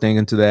throw one more thing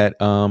into that.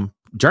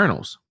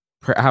 Journals.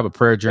 I have a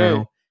prayer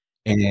journal.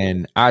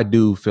 And I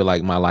do feel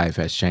like my life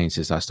has changed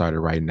since I started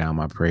writing down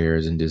my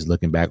prayers and just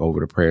looking back over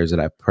the prayers that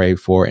I prayed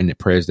for and the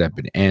prayers that have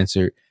been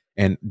answered.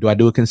 And do I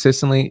do it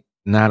consistently?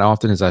 Not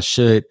often as I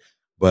should,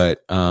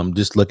 but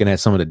just looking at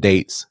some of the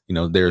dates,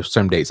 there are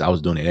some dates I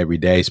was doing it every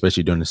day,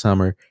 especially during the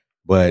summer.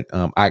 But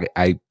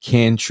I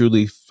can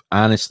truly,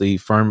 honestly,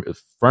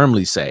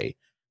 firmly say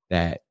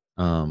that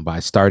by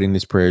starting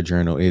this prayer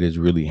journal, it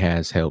really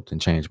has helped and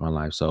changed my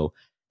life. So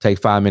take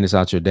 5 minutes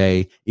out your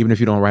day, even if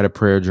you don't write a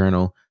prayer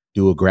journal.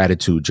 Do a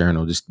gratitude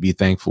journal. Just be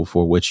thankful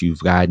for what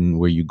you've gotten,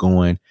 where you're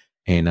going,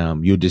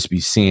 and you'll just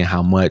be seeing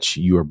how much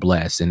you are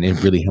blessed, and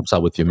it really helps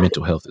out with your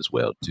mental health as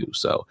well too.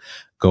 So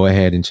go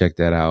ahead and check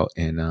that out,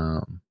 and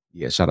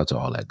shout out to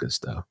all that good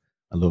stuff.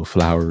 A little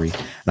flowery,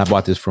 and I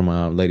bought this from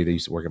a lady that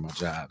used to work at my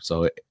job.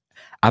 So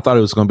I thought it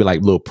was going to be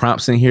like little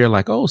prompts in here,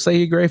 like say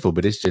you're grateful,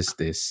 but it's just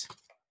this,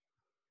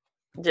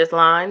 just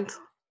lines.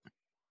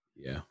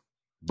 Yeah,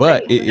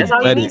 but that's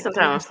all you need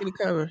sometimes.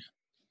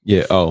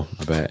 Yeah. Oh,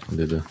 my bad.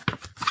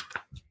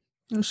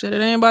 Shit,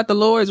 it ain't about the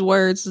Lord's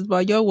words. It's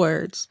about your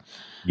words.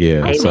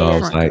 Yeah. Amen. So I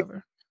was like,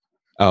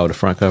 the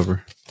front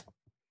cover.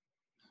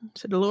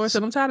 So the Lord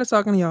said, I'm tired of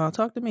talking to y'all.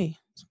 Talk to me.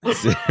 You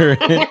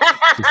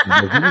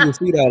can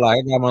see that, like,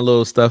 I got my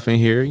little stuff in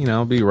here.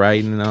 I'll be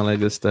writing and all that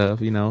good stuff.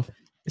 There's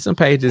some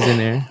pages in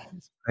there.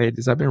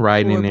 Pages I've been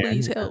writing Lord, in there.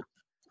 Please help.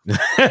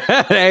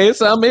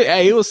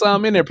 It was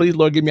something in there. Please,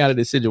 Lord, get me out of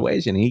this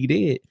situation. And he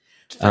did.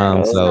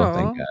 So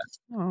thank God.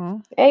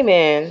 Aww.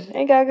 Amen.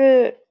 Ain't God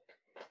good?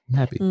 I'm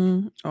happy.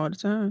 All the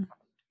time.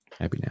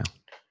 Happy now.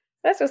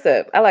 That's what's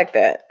up. I like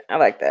that. I'm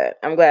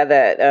glad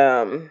that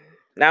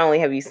not only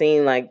have you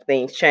seen like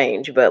things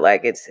change, but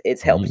like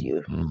it's helped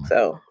you.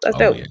 So that's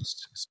dope.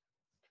 Yes.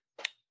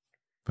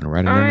 I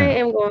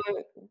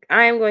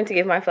am going to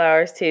give my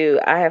flowers to.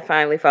 I have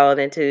finally fallen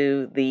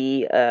into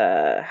the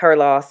Her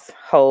Loss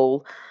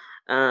hole.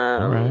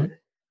 All right.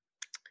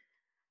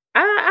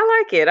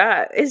 I like it.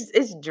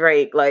 It's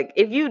Drake. Like,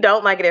 if you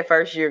don't like it at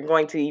first, you're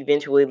going to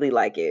eventually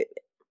like it.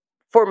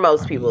 For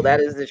most people,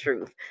 that is the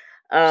truth.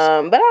 But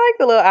I like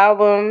the little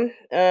album.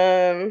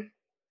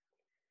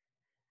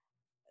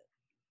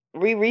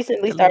 We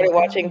recently started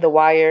watching The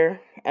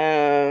Wire.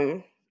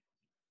 And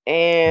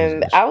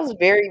I was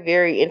very,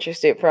 very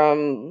interested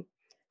from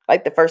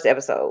like the first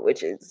episode,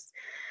 which is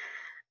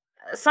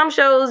some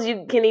shows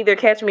you can either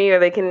catch me or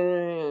they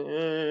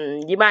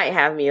can you might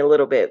have me a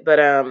little bit, but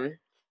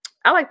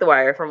I like The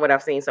Wire from what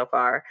I've seen so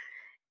far.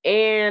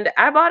 And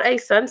I bought a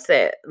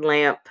sunset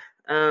lamp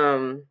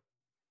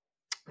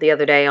the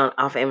other day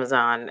off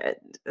Amazon.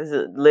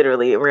 It's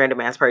literally a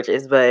random ass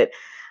purchase, but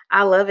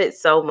I love it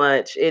so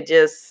much. It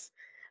just,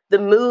 the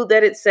mood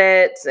that it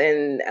sets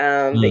and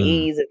the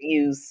ease of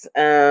use.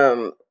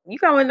 You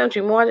got one, don't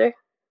you, Moja?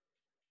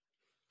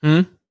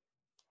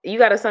 You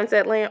got a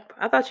sunset lamp?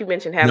 I thought you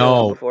mentioned having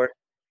one before.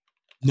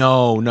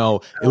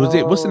 No. It was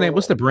it. What's the name?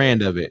 What's the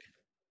brand of it?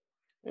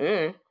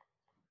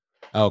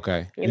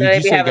 Okay. They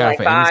be having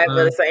like 5 of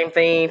the same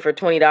thing for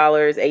 $20,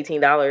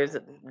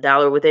 $18,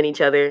 $1 within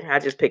each other. I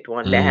just picked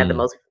one that had the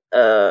most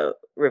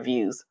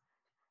reviews.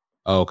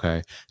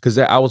 Okay. Because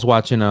I was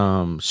watching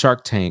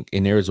Shark Tank,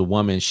 and there was a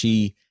woman,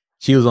 she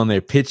was on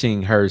there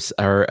pitching her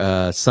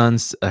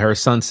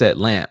sunset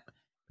lamp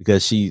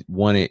because she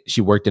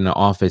worked in the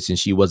office and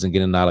she wasn't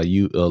getting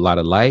a lot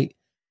of light.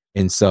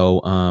 And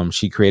so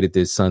she created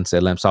this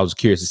sunset lamp. So I was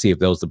curious to see if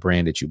that was the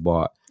brand that you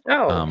bought.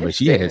 Oh, but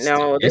she has.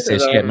 No, this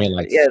is she had made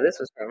like. Yeah, this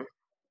was from.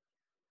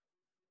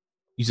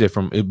 You said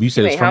from You it's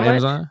made how from much?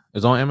 Amazon?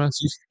 It's on Amazon?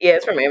 Yeah,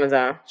 it's from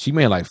Amazon. She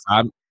made like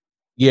 5.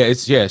 Yeah,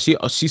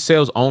 she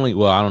sells only,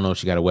 well, I don't know if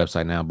she got a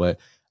website now, but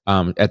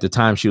at the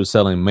time she was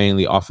selling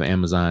mainly off of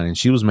Amazon, and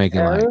she was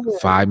making like Oh.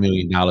 $5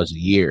 million a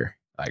year,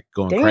 like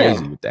going Damn.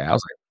 crazy with that. I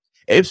was like,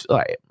 it's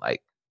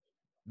like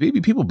maybe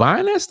people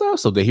buying that stuff,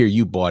 so they hear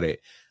you bought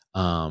it.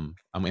 I'm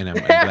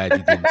glad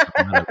you didn't.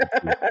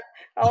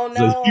 Oh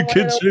no! So you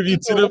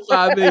contribute to the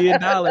 $5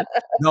 million.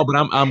 No, but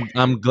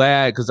I'm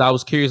glad, because I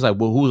was curious, like,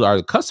 well, who are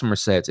the customer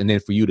sets, and then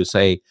for you to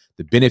say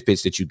the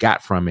benefits that you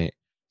got from it.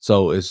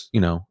 So it's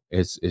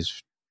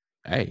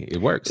hey,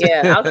 it works.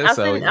 Yeah, I'll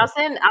So, I'll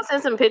send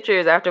some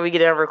pictures after we get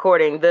done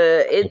recording.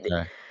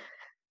 okay.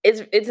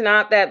 It's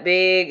not that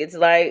big.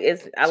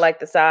 I like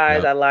the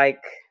size. Yep. I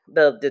like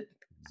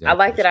I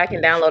like that I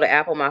can download an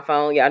app on my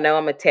phone. Y'all know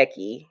I'm a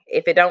techie.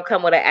 If it don't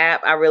come with an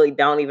app, I really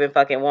don't even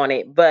fucking want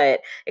it.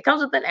 But it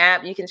comes with an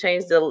app. You can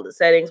change the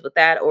settings with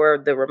that or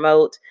the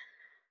remote.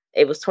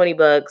 It was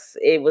 $20.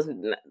 It was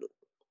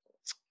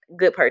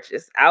good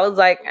purchase. I was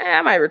like,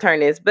 I might return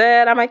this,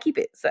 but I might keep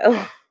it.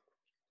 So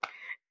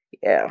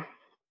yeah.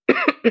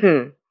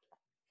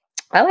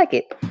 I like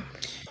it.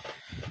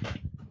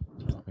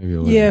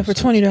 Yeah, for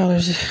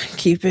 $20,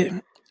 keep it.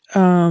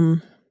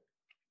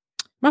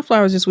 My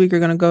flowers this week are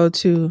gonna go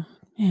to,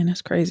 man,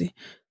 that's crazy.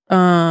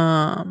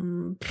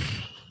 What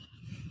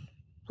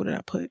did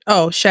I put?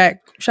 Oh, Shaq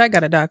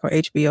got a doc on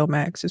HBO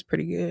Max. It's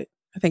pretty good.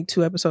 I think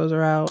 2 episodes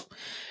are out.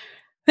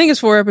 I think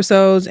it's 4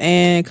 episodes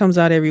and it comes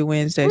out every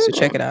Wednesday. So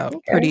check it out.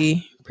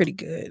 Okay. Pretty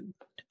good.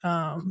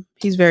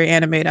 He's very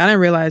animated. I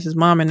didn't realize his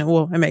mom it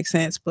makes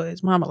sense, but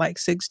his mama like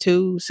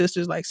 6'2",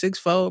 sister's like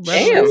 6'4",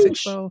 brother like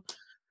 6'4".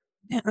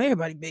 Damn,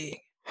 everybody big.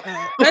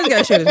 I just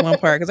gotta share this one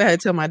part because I had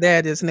to tell my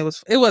dad this, and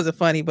it wasn't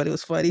funny, but it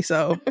was funny.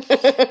 So,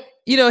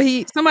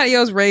 somebody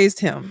else raised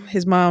him.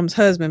 His mom's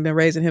husband been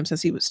raising him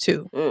since he was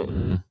 2.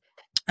 Mm-hmm.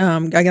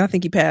 I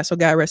think he passed. So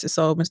God rest his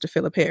soul. Mr.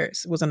 Philip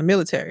Harris was in the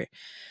military.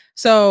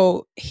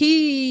 So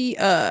he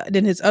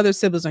then his other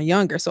siblings are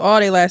younger. So all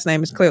their last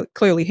name is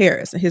clearly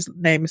Harris, and his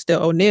name is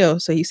still O'Neal.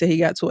 So he said he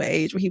got to an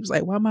age where he was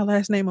like, "Why my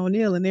last name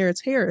O'Neal and there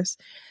it's Harris?"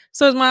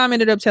 So his mom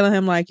ended up telling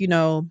him like, you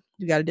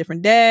got a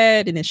different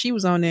dad. And then she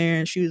was on there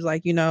and she was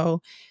like, we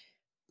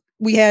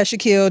had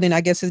Shaquille, and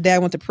I guess his dad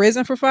went to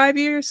prison for 5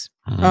 years.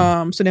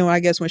 Mm-hmm. So then I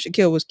guess when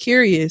Shaquille was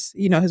curious,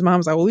 his mom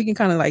was like, well, we can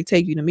kind of like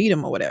take you to meet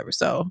him or whatever.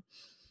 So,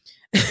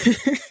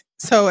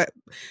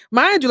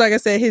 mind you, like I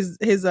said, his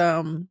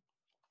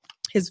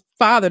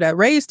father that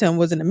raised him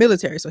was in the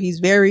military. So he's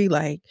very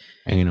like,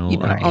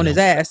 on his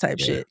ass type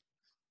shit.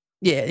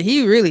 Yeah,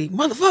 he really,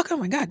 motherfucker,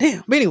 my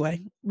goddamn. But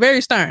anyway,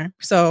 very stern.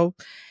 So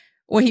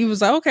when he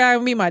was like, okay, I'll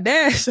meet my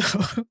dad. So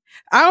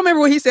I don't remember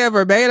what he said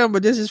verbatim,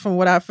 but this is from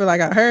what I feel like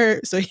I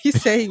heard. So he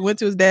said he went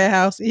to his dad's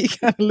house. He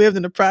kind of lived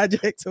in the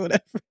projects or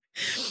whatever.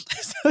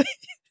 So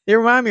it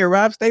reminded me of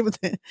Rob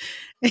Stapleton.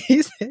 And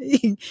he said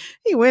he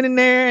went in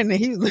there and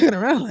he was looking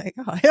around like,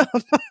 oh, hell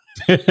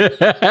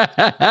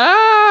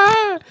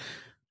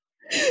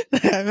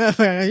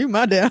no. You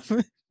my dad.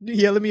 You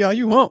yell at me all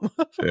you want.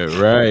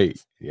 Right.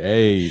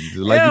 Hey,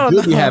 like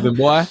you could be having,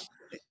 boy.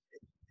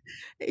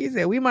 He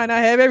said, we might not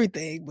have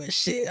everything, but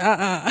shit,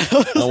 I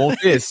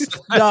want this.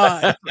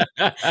 Dog.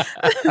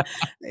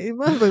 Hey,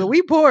 motherfucker,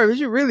 we poor, but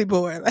you really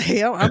poor. Like,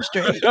 I'm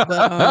straight.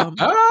 But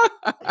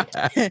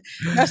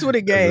that's what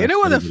it gave. And it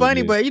wasn't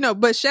funny, but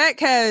but Shaq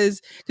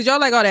has, because y'all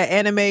like all that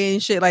anime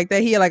and shit like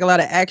that. He had like a lot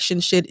of action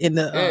shit in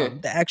the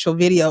actual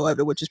video of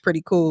it, which is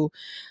pretty cool.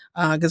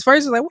 Because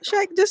first it's like, well,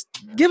 Shaq, just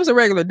give us a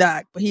regular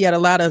doc. But he had a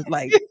lot of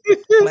like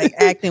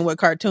acting with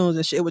cartoons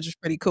and shit, which is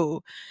pretty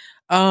cool.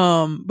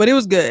 But it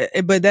was good.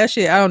 But that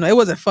shit, I don't know. It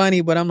wasn't funny,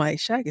 but I'm like,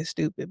 Shaq is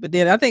stupid. But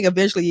then I think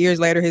eventually years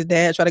later, his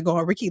dad tried to go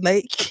on Ricky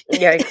Lake.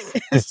 Yikes.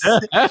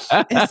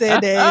 and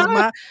said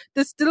that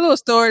the little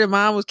story that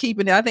mom was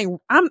keeping it. I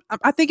think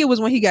it was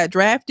when he got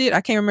drafted.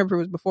 I can't remember if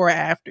it was before or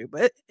after,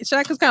 but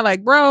Shaq was kind of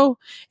like, bro.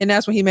 And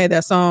that's when he made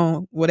that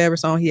song, whatever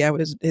song he had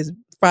with his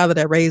father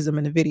that raised him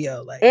in the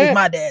video. Like, it's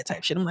my dad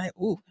type shit. I'm like,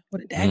 ooh,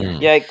 what a dagger.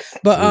 Yikes.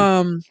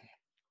 But,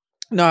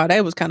 no,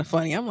 that was kind of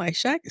funny. I'm like,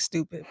 Shaq is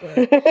stupid,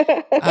 but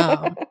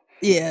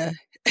yeah.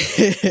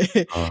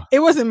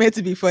 It wasn't meant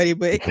to be funny,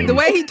 but the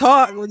way he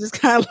talked was just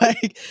kind of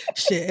like,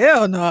 shit,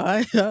 hell no.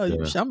 I'm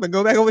gonna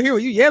go back over here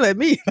when you yell at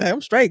me. Like, I'm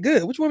straight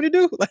good. What you want me to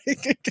do?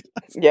 Like,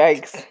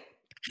 yikes.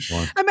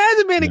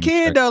 Imagine being a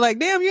kid though, like,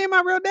 damn, you ain't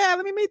my real dad.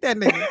 Let me meet that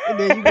nigga. And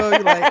then you go, you're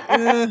like,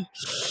 it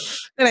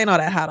ain't all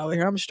that hot over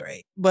here. I'm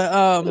straight.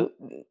 But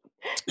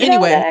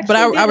anyway, but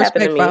I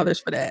respect fathers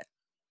for that.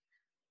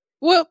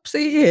 Well,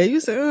 see, yeah, you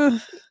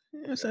said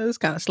so it's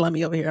kind of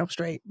slummy over here. I'm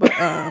straight, but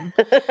a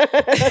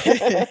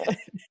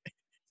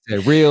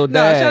real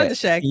dad. Shout out to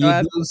Shaq.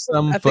 You do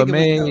something for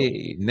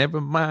me. Never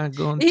mind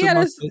going. He had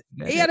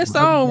a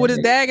song with his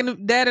dad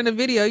in the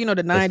video. You know,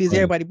 the '90s.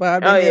 Everybody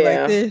bobbed in there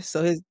like this.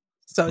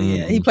 So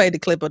yeah, he played the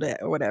clip of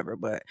that or whatever.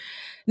 But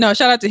no,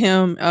 shout out to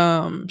him.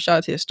 Shout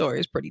out to his story.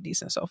 It's pretty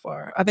decent so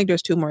far. I think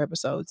there's 2 more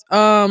episodes.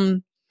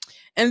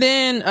 And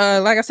then,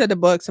 like I said, the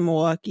Bucks in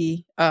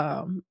Milwaukee.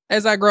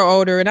 As I grow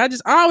older, and I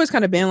always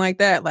kind of been like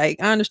that. Like,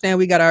 I understand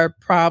we got our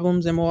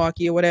problems in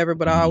Milwaukee or whatever,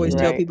 but I always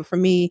tell people, for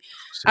me,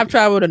 I've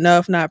traveled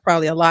enough, not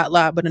probably a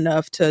lot, but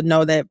enough to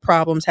know that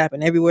problems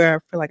happen everywhere. I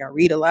feel like I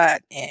read a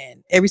lot,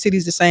 and every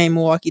city's the same.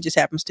 Milwaukee just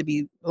happens to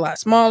be a lot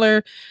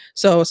smaller,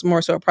 so it's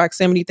more so a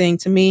proximity thing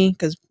to me,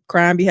 because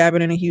crime be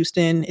happening in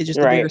Houston. It's just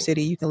a bigger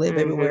city. You can live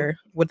everywhere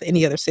with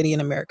any other city in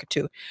America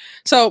too.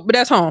 So, but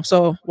that's home.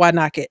 So why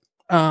knock it?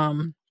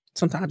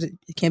 Sometimes it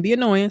can be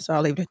annoying, so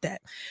I'll leave it at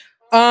that.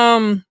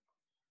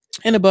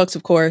 And the Bucks,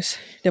 of course,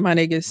 they're my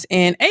niggas.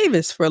 And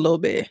Avis for a little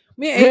bit.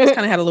 Me and Avis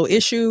kind of had a little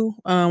issue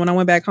when I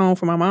went back home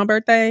for my mom's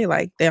birthday.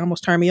 Like, they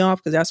almost turned me off,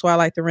 because that's why I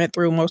like to rent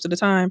through most of the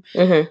time.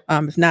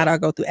 If not, I'll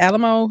go through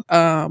Alamo.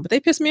 But they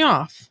pissed me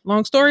off.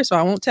 Long story, so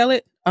I won't tell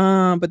it.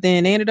 But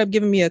then they ended up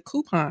giving me a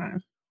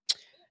coupon.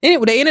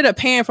 Anyway, they ended up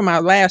paying for my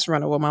last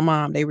rental with my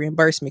mom. They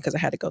reimbursed me because I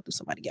had to go through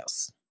somebody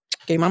else.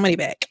 Gave my money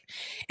back.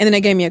 And then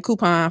they gave me a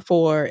coupon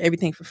for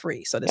everything for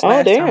free. So this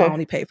last time I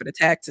only paid for the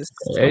taxes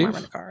for my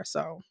rental car.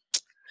 So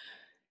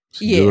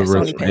yeah, so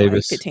only paid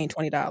like $15,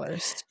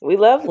 $20. We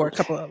love for a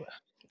couple of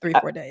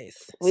 3-4 days.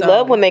 We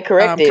love when they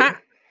correct it.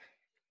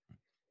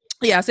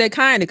 Yeah, I said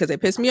kinda because they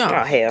pissed me off.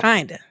 Oh, hell.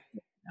 Kinda.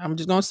 I'm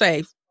just gonna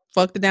say,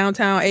 fuck the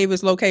downtown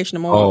Avis location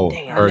tomorrow.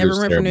 I never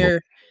rent from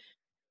there.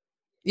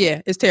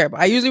 Yeah, it's terrible.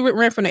 I usually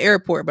rent from the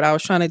airport, but I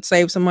was trying to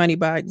save some money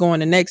by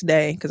going the next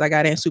day because I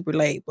got in super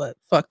late, but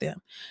fuck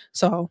them.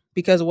 So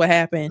because of what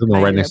happened,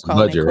 I right next to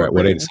Budget, right? What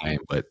well, they the same,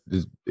 but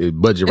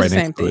Budget right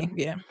next to it.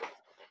 Yeah.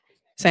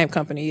 Same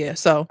company, yeah.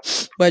 So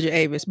Budget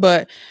Avis.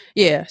 But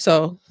yeah,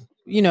 so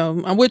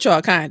I'm with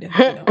y'all kind of,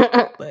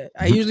 but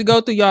I usually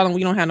go through y'all and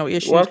we don't have no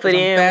issues. One for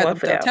in, one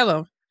for out. Tell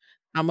them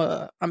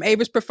I'm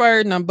Avis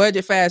preferred and I'm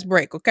budget fast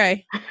break,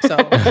 okay? So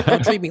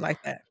don't treat me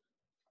like that.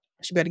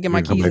 She better get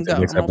my keys and go.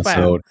 Next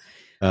episode.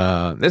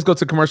 Let's go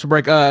to commercial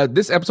break.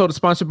 This episode is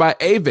sponsored by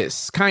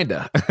Avis,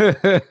 kinda.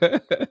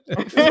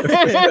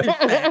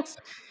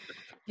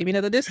 Give me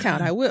another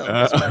discount. I will.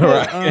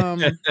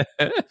 Right.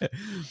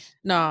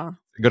 Nah.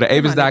 Go to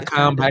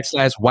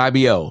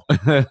avis.com/YBO.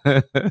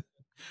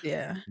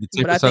 Yeah.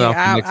 But I think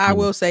I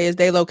will say is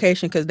their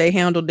location, because they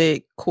handled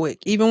it quick.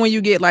 Even when you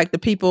get like the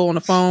people on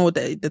the phone with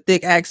the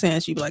thick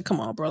accents, you be like,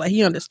 come on, bro. Like,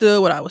 he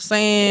understood what I was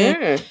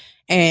saying.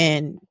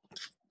 And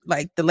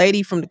like the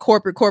lady from the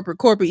corporate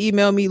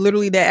emailed me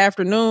literally that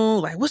afternoon.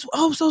 Like,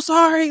 so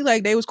sorry.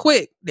 Like, they was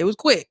quick.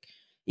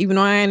 Even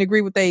though I didn't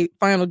agree with their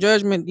final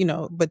judgment,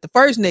 but the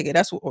first nigga,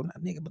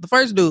 but the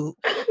first dude,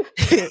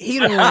 he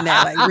the one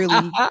that like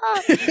really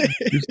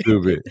you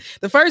stupid.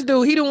 The first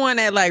dude, he the one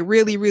that like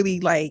really, really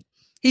like,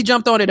 he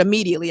jumped on it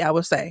immediately, I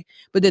would say.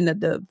 But then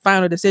the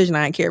final decision,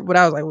 I didn't care. But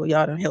I was like, well,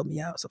 y'all done help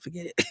me out, so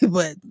forget it.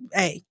 But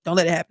hey, don't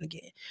let it happen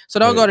again. So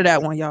don't go to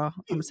that one, y'all.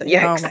 I'm gonna say,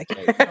 I don't like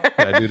it.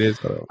 I do this.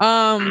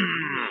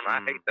 I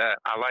hate that.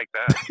 I like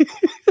that.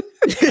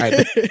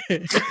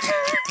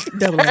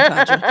 Double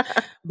entendre.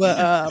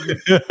 But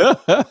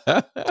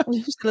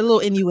just a little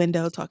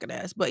innuendo talking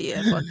ass. But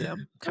yeah, fuck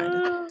them. Kind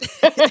of.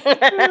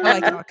 I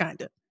like y'all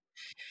kind of.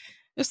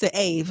 It's the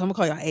Ave. I'm gonna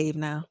call y'all Ave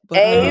now.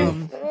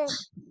 But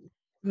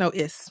no,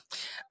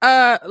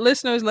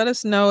 listeners, let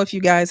us know if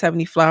you guys have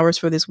any flowers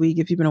for this week,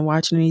 if you've been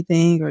watching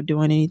anything or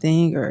doing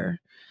anything or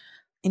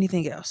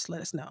anything else.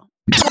 Let us know.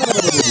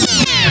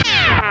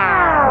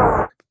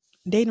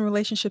 Dating,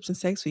 relationships, and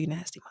sex for you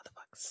nasty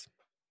motherfuckers.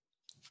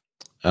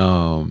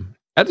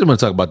 I just want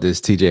to talk about this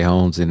TJ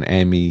Holmes and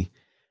Amy,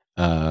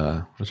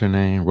 what's her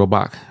name?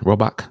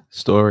 Robach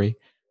story.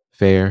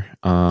 Fair.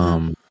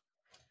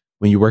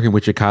 When you're working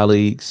with your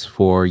colleagues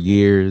for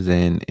years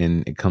and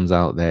it comes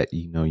out that,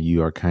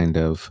 you are kind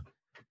of,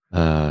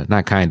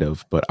 not kind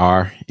of, but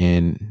are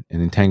in an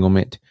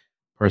entanglement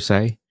per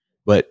se.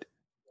 But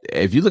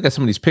if you look at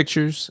some of these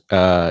pictures,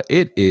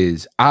 it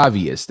is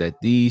obvious that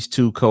these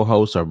two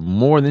co-hosts are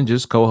more than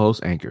just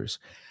co-host anchors.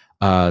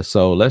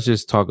 So let's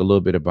just talk a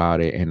little bit about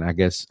it. And I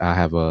guess I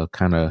have a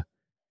kind of,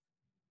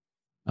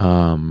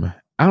 I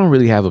don't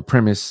really have a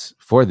premise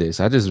for this.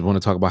 I just want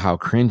to talk about how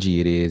cringy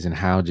it is and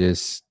how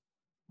just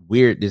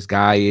weird this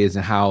guy is,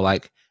 and how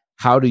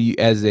do you,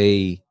 as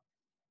a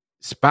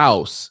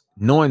spouse,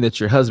 knowing that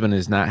your husband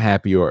is not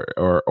happy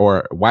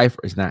or wife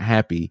is not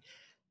happy,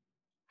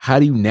 how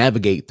do you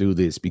navigate through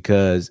this?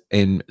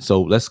 And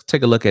so let's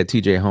take a look at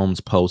TJ Holmes'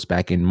 post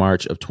back in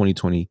March of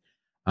 2020.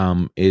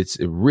 It's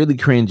really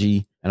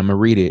cringy, and I'm gonna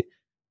read it.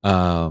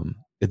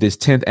 This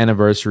 10th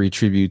anniversary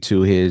tribute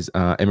to his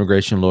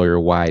immigration lawyer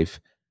wife,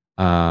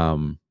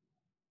 and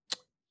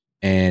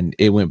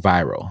it went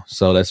viral.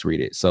 So let's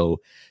read it.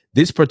 So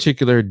this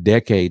particular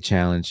decade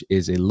challenge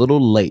is a little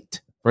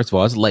late. First of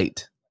all, it's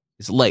late.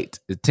 It's late.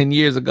 It's 10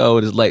 years ago.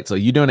 It is late. So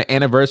you're doing an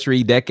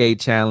anniversary decade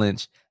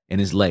challenge,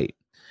 and it's late.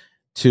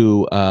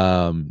 To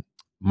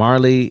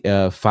Marley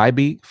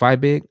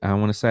Fiebig, I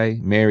want to say,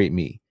 married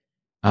me.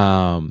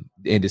 And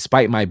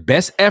despite my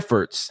best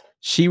efforts,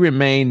 she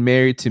remained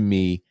married to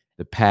me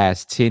the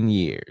past 10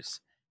 years.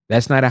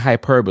 That's not a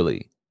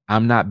hyperbole.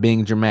 I'm not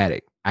being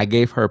dramatic. I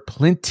gave her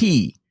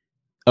plenty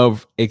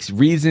of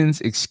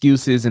reasons,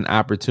 excuses, and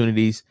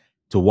opportunities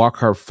to walk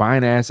her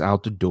fine ass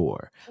out the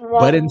door.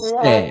 But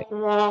instead,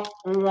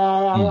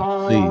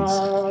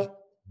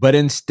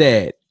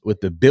 with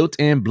the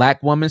built-in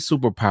black woman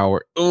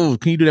superpower. Oh,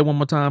 can you do that one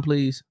more time,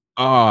 please?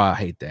 Oh, I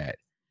hate that.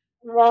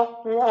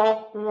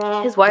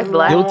 His wife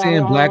black.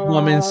 Built-in black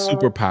woman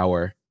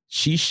superpower.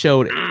 She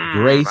showed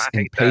grace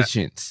and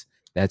patience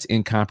that's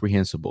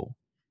incomprehensible.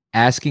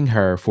 Asking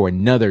her for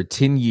another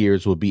 10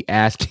 years will be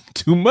asking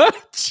too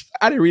much.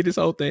 I didn't read this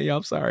whole thing, y'all.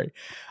 I'm sorry.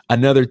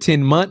 Another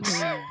 10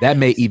 months, that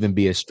may even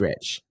be a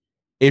stretch.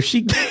 If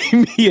she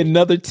gave me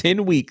another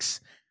 10 weeks,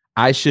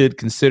 I should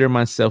consider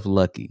myself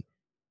lucky.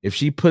 If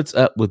she puts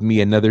up with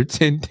me another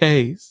 10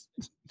 days,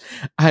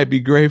 I'd be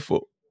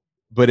grateful.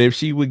 But if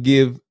she would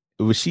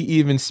she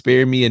even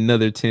spare me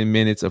another 10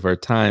 minutes of her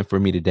time for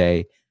me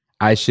today,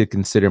 I should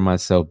consider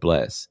myself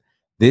blessed.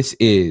 This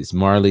is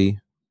Marley,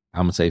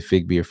 I'm going to say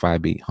Figby or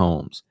 5B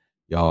Holmes,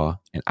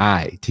 y'all. And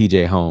I,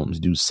 TJ Holmes,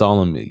 do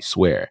solemnly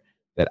swear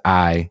that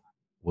I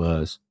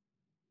was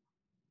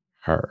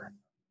her.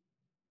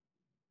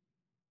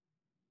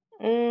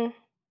 This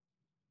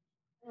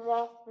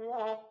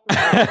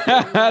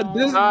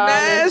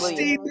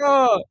nasty,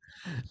 dog.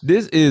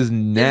 This is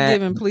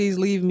nasty. Please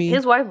leave me.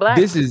 His wife black.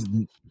 This is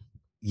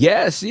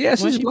yes,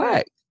 she's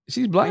black.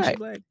 She's black.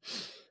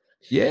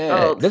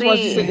 Yeah, that's why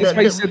she said. That's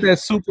why you said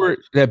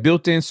that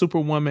built-in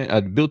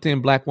superwoman,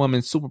 built-in black woman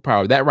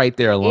superpower. That right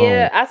there alone.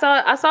 Yeah, I saw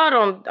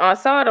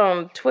it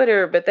on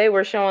Twitter, but they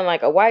were showing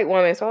like a white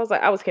woman, so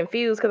I was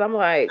confused because I'm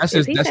like,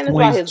 is he saying this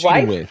about his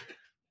wife? With.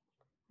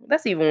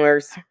 That's even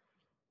worse.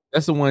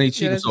 That's the one he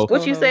cheated. So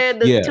what you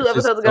said 2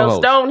 episodes ago,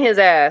 stone his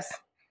ass.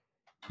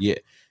 Yeah.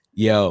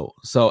 Yo.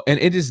 So, and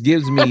it just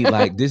gives me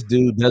like, this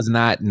dude does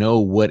not know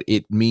what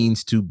it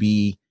means to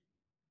be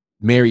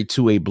married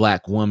to a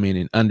black woman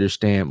and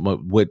understand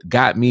what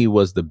got me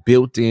was the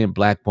built-in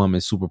black woman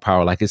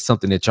superpower. Like it's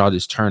something that y'all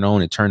just turn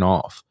on and turn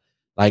off.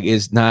 Like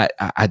it's not,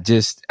 it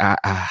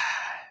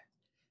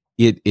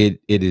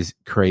is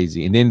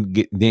crazy. And then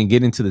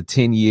get into the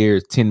 10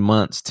 years, 10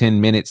 months,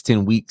 10 minutes,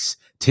 10 weeks,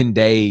 10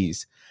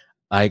 days.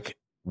 Like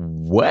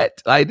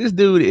what? Like this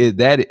dude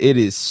it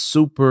is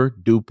super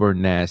duper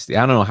nasty.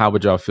 I don't know. How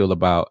would y'all feel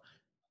about?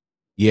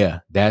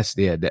 Yeah, I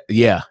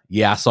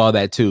saw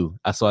that too.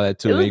 It was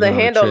the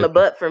hand on the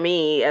butt for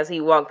me as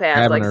he walked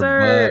past. Like,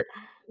 sir,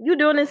 you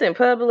doing this in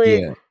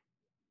public?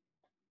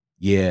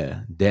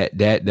 Yeah.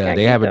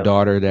 They have a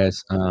daughter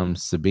that's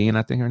Sabine.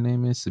 I think her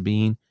name is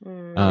Sabine.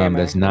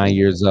 That's 9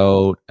 years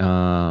old.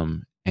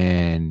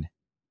 And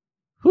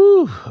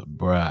whew,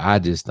 bruh, I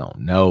just don't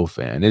know,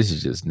 fam. This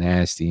is just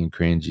nasty and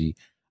cringy.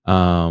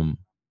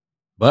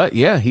 But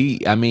yeah,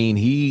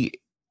 he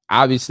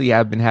obviously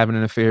I've been having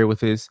an affair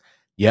with his.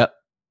 Yep.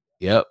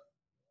 You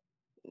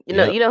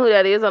know who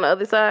that is on the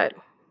other side?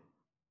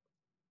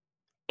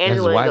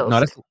 Angela and Ghost.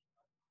 No,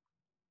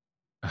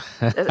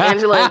 that's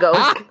Angela and Ghost.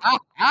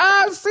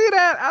 I see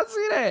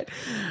that.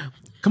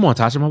 Come on,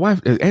 Tasha. My wife,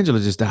 Angela,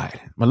 just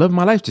died. My love of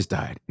my life just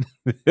died.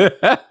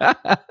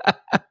 I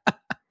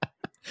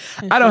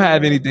don't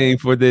have anything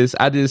for this.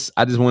 I just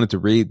wanted to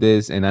read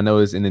this, and I know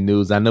it's in the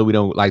news. I know we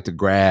don't like to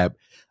grab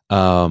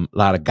a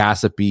lot of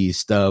gossipy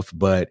stuff,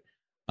 but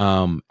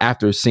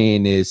after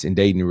seeing this in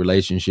dating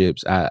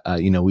relationships, I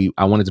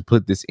wanted to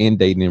put this in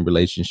dating and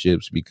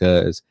relationships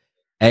because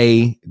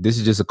this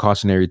is just a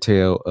cautionary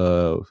tale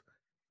of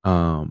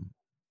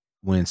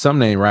when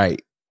something ain't right,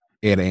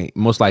 it ain't.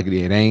 Most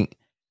likely it ain't.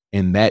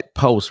 And that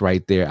post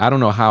right there, I don't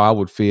know how I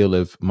would feel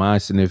if my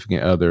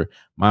significant other,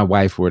 my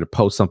wife, were to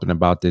post something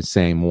about this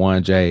saying,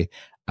 Warren J,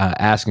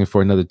 asking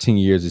for another 10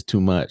 years is too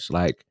much.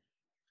 Like,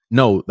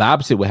 no, the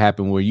opposite would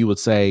happen where you would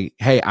say,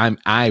 hey, I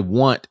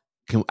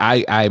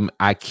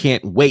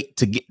can't wait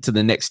to get to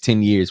the next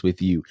 10 years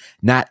with you.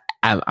 Not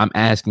I'm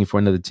asking for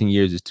another 10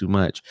 years is too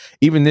much.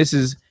 Even this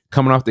is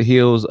coming off the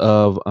heels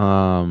of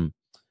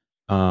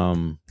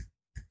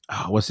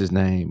what's his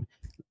name?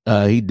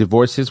 He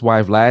divorced his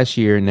wife last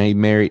year and they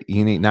married.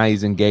 Now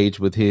he's engaged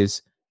with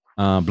his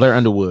Blair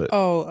Underwood.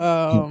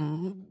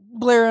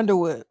 Blair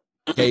Underwood.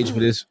 Engaged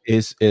with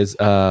his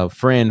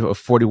friend of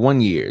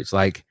 41 years.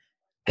 Like,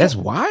 that's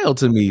wild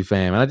to me,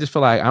 fam. And I just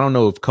feel like, I don't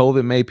know if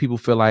COVID made people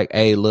feel like,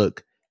 hey,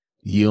 look,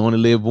 you only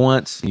live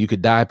once. You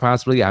could die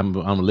possibly. I'm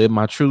going to live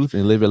my truth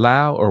and live it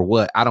loud or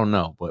what? I don't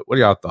know. But what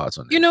are y'all thoughts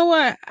on that? You know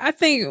what? I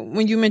think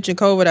when you mention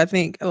COVID, I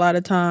think a lot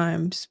of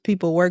times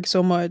people work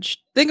so much.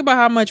 Think about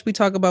how much we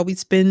talk about. We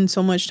spend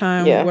so much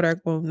time with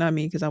our, well, not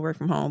me because I work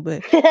from home,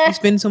 but we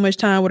spend so much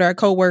time with our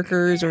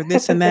coworkers or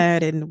this and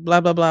that and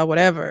blah, blah, blah,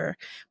 whatever.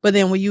 But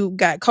then when you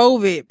got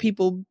COVID,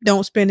 people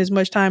don't spend as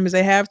much time as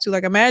they have to.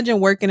 Like imagine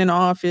working in an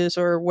office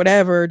or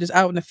whatever, just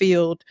out in the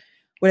field,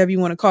 whatever you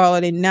want to call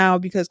it. And now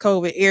because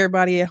COVID,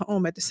 everybody at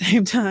home at the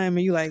same time.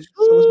 And you like,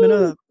 so what's been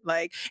up?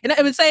 Like, and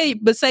I would say,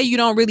 but say you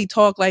don't really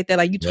talk like that.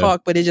 Like you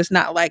talk, but it's just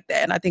not like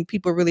that. And I think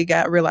people really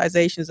got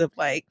realizations of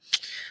like,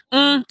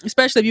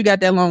 especially if you got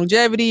that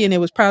longevity and it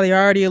was probably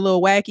already a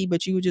little wacky,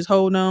 but you were just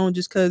holding on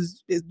just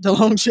because it's the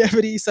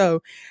longevity.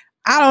 So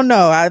I don't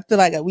know. I feel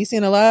like we've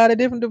seen a lot of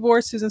different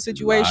divorces and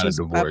situations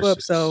pop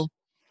up. So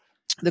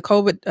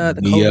The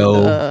Neo.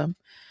 the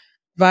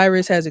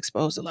virus has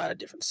exposed a lot of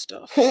different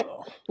stuff. So,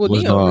 well,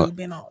 What's Neo the- really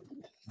been on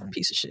a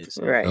piece of shit.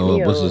 So. Right. Oh,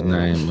 what's his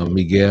Neo. name?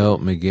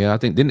 Miguel. I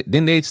think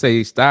didn't they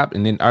say stop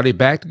and then are they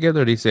back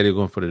together or they said they're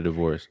going for the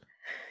divorce?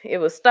 It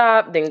was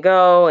stop, then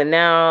go, and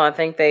now I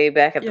think they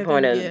back at the Yeah,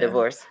 point of yeah.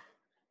 divorce.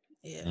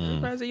 Yeah, Mm.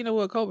 everybody said, you know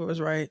what, COVID was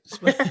right.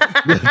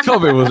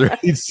 COVID was right.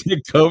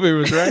 COVID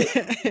was right.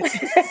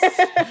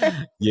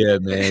 Yeah,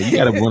 man, you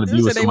gotta want to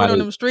be with They went on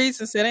somebody. them streets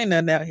and said, "Ain't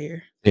nothing out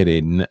here." It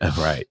ain't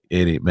right.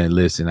 It ain't, man.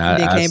 Listen,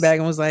 And then I came back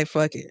and was like,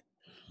 "Fuck it."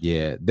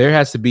 Yeah, there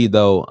has to be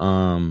though.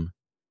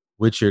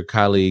 With your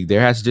colleague,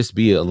 there has to just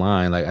be a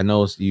line. Like I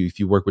know if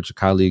you work with your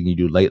colleague and you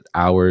do late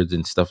hours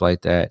and stuff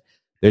like that,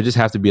 there just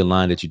have to be a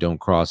line that you don't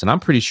cross. And I'm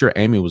pretty sure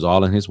Amy was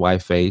all in his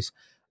wife's face.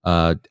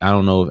 I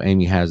don't know if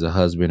Amy has a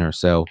husband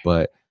herself,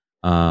 but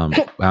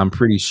I'm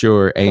pretty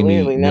sure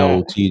Amy Clearly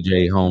knows not.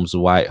 TJ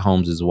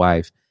Holmes'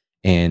 wife,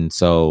 and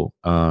so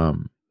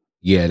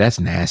yeah, that's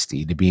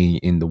nasty to be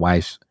in the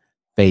wife's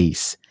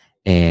face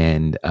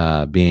and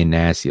being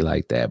nasty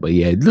like that. But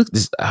yeah,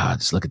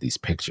 just look at these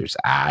pictures.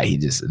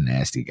 He's just a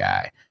nasty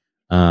guy.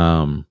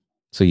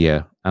 So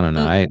yeah, I don't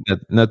know. I ain't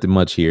nothing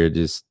much here.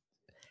 Just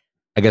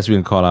I guess we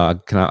can call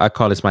out. I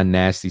call this my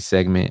nasty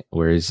segment,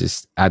 where it's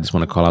just I just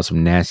want to call out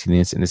some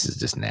nastiness, and this is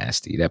just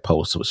nasty. That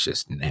post was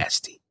just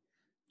nasty.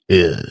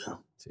 Ugh,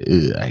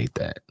 I hate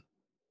that.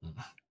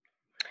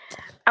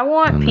 I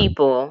want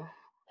people,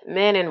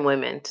 men and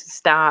women, to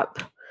stop.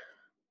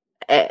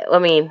 I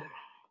mean,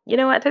 you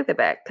know what? I took that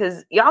back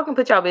because y'all can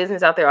put y'all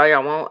business out there all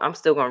y'all want. I'm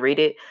still gonna read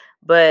it,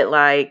 but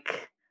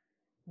like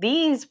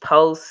these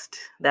posts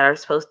that are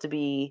supposed to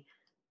be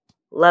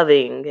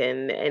loving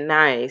and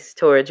nice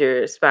towards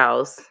your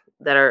spouse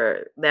that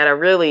are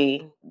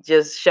really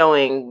just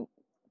showing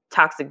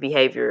toxic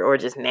behavior or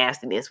just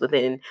nastiness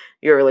within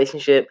your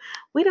relationship,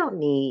 we don't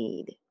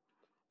need.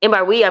 And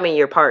by we, I mean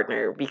your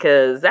partner,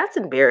 because that's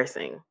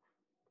embarrassing.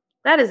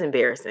 That is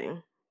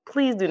embarrassing.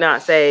 Please do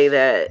not say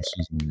that.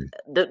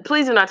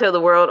 Please do not tell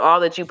the world all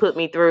that you put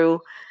me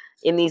through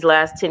in these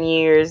last 10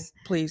 years.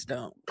 Please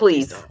don't.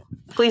 Please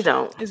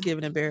don't. It's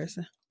giving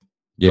embarrassing.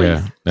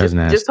 Yeah, Please. that's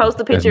nasty. Just post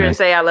the picture and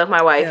say I love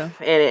my wife, Yeah.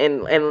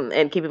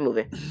 and keep it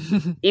moving.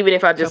 Even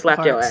if I just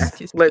Couple slapped your hearts. ass,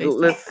 Kiss the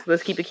face.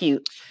 let's keep it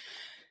cute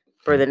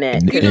for the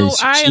net. And You know,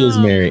 she is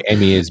married.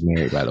 Amy is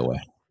married, by the way.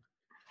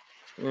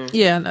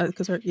 Yeah,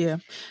 because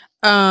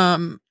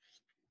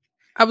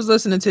I was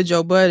listening to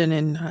Joe Budden,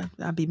 and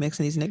I be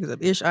mixing these niggas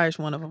up. Ish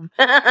one of them.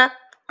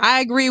 I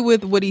agree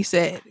with what he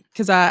said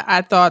because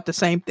I thought the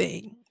same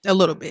thing a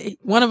little bit.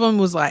 One of them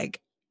was like,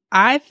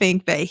 I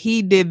think that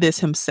he did this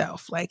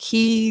himself. Like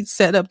he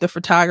set up the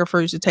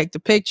photographers to take the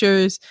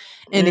pictures,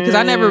 and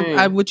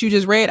because what you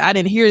just read, I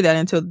didn't hear that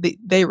until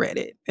they read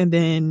it, and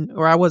then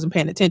or I wasn't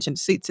paying attention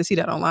to see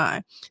that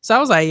online. So I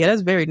was like, yeah,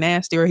 that's very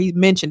nasty. Or he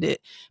mentioned it,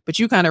 but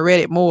you kind of read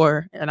it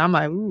more, and I'm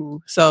like,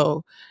 ooh.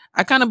 So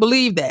I kind of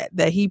believe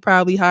that he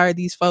probably hired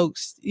these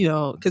folks, you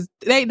know, because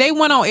they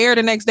went on air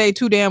the next day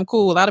too damn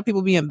cool. A lot of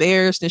people be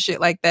embarrassed and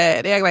shit like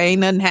that. They act like ain't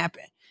nothing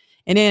happened.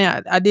 And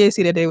then I did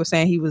see that they were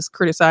saying he was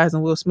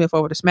criticizing Will Smith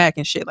over the smack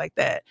and shit like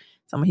that.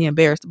 He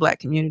embarrassed the black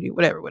community,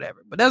 whatever.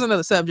 But that's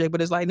another subject.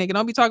 But it's like, nigga,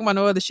 don't be talking about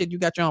no other shit. You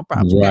got your own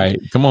problems. Right.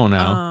 Come on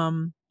now.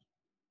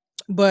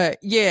 But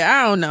yeah,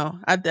 I don't know.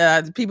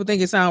 People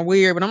think it sounds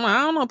weird, but I'm like,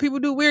 I don't know. People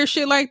do weird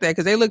shit like that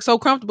because they look so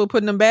comfortable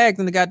putting them bags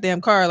in the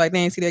goddamn car, like they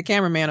ain't see that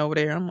cameraman over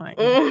there. I'm like,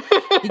 he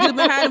could have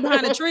been hiding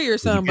behind a tree or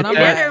something. But I'm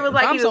like, it was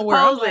like he was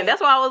posing. Like, that's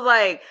why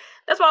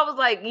I was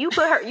like, you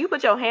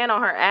put your hand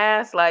on her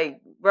ass, like,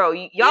 bro,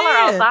 y'all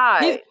are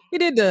outside. He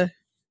did the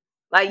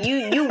like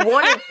you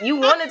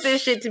wanted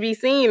this shit to be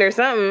seen or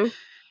something.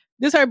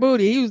 This her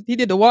booty. He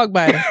did the walk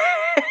by her.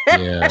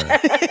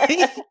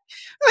 Yeah.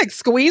 Like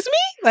squeeze me,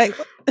 like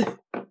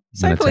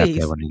say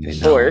please. Of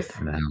course.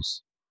 In the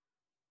house.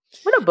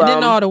 What a bum.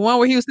 And then the one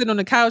where he was sitting on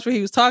the couch where he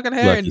was talking to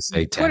her,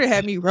 and Twitter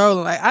had me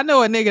rolling. Like I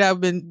know a nigga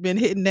that been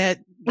hitting that.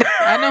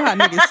 I know how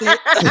niggas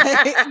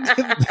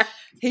sit.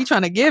 He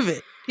trying to give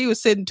it. He was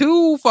sitting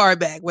too far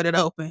back with it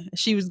open.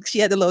 She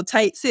had the little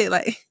tight sit,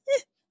 like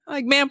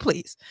man,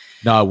 please.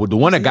 No, the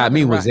one that got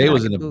me was they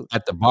was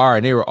at the bar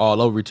and they were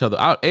all over each other.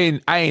 I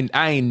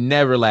ain't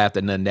never laughed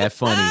at nothing that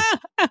funny.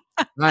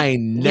 I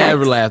ain't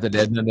never laughed at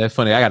nothing that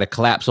funny. I got to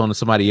collapse on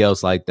somebody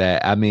else like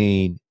that. I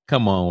mean,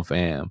 come on,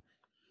 fam.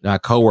 Not a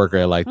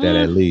coworker like that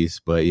at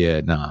least, but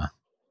yeah, nah.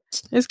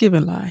 It's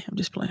giving lie. I'm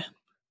just playing.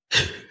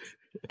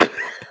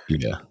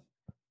 Yeah.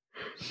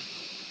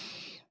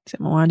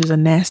 Moanda's a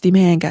nasty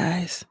man,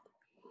 guys.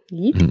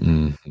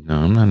 No,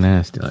 I'm not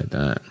nasty like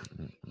that.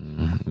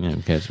 You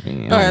didn't catch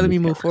me. All right, let me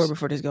move forward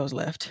before this goes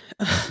left.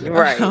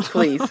 Right,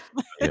 please.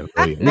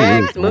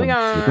 Next, moving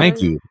on.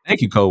 Thank you,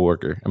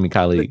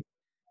 colleague.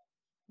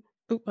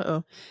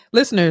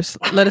 Listeners,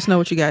 let us know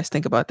what you guys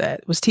think about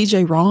that. Was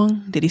TJ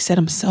wrong? Did he set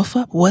himself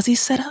up? Was he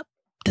set up?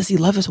 Does he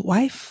love his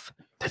wife?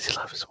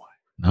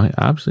 No,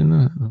 obviously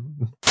not.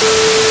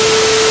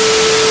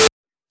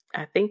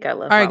 I think I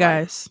love. All right,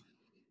 guys.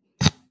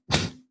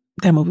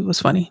 That movie was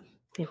funny.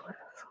 It was.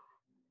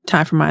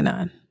 Time for my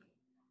 9.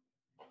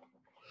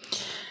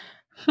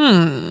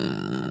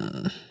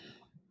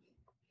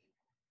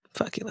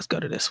 Fuck it. Let's go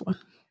to this one.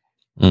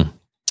 Mm.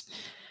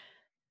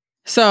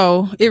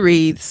 So it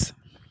reads,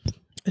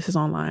 this is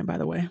online, by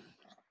the way.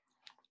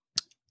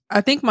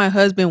 I think my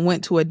husband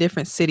went to a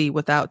different city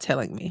without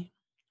telling me.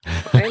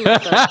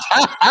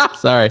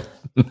 Sorry.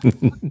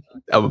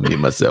 I would mute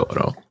myself.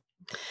 Hold on.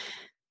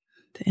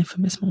 The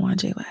infamous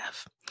Mwanje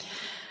laugh.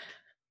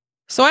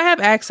 So I have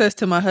access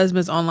to my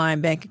husband's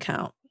online bank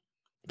account.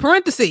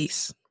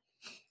 Parentheses.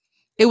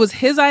 It was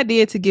his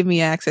idea to give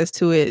me access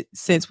to it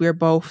since we're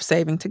both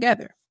saving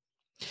together.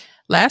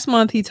 Last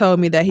month, he told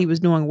me that he was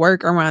doing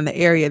work around the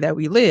area that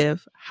we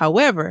live.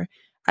 However,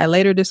 I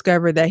later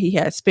discovered that he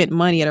had spent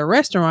money at a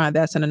restaurant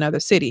that's in another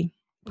city.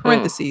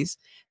 Parentheses.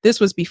 This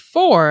was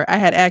before I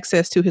had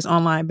access to his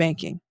online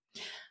banking.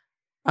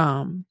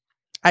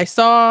 I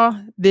saw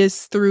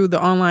this through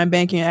the online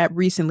banking app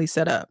recently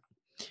set up.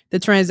 The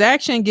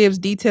transaction gives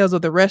details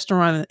of the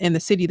restaurant in the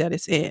city that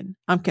it's in.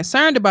 I'm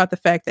concerned about the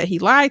fact that he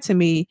lied to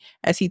me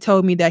as he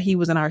told me that he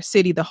was in our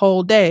city the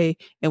whole day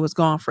and was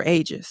gone for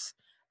ages.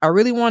 I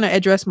really want to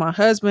address my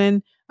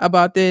husband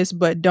about this,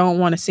 but don't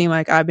want to seem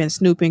like I've been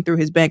snooping through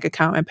his bank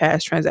account and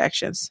past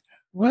transactions.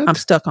 What? I'm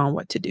stuck on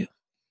what to do.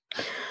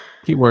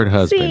 Keyword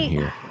husband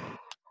here.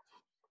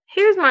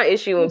 Here's my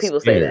issue when people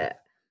say that.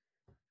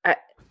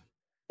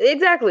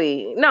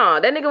 Exactly. No,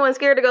 that nigga wasn't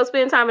scared to go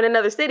spend time in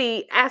another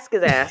city. Ask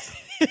his ass.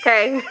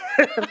 Okay.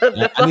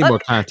 I need more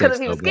context. Because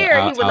if he was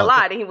scared, he wouldn't have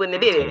lied and he wouldn't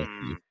have did it.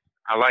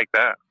 I like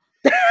that.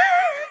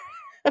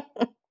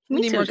 You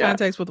need more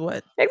context with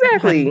what?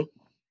 Exactly.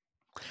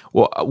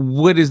 Well,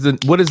 what is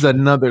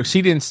another?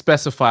 She didn't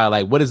specify.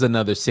 Like, what is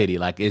another city?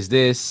 Like, is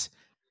this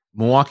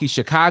Milwaukee,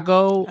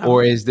 Chicago,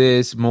 or is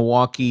this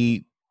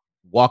Milwaukee,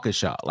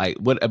 Waukesha? Like,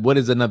 what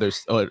is another?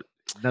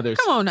 Another.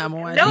 Come on now,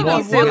 Milwaukee. Don't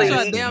be silly.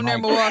 Waukesha, damn near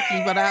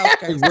Milwaukee, but I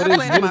okay. Stop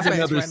playing in my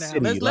face right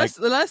now.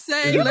 Let's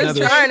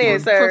say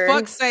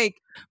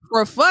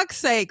for fuck's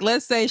sake,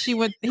 let's say he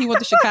went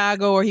to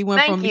Chicago or he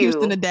went from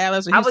Houston to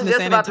Dallas or Houston to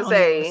San Antonio.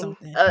 I was just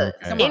about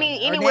to say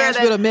anywhere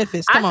to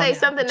Memphis. I say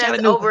something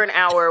that's over an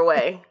hour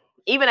away,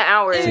 even an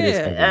hour.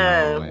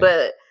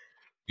 But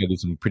you do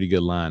some pretty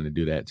good line to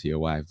do that to your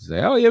wife. To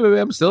say, "Oh yeah, baby,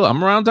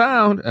 I'm around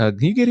town. Can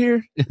you get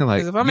here?"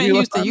 Like, if I'm in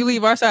Houston, you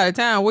leave our side of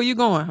town. Where you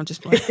going? I'm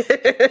just playing.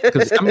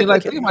 Because I mean,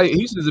 like, think about it,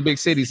 Houston's a big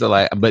city, so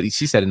like, but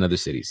she said another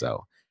city,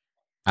 so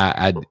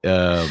yeah. Don't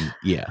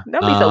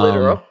be so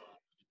literal.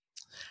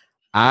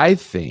 I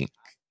think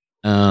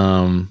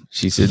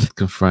she should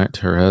confront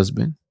her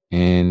husband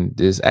and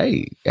this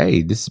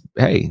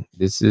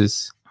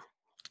is.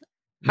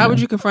 How would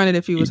you confront it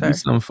if he was her?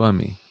 Something for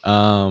me.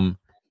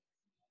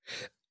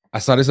 I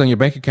saw this on your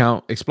bank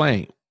account.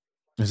 Explain.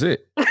 That's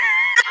it.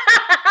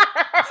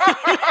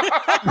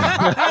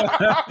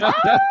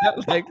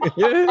 Like,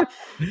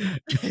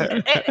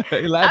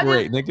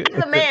 elaborate, nigga.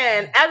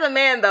 As a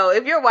man, though,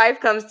 if your wife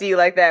comes to you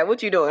like that,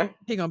 what you doing?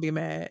 He gonna be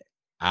mad.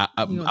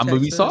 I'm gonna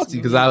be salty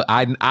because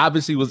I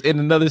obviously was in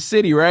another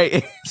city,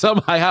 right?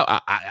 Somehow,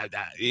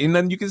 ain't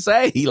nothing you can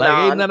say. Ain't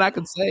nothing I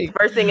can say.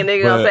 First thing a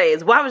nigga gonna say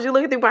is, "Why was you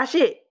looking through my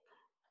shit?"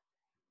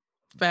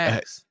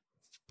 Facts.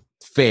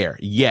 Fair.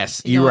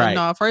 Yes, you're right.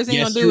 No, first thing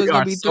you're gonna do is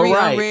gonna be three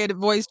unread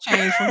voice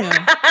change from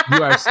him.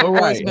 You are so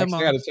right. Memo.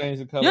 I gotta change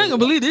the color. You ain't gonna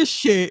believe this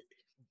shit.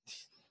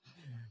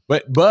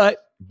 But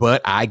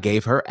I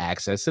gave her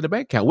access to the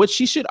bank account, which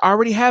she should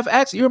already have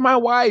access. You're my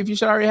wife. You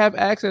should already have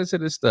access to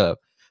this stuff.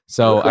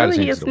 So I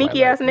you a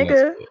sneaky ass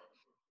nigga.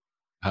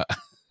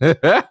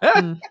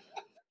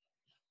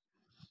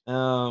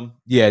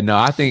 Yeah, no,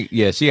 I think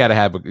she gotta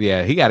have he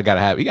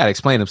gotta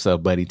explain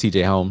himself, buddy.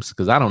 TJ Holmes,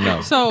 because I don't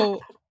know. So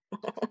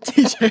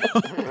TJ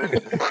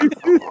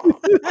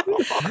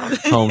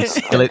Holmes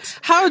skillets.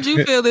 How would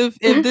you feel if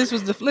this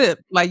was the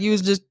flip? Like you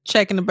was just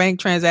checking the bank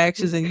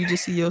transactions and you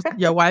just see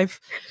your wife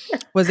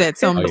was at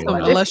some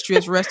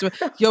illustrious restaurant.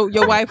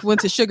 Your wife went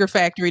to Sugar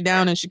Factory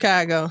down in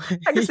Chicago.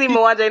 I can see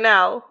Mwanje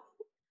now.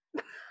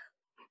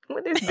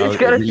 What is this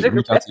go to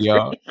Sugar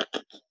Factory?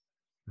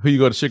 Who you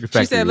go to Sugar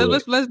Factory? She said,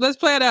 "Let's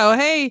play it out."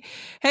 Hey,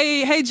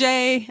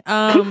 Jay.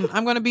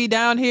 I'm gonna be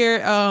down here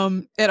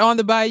at On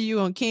the Bayou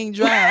on King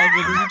Drive.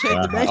 You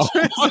check the bank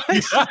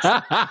transactions.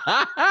 On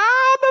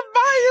the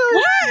Bayou.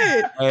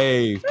 What?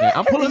 Hey, man,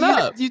 I'm pulling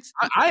up.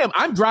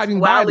 I'm driving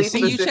by to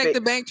see you check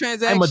the bank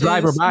transactions. I'm a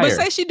driver buyer. But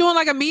say she doing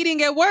like a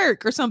meeting at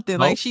work or something.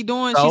 Like she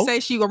say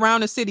she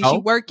around the city. She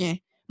working.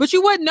 But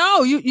you wouldn't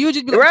know. You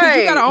just be like,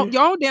 you got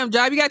your own damn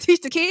job. You got to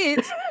teach the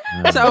kids.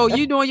 So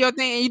you doing your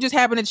thing, and you just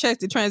happen to check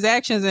the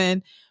transactions,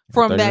 and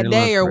from that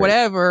day or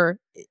whatever,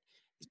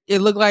 it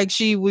looked like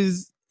she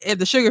was at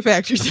the Sugar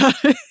Factory.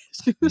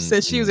 She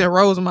said she was at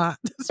Rosemont.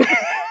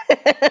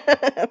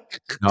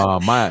 No,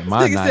 my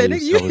said,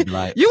 you was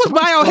by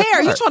your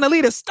hair. You trying to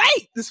lead a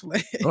state this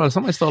way? Oh,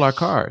 somebody stole our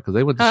car because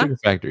they went to Sugar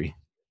Factory.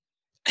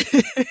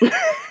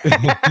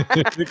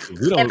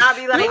 And I'll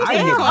be like,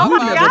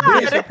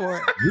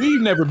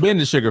 we've never been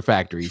to Sugar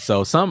Factory,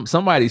 so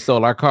somebody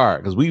stole our car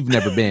because we've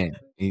never been.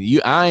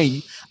 This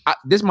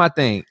is my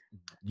thing.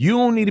 You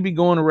don't need to be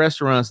going to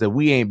restaurants that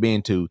we ain't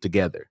been to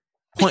together.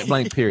 Point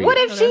blank. Period. What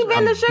if she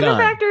been to Sugar done.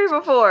 Factory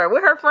before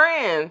with her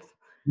friends?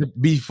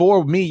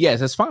 Before me, yes,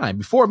 that's fine.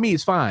 Before me,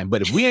 it's fine.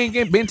 But if we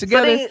ain't been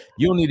together,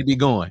 you don't need to be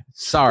going.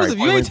 Sorry. If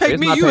you ain't take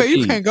me,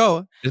 you can't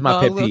go. It's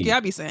my pet peeve. Okay,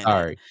 I be saying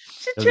sorry.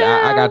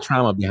 I got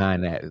trauma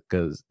behind that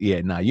because you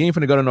ain't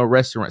finna go to no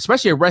restaurant,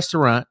 especially a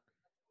restaurant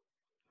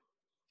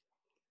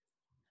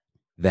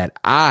that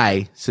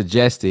I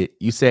suggested.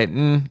 You said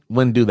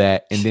wouldn't do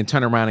that, and then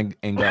turn around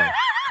and go.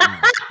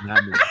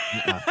 Not me.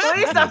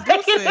 Please stop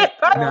taking it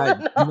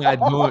personal. You're not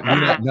doing.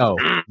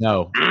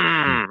 No.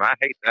 I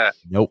hate that.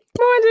 Nope.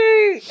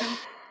 Okay.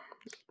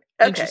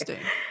 Interesting.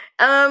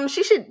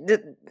 She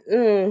should.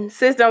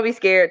 Sis, don't be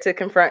scared to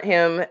confront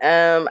him.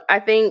 I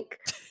think,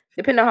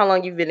 depending on how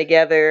long you've been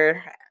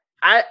together,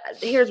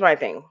 here's my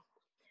thing.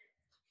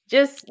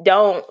 Just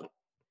don't.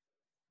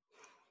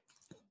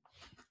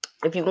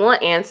 If you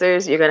want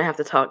answers, you're gonna have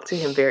to talk to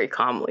him very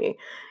calmly.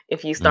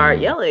 If you start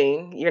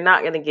yelling, you're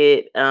not gonna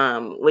get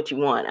what you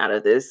want out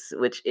of this,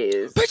 which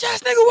is bitch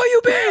ass nigga, where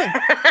you been?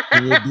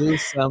 Can you do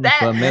something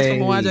for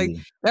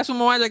me? That's what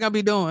Mwanje gonna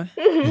be doing.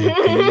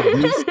 Can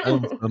you do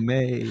something for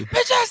me?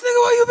 Bitch ass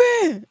nigga, where you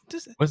been?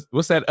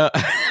 What's that?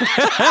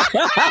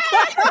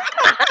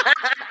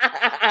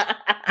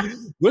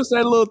 What's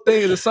that little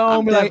thing in the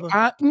song? Be like,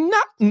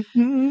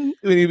 when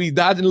he be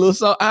dodging a little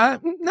song,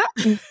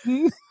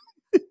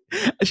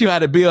 she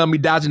had a bill on me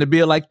dodging the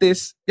bill like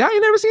this. Y'all ain't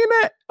never seen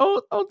that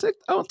on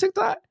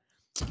TikTok?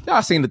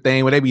 Y'all seen the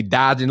thing where they be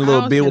dodging a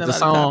little bill with the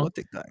song?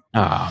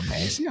 Oh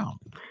man, see y'all.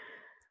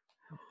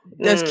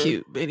 That's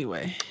cute. But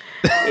anyway,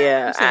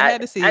 yeah, I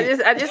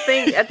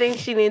think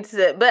she needs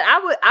to. But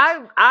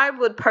I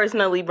would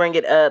personally bring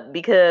it up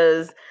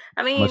because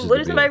I mean, what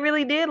if somebody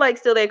really did like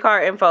steal their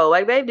car info?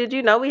 Like, babe, did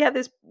you know we have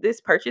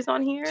this purchase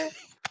on here?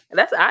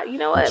 You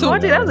know what?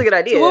 Mwanje, that was a good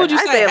idea. So what would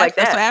you say like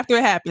that? So after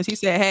it happens, he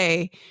said,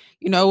 "Hey,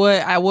 you know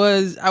what? I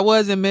was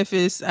in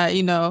Memphis. I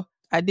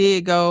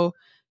did go,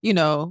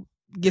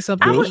 get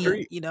something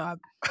to eat. I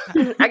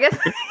guess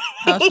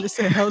I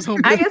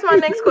guess my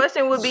next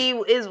question would be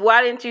is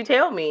why didn't you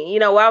tell me?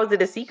 Why was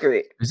it a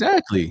secret?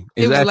 Exactly.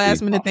 It was a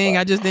last minute thing.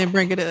 I just didn't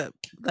bring it up.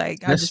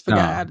 Like I just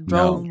forgot. I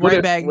drove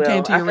right back and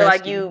came to your rescue. I feel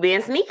like you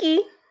being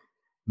sneaky.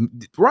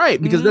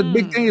 Right, because the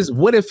big thing is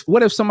what if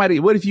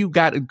you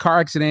got a car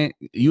accident,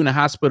 you in the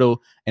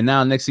hospital, and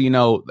now next thing you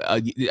know,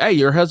 hey,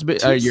 your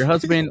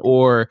husband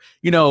or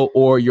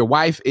your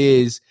wife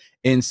is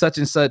in such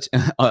and such.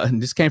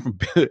 This came from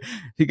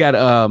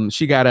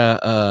she got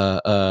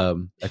a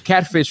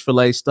catfish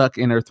fillet stuck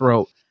in her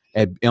throat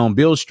on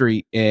Bill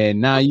Street,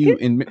 and now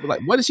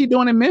what is she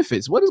doing in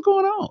Memphis? What is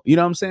going on? You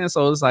know what I'm saying?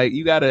 So it's like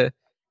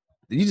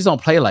you just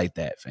don't play like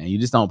that, fam. You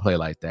just don't play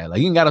like that. Like,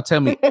 you ain't got to tell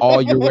me all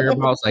your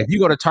whereabouts. Like, if you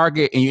go to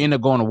Target and you end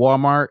up going to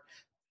Walmart,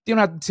 you don't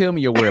have to tell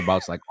me your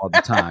whereabouts like all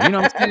the time. You know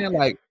what I'm saying?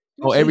 Like,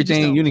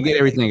 everything, you didn't get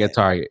everything at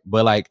Target.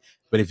 But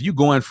if you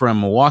going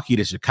from Milwaukee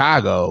to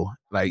Chicago,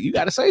 like, you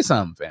got to say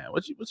something, fam.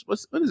 What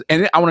is?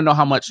 And I want to know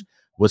how much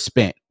was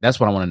spent. That's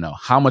what I want to know.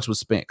 How much was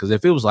spent? Because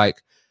if it was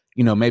like,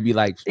 maybe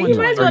like, you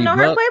might as well know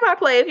her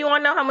play-by-play if you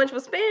want to know how much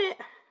was spent.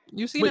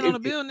 You see it on the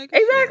bill, nigga.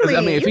 Exactly.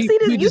 I mean,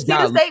 you see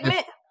the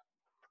statement.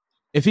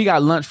 If he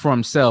got lunch for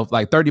himself,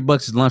 like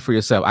 $30 is lunch for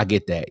yourself, I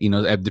get that.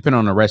 Depending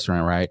on the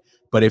restaurant, right?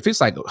 But if it's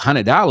like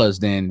 $100,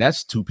 then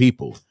that's two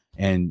people,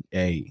 and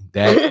hey,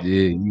 that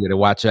you gotta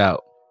watch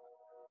out.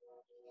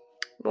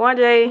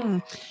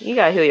 Mwanje, you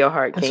gotta heal your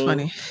heart, King. That's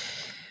funny.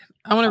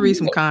 I want to read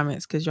some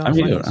comments because y'all. I'm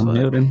healed.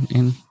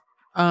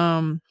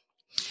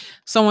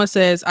 Someone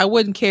says, "I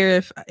wouldn't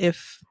care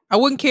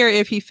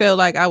if he felt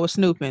like I was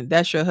snooping.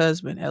 That's your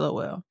husband,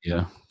 LOL."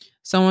 Yeah.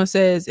 Someone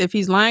says, if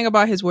he's lying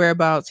about his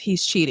whereabouts,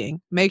 he's cheating.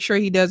 Make sure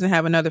he doesn't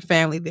have another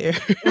family there.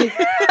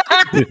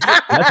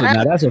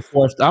 That's a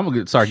 4-star. I'm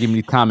gonna start giving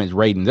these comments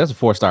ratings. That's a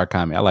 4-star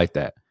comment. I like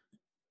that.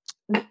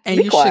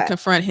 And you should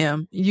confront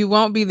him. You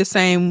won't be the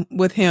same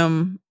with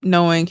him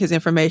knowing his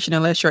information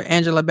unless you're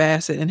Angela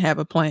Bassett and have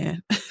a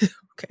plan.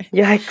 Okay.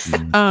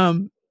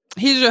 Yikes.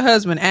 He's your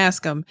husband.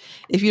 Ask him.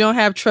 If you don't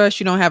have trust,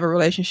 you don't have a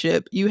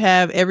relationship. You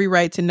have every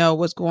right to know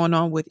what's going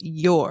on with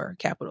your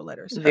capital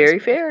letters. Very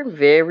fair.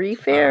 Very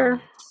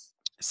fair.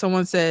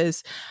 Someone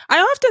says, I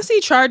often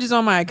see charges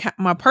on my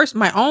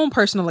own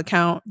personal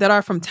account that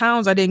are from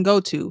towns I didn't go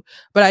to,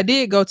 but I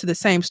did go to the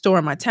same store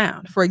in my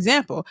town. For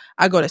example,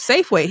 I go to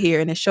Safeway here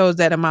and it shows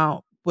that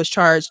amount was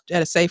charged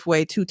at a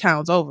Safeway 2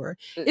 towns over.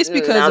 It's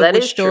because of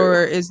which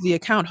store is the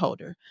account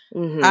holder.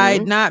 Mm-hmm.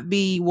 I'd not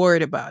be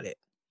worried about it.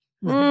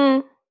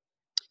 Mm-hmm.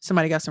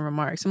 Somebody got some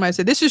remarks. Somebody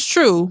said, this is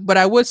true, but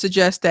I would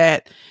suggest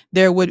that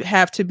there would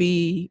have to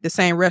be the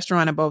same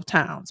restaurant in both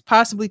towns.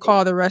 Possibly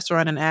call the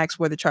restaurant and ask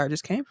where the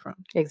charges came from.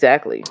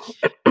 Exactly.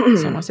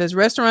 Someone says,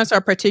 restaurants are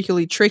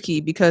particularly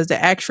tricky because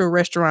the actual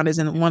restaurant is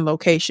in one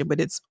location, but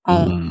it's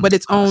owned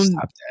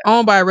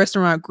by a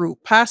restaurant group,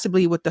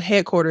 possibly with the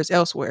headquarters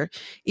elsewhere.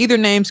 Either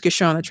names could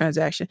show on the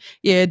transaction.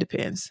 Yeah, it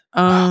depends.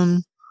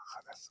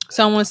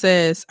 Someone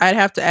says, I'd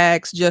have to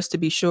ask just to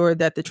be sure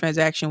that the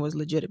transaction was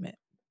legitimate.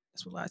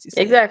 That's what Lassie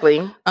said. Exactly.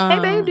 Hey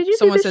babe, did you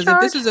someone see this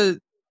says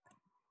charge?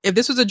 if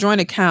this was a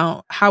joint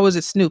account, how is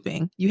it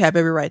snooping? You have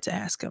every right to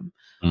ask him.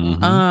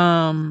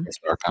 Mm-hmm. That's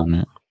our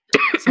comment.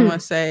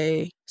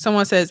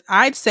 Someone says,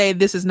 I'd say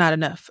this is not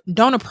enough.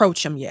 Don't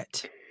approach him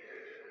yet.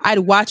 I'd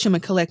watch him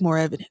and collect more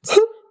evidence.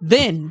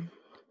 Then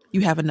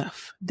you have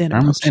enough. Then I'm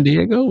in approach San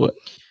Diego.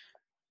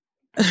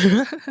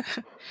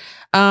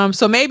 him.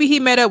 So maybe he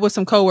met up with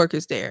some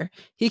coworkers there.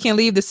 He can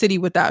leave the city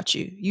without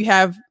you. You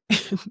have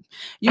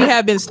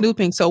been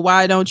snooping, so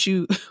why don't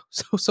you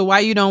so why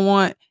you don't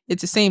want it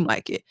to seem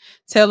like it?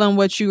 Tell him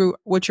what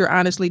you're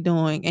honestly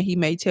doing, and he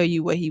may tell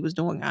you what he was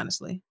doing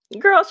honestly.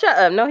 Girl, shut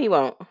up. No, he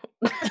won't.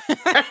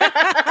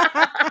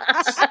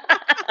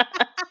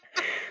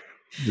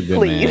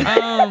 Please.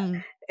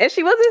 And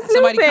she wasn't snooping.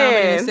 Somebody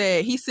commented and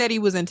said he said he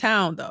was in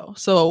town though.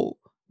 So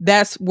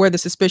that's where the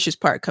suspicious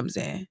part comes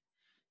in.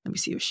 Let me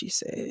see what she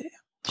said.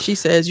 She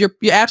says you're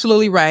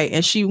absolutely right,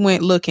 and she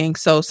went looking,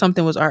 so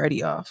something was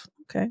already off.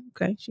 Okay.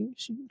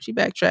 She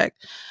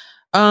backtracked.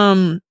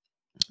 Let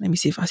me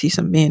see if I see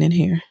some men in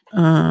here.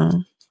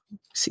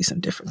 See some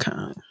different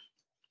kind.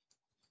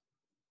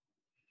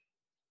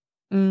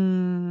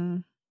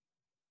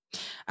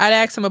 I'd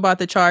ask him about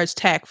the charge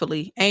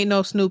tactfully. Ain't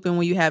no snooping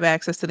when you have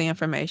access to the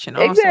information.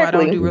 Also, I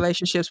don't do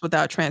relationships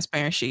without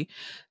transparency.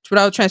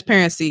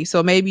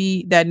 So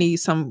maybe that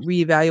needs some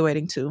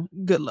reevaluating too.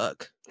 Good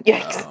luck.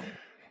 Yes.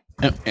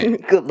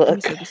 Good luck.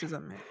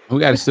 We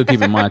got to still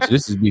keep in mind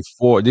this is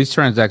before this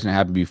transaction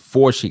happened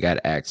before she got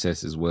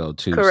access as well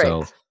too. Correct.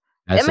 So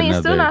that's it's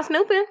still not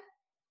snooping.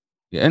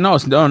 Yeah, no,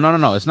 it's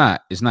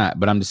not. It's not.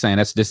 But I'm just saying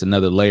that's just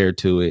another layer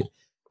to it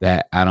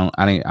that I don't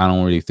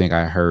really think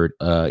I heard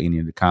any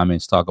of the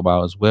comments talk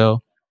about as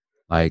well.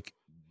 Like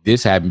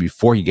this happened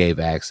before he gave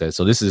access,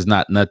 so this is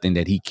not nothing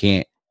that he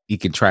can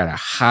try to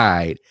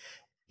hide.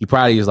 He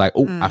probably is like,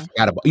 I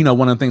forgot about,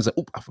 one of the things like,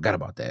 I forgot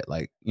about that.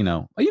 Like, if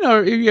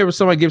you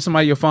ever give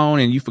somebody your phone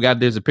and you forgot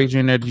there's a picture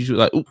in there that you should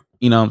like,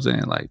 you know what I'm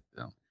saying? Like,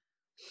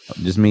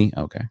 just me?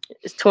 Okay.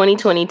 It's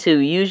 2022.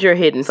 Use your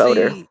hidden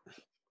folder.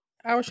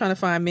 I was trying to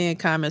find men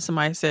comments.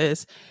 Somebody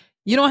says,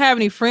 you don't have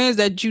any friends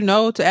that you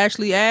know to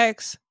actually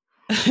ask.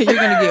 You're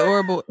going to get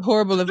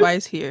horrible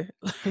advice here.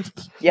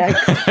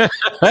 Yikes.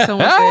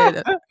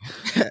 Someone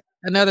said,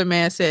 another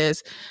man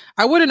says,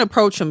 I wouldn't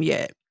approach him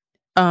yet.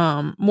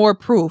 More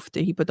proof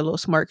that he put the little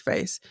smirk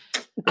face.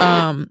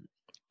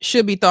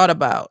 Should be thought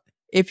about.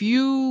 If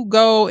you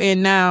go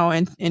in now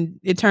and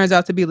it turns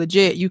out to be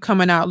legit, you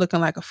coming out looking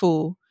like a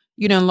fool.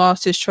 You done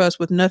lost his trust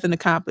with nothing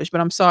accomplished,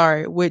 but I'm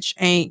sorry, which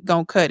ain't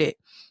gonna cut it.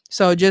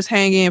 So just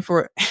hang in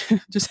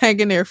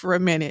there for a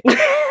minute.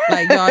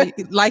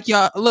 Like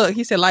y'all, look,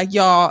 he said like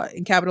y'all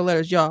in capital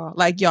letters, y'all,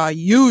 like y'all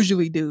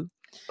usually do.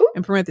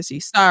 In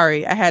parentheses,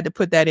 sorry, I had to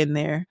put that in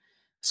there.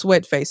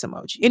 Sweat face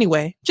emoji.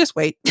 Anyway, just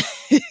wait.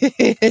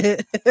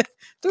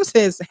 Dude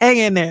says, hang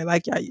in there.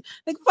 Like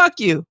fuck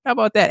you. How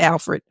about that,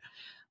 Alfred?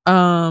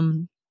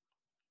 I'm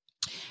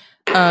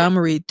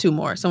gonna read two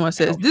more. Someone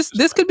says,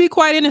 this could be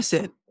quite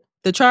innocent.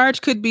 The charge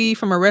could be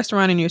from a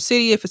restaurant in your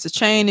city. If it's a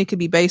chain, it could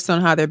be based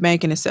on how their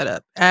banking is set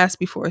up. Ask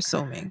before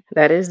assuming.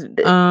 That is,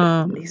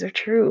 these are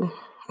true.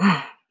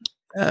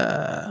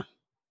 Let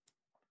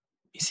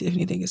me see if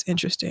anything is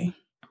interesting.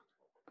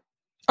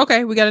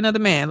 Okay, we got another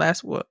man.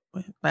 Last one,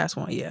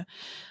 yeah.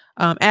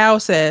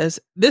 Al says,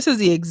 this is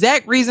the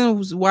exact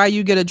reason why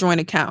you get a joint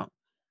account.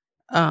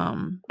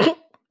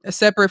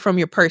 Separate from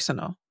your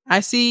personal. I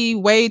see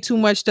way too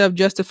much stuff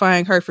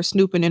justifying her for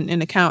snooping in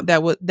an account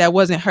that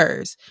wasn't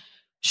hers.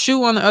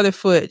 Shoe on the other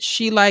foot.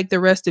 She, like the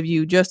rest of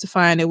you,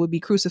 justifying it would be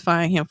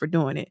crucifying him for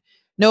doing it.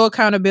 No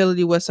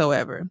accountability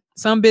whatsoever.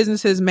 Some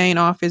businesses' main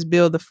office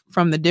build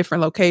from the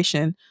different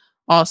location,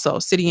 also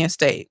city and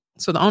state.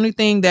 So the only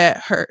thing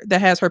that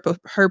has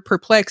her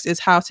perplexed is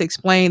how to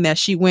explain that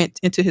she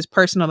went into his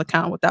personal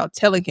account without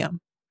telling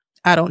him,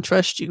 I don't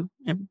trust you,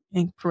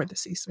 in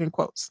parentheses, in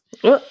quotes.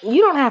 Well,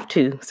 you don't have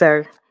to,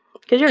 sir,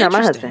 because you're not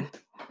my husband.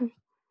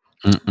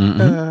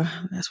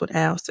 That's what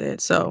Al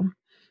said. So,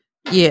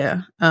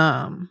 yeah.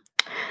 I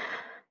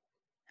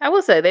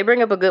will say they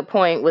bring up a good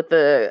point with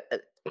the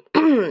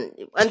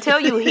until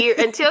you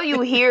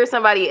hear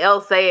somebody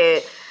else say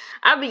it.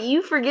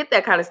 You forget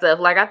that kind of stuff.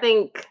 Like I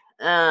think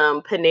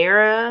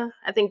Panera,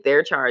 I think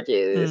their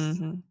charges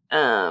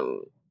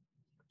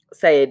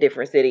say a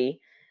different city.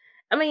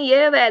 I mean,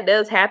 yeah, that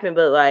does happen,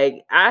 but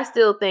like I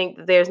still think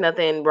that there's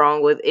nothing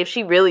wrong with, if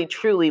she really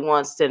truly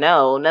wants to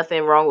know,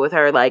 nothing wrong with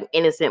her like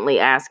innocently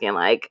asking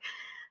like,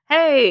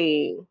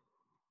 hey,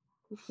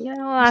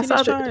 I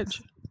saw this.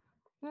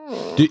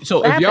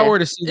 So if y'all were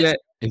to see that,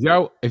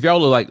 if y'all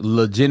like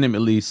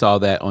legitimately saw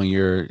that on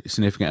your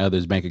significant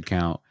other's bank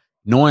account,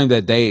 knowing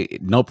that they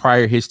no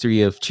prior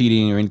history of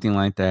cheating or anything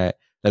like that,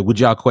 like would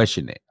y'all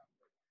question it?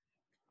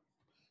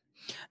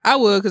 I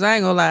would, because I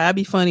ain't gonna lie, I'd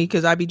be funny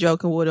because I'd be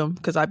joking with him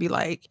because I'd be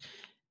like,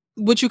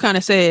 what you kind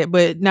of said,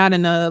 but not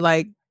in a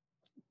like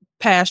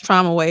past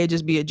trauma way. It'd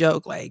just be a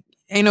joke. Like,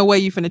 ain't no way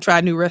you finna try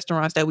new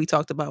restaurants that we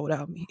talked about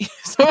without me.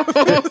 So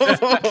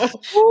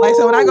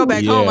when I go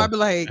back home, I'd be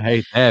like, I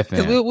hate that,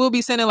 because we'll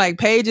be sending like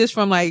pages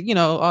from like,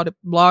 all the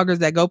bloggers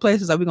that go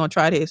places like, we're gonna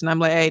try this. And I'm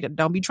like, hey,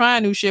 don't be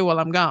trying new shit while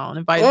I'm gone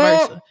and vice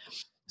versa.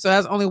 So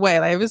that's the only way.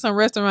 Like if it's some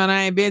restaurant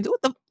I ain't been to,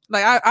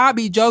 Like I'll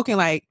be joking,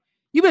 like,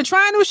 you been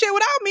trying new shit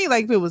without me,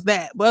 like if it was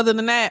that. But other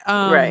than that,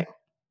 Right.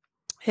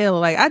 hell,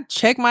 like I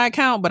check my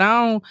account, but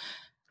I don't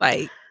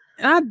like,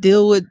 and I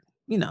deal with,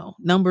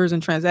 numbers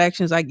and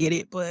transactions. I get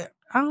it, but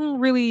I don't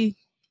really,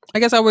 I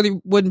guess I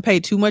really wouldn't pay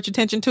too much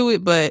attention to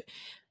it. But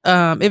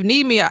if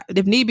need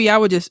be, I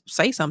would just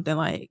say something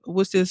like,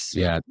 what's this?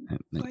 Yeah.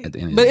 Like, At the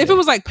end of but the if day. it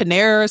was like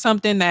Panera or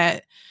something,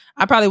 that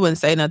I probably wouldn't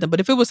say nothing. But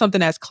if it was something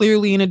that's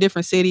clearly in a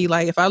different city,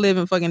 like if I live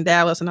in fucking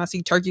Dallas and I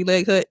see Turkey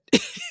Leg Hut,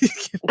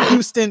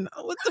 Houston,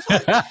 what the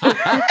fuck?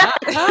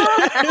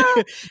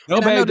 No,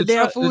 And I know babe, the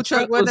damn food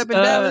truck wasn't up in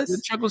Dallas.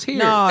 The truck was here.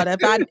 No,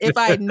 if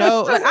I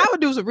know, like, I would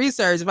do some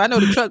research. If I know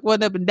the truck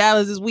wasn't up in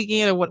Dallas this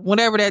weekend or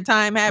whenever that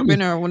time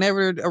happened or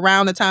whenever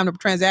around the time the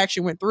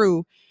transaction went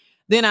through,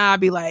 then I'd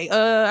be like,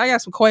 I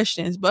got some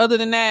questions. But other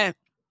than that,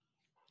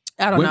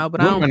 I don't know. But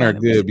I don't women are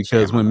good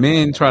because when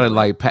men try to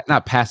like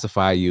not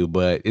pacify you,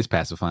 but it's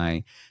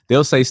pacifying.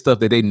 They'll say stuff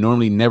that they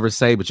normally never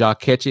say, but y'all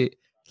catch it.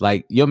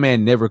 Like your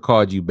man never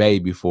called you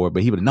babe before,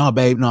 but he would no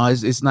babe, no,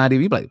 it's not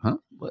even. He be like, huh?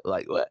 What?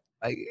 Like what?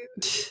 Like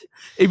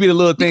it be the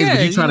little things,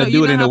 but you trying to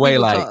do it in a way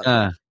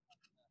like,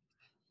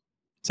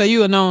 So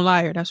you a known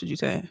liar? That's what you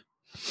saying?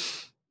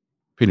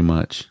 Pretty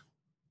much.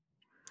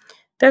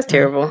 That's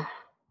terrible.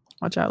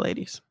 Watch out,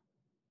 ladies.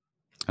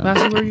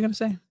 Lassie, what were you gonna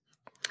say?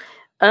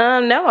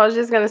 No, I was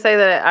just gonna say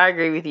that I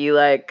agree with you.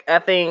 Like, I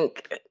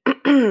think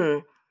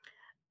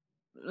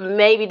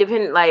maybe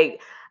depending.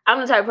 Like, I'm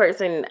the type of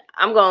person.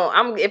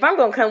 If I'm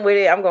gonna come with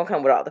it, I'm gonna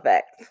come with all the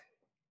facts.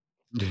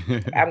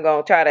 I'm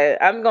gonna try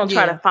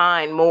to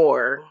find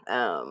more.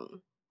 And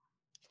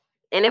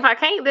if I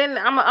can't, then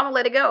I'm gonna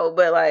let it go.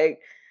 But like,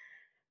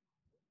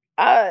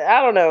 I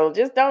don't know.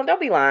 Just don't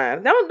be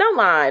lying. Don't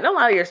lie. Don't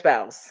lie to your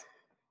spouse.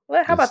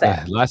 Well, how about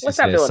that? Let's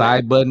stop doing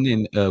side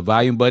button and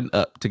volume button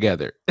up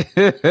together.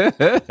 You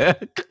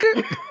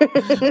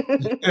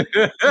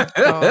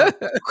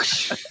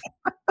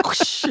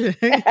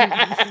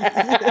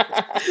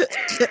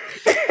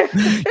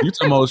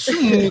almost.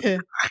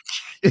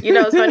 You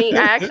know, it's funny.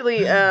 I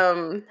actually,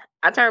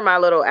 I turned my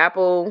little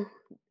Apple,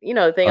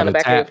 the thing on the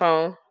back of your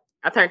phone.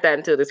 I turned that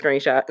into the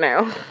screenshot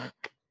now.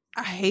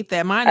 I hate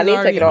that. Mine is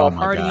already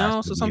already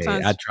on. So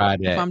sometimes I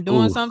tried that. If I'm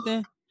doing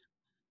something,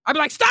 I'd be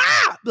like,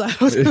 stop!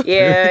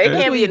 Yeah, it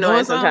can be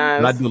annoying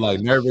sometimes. I do like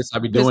nervous. I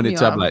be doing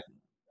it. I'm like,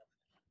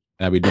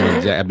 I be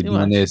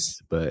doing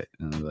this, but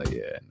I'm like,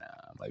 yeah, nah.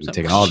 I'm like, we're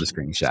taking all the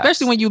screenshots,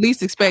 especially when you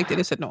least expect it.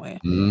 It's annoying.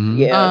 Mm-hmm.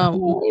 Yeah.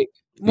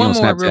 One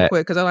more real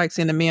quick because I like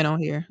seeing the men on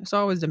here. It's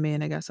always the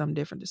men that got something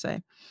different to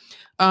say.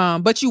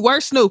 But you were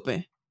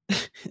snooping.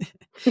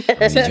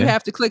 Since you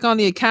have to click on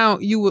the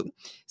account, you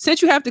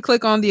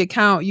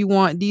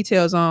want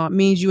details on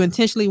means you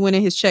intentionally went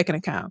in his checking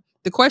account.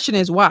 The question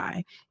is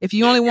why? If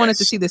you only wanted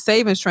to see the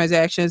savings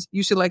transactions,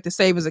 you select the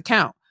savings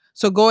account.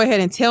 So go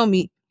ahead and tell him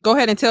you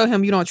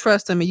don't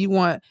trust him and you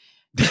want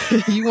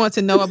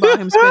to know about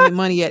him spending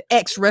money at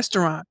X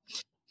restaurant.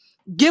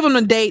 Give him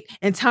a date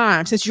and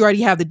time since you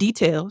already have the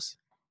details.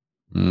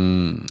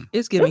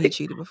 It's giving you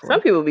cheated before.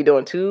 Some people be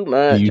doing too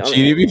much. You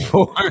cheated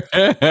before.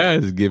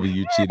 It's giving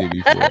you cheated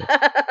before.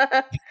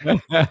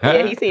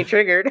 Yeah, he seemed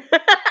triggered.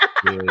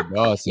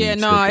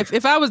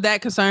 If I was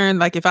that concerned,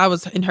 like if I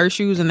was in her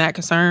shoes and that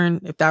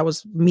concerned, if that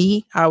was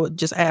me, I would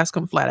just ask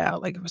him flat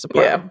out, like if it's a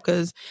problem.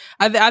 Because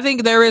I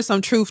think there is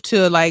some truth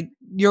to like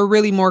you're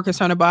really more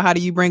concerned about how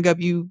do you bring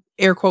up you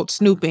air quote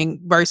snooping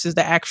versus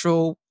the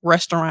actual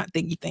restaurant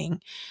thingy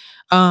thing.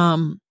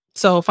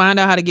 So find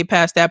out how to get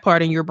past that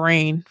part in your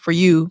brain for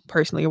you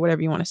personally or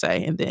whatever you want to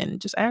say, and then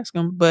just ask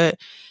them. But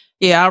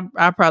yeah,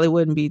 I probably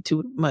wouldn't be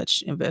too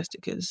much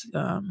invested because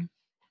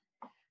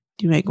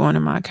you ain't going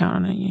to my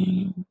account.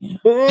 You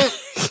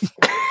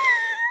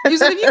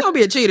said if you're gonna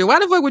be a cheater, why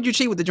the fuck would you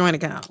cheat with the joint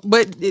account?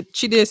 But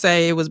she did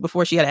say it was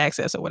before she had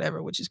access or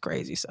whatever, which is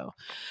crazy. So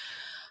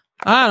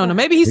I don't know.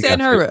 Maybe he's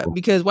setting her up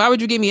because why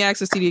would you give me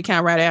access to the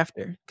account right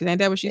after? Because ain't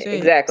that what she said?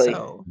 Exactly.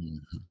 So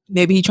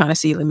maybe he's trying to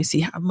see. Let me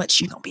see how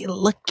much you gonna be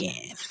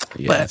looking.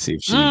 Yeah, but see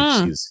if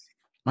she's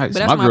my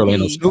girl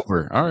ain't no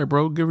snooper. All right,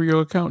 bro, give her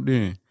your account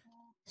then.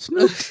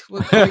 Y'all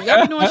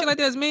be doing shit like that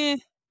as men?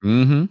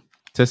 Mm-hmm.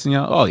 Testing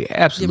y'all? Oh yeah,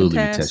 absolutely.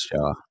 We test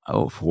y'all.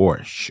 Oh,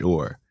 for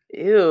sure.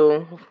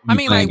 Ew. I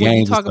mean, like when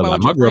you talk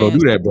about my girl don't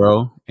do that,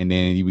 bro. And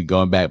then you be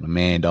going back, but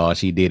man, dog,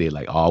 she did it.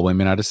 Like all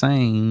women are the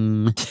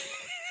same.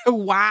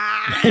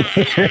 Wow.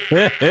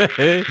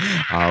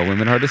 All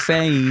women are the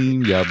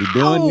same. Y'all be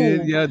doing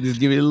this. Yeah, just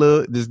give it a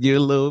little,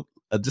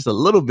 just a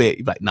little bit.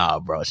 You be like, nah,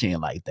 bro, she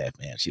ain't like that,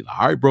 man. She's like,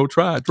 all right, bro,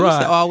 try.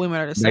 All women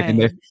are the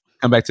same.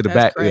 Come back to the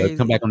back.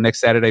 Come back on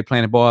next Saturday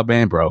playing the ball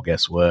band, bro.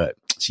 Guess what?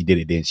 She did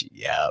it, didn't she?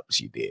 Yep,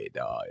 she did.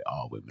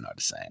 All women are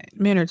the same.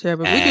 Men are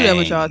terrible. We do that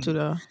with y'all too,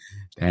 though.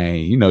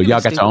 Dang,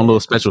 y'all got your own little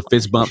special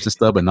fist bumps and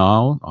stuff, but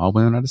no, all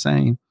women are the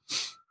same.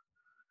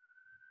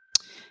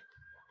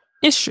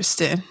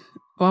 Interesting.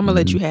 Well, I'm gonna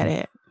let you have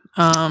that.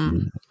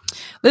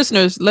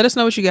 Listeners, let us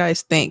know what you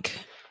guys think.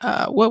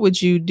 What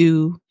would you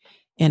do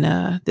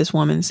in this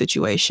woman's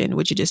situation?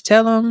 Would you just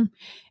tell them?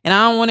 And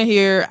I don't want to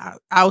hear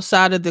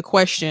outside of the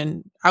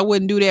question. I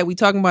wouldn't do that. We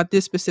talking about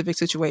this specific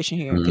situation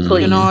here. Because we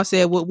can all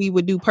say what we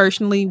would do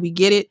personally. We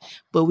get it,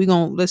 but we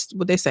gonna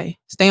what they say.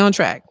 Stay on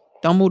track.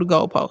 Don't move the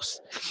goalposts.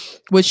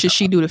 What should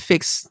she do to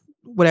fix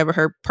whatever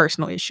her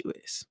personal issue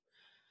is?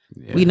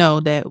 Yeah. We know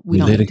that we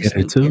don't need to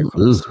speak too.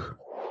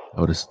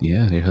 Oh,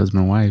 their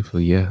husband and wife.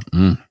 Well, yeah.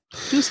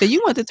 You said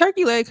you want the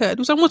turkey leg cut.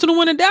 I went to the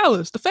one in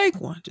Dallas, the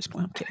fake one. Just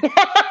I'm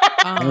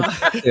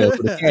kidding.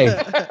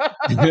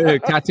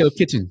 Cocktail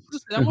kitchen.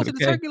 I went to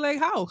the turkey leg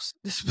house.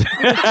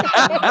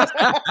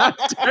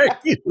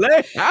 Turkey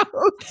leg house.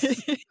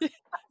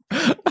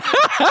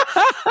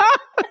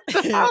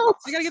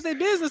 They gotta get their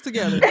business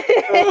together. They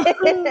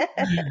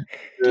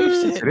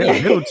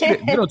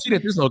don't cheat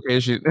at this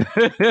location.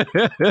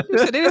 You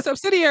said they're a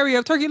subsidiary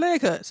of Turkey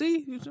Leg Cut.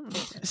 See,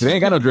 they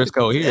ain't got no dress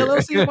code here.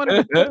 LLC is one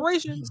of the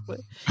corporations,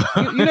 but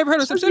you never heard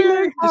of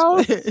subsidiary?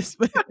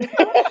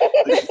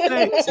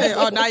 Say,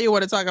 oh, now you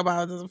want to talk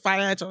about the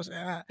financial shit,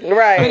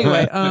 right?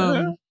 Anyway,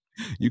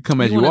 you come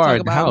as you are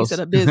at the house.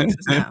 Set up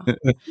businesses now.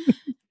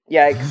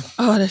 Yikes.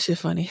 Oh, that shit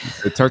funny.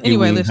 The turkey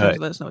anyway, wing listeners, hut.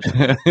 let us know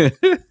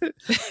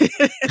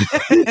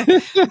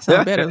what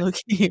sound better,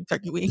 Loki.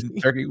 Turkey wing.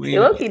 Turkey wing. You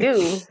Loki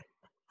do.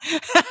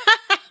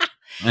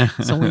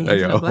 So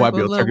why be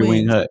a turkey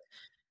wing hut?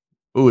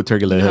 Ooh, a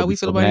turkey leg hut. How we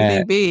feel about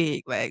anything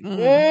big? Like,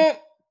 right,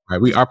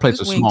 our place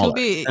was small. Too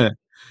big.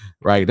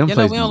 Right, them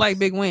places. We don't like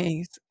big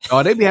wings.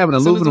 Oh, they be having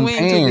aluminum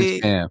pans,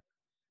 fam,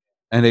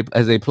 and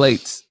they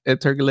plates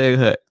at Turkey Leg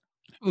Hut.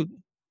 Ooh.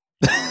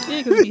 Yeah,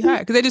 because it be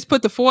hot. Because they just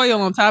put the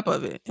foil on top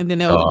of it, and then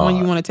when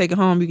you want to take it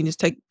home, you can just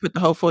put the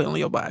whole foil on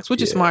your box,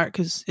 which is smart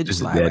because it just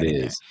slides right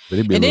in there.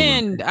 And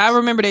then I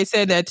remember they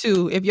said that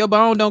too. If your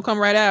bone don't come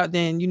right out,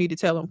 then you need to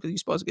tell them because you're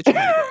supposed to get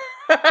your money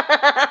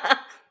back.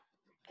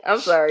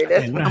 I'm sorry.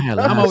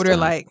 I'm over there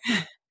like.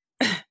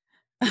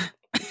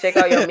 Check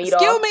out your meat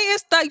off. Excuse me,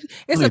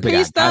 it's a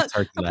piece stuck.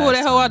 I pulled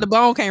that hoe out, the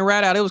bone came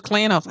right out. It was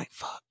clean. I was like,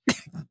 fuck.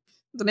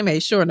 So they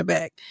made sure in the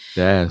back.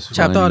 That's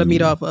chopped all the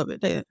meat off of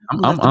it.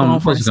 I'm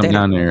supposed to come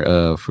down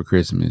there for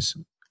Christmas,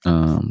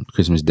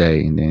 Christmas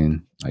Day, and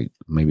then like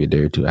maybe a day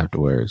or two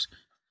afterwards.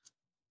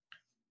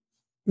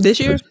 This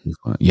year?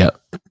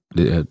 Yep.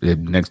 The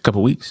next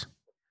couple weeks.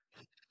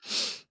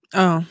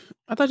 Oh,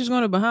 I thought you was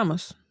going to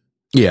Bahamas.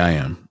 Yeah, I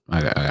am.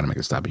 I got to make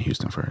a stop in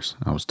Houston first.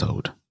 I was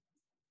told.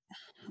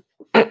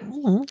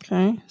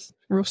 Okay.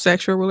 Real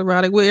sexual, real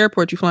erotic. What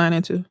airport you flying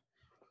into?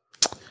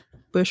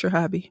 Bush or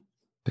Hobby?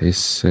 They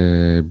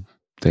said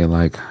they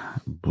like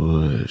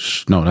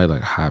Bush. No, they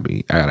like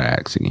Hobby. I gotta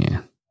ask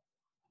again.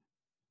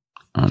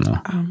 I don't know.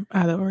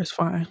 Either or is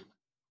fine.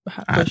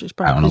 Bush is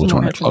probably I don't know which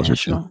one they're closer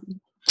to.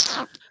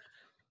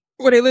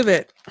 Where they live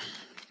at?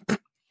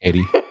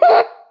 80.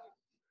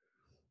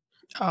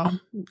 Oh,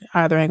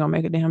 either ain't gonna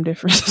make a damn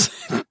difference.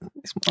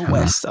 It's more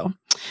west, so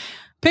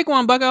pick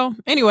one, bucko.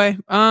 Anyway,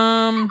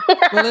 well,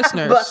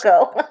 listeners.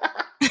 Bucko.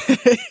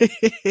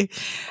 Shit.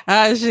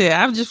 I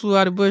just flew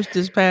out of Bush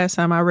this past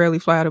time. I rarely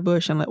fly out of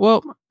Bush. I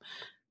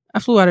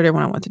flew out of there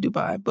when I went to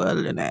Dubai. But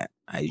other than that,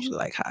 I usually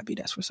like Hobby.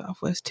 That's where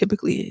Southwest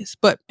typically is.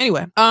 But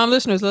anyway,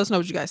 listeners, let us know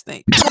what you guys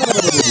think.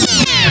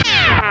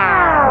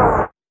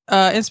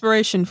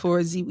 Inspiration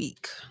for Z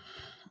Week.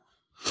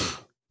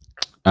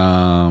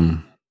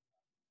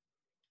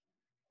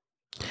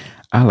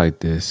 I like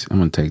this. I'm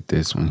gonna take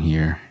this one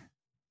here.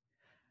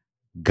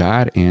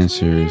 God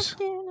answers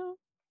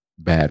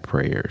bad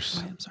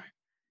prayers. I'm sorry.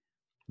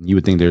 You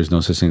would think there's no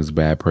such thing as a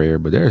bad prayer,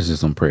 but there's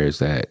just some prayers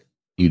that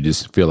you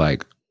just feel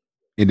like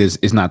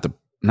it's not to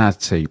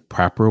say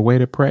proper way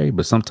to pray,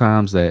 but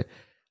sometimes that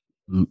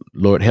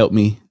Lord help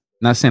me.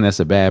 Not saying that's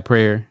a bad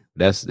prayer.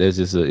 It's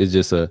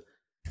just a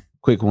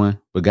quick one,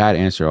 but God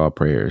answer all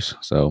prayers.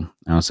 So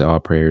I don't say all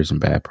prayers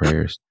and bad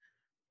prayers.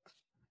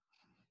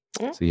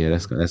 So yeah,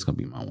 that's gonna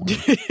be my one.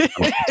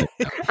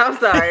 I'm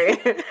sorry.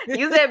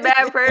 You said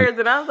bad prayers,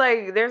 and I was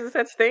like, "There's a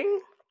such thing."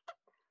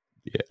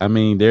 Yeah, I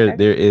mean there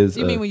is.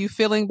 You mean when you're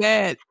feeling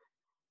bad?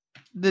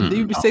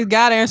 You say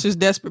God answers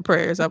desperate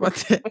prayers. How about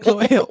that?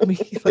 Lord help me.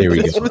 There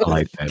we go. I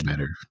like that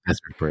better.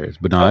 Desperate prayers,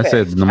 but no, I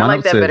said I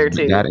like that better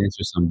too. God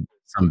answers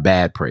some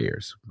bad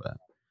prayers. But.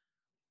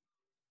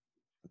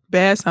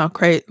 Bad sound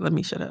great. Let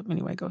me shut up.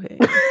 Anyway, go ahead.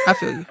 I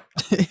feel you.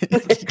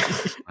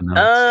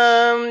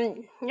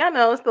 Y'all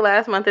know it's the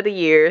last month of the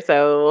year,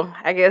 so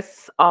I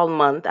guess all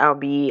month I'll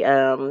be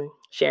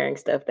sharing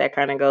stuff that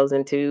kind of goes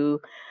into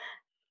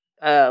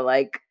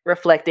like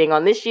reflecting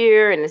on this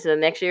year and this is the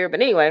next year.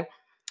 But anyway,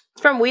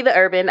 it's from We the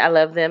Urban. I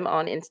love them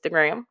on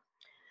Instagram.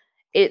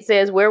 It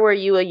says, "Where were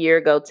you a year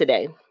ago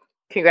today?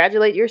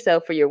 Congratulate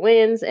yourself for your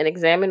wins and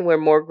examine where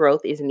more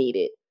growth is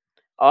needed.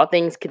 All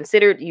things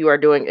considered, you are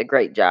doing a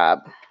great job."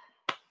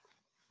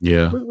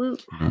 Yeah.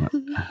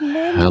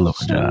 Hell of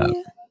a job.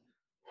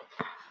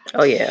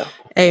 Oh, yeah.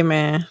 Hey,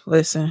 man,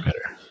 listen.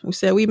 We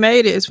said we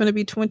made it. It's going to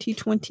be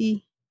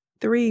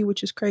 2023,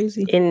 which is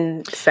crazy.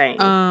 Insane.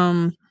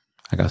 I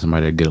got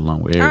somebody to get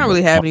along with. I don't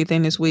really have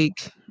anything this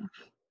week.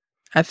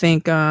 I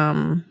think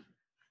I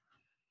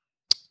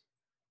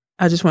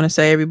just want to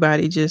say,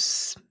 everybody,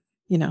 just,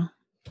 you know,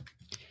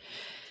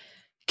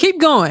 keep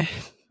going.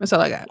 That's all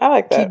I got. I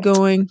like that. Keep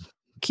going,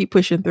 keep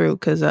pushing through,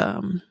 because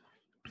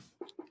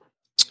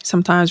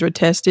sometimes we're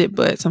tested,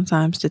 but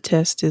sometimes the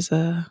test is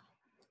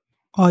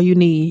all you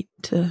need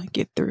to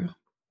get through.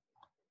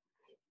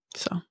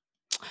 So,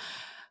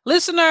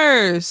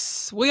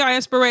 listeners, we are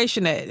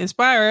Inspiration at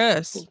Inspire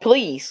Us.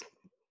 Please.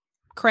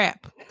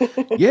 Crap.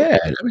 Yeah,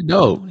 that'd be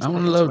dope. I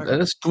want to love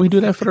that. Can we do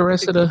that for the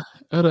rest of the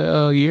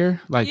year?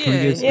 Like, can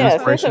we get some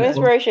Yeah, send some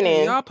inspiration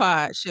in. Y'all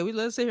pod. Shit, we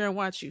let's sit here and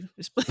watch you.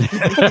 Push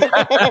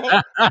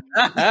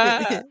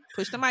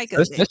the mic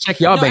up. Let's check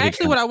y'all bank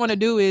actually, account. what I want to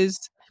do is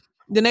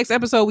the next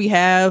episode we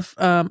have.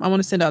 I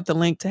want to send out the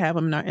link to have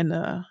them in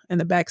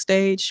the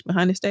backstage,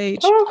 behind the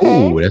stage.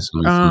 Okay. Ooh, that's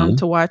fun.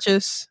 To watch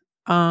us.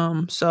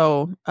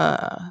 So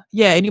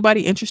yeah,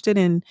 anybody interested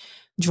in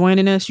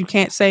joining us, you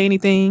can't say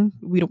anything.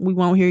 We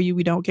won't hear you.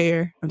 We don't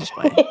care. I'm just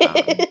playing.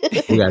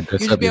 We got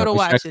this you just be able to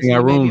watch us.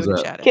 our rooms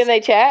up. Can they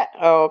chat?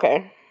 Oh,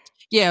 okay.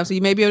 Yeah, so you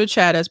may be able to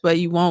chat us, but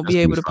you won't be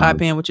able to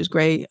pop in, which is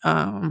great.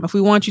 If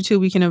we want you to,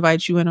 we can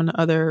invite you in on the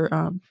other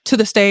to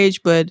the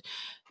stage, but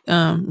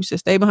you should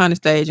stay behind the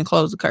stage and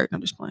close the curtain.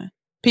 I'm just playing.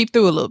 Peep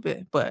through a little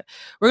bit, but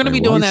we're gonna be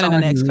doing that in the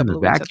next couple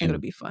of weeks. I think it'll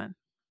be fun.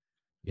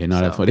 Yeah,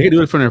 no, that's fun. They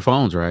do it from their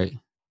phones, right?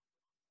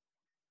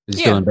 Is it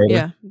still in beta?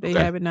 Yeah, they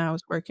have it now.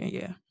 It's working.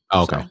 Yeah.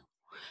 Oh, okay. So,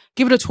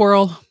 give it a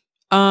twirl.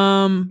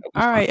 All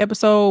right,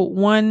 episode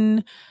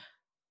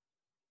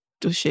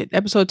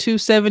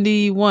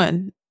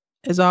 271.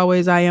 As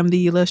always, I am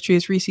the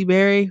illustrious Reese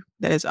Berry.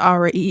 That is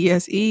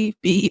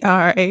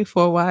RESEBERA.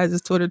 4 Ys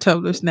is Twitter,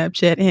 Tumblr,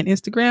 Snapchat, and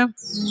Instagram.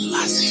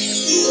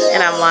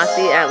 And I'm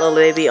Lassie at Lola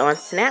Baby on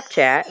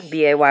Snapchat,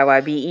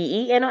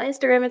 BAYYBEE, and on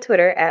Instagram and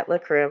Twitter at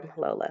LaCrim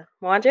Lola.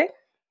 Mwanje?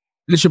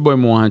 It's your boy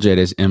Mwanje.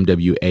 That's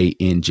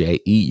MWANJE.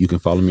 You can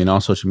follow me on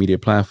all social media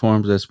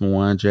platforms. That's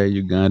Mwanje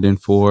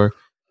Ugandan for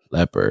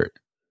Leopard.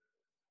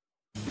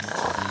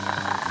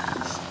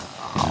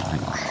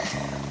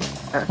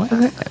 What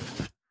is that?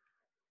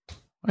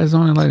 Why is it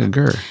only like a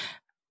GR?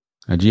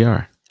 A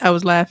GR? I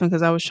was laughing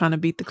because I was trying to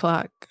beat the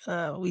clock.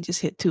 We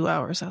just hit 2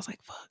 hours. I was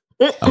like, fuck.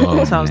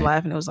 Oh, so I was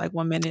laughing. It was like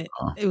 1 minute.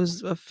 It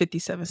was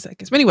 57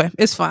 seconds. But anyway,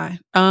 it's fine.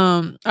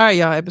 All right,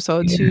 y'all.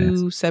 Episode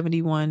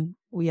 271.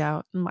 We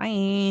out.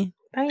 Bye.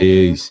 Bye.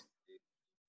 Peace.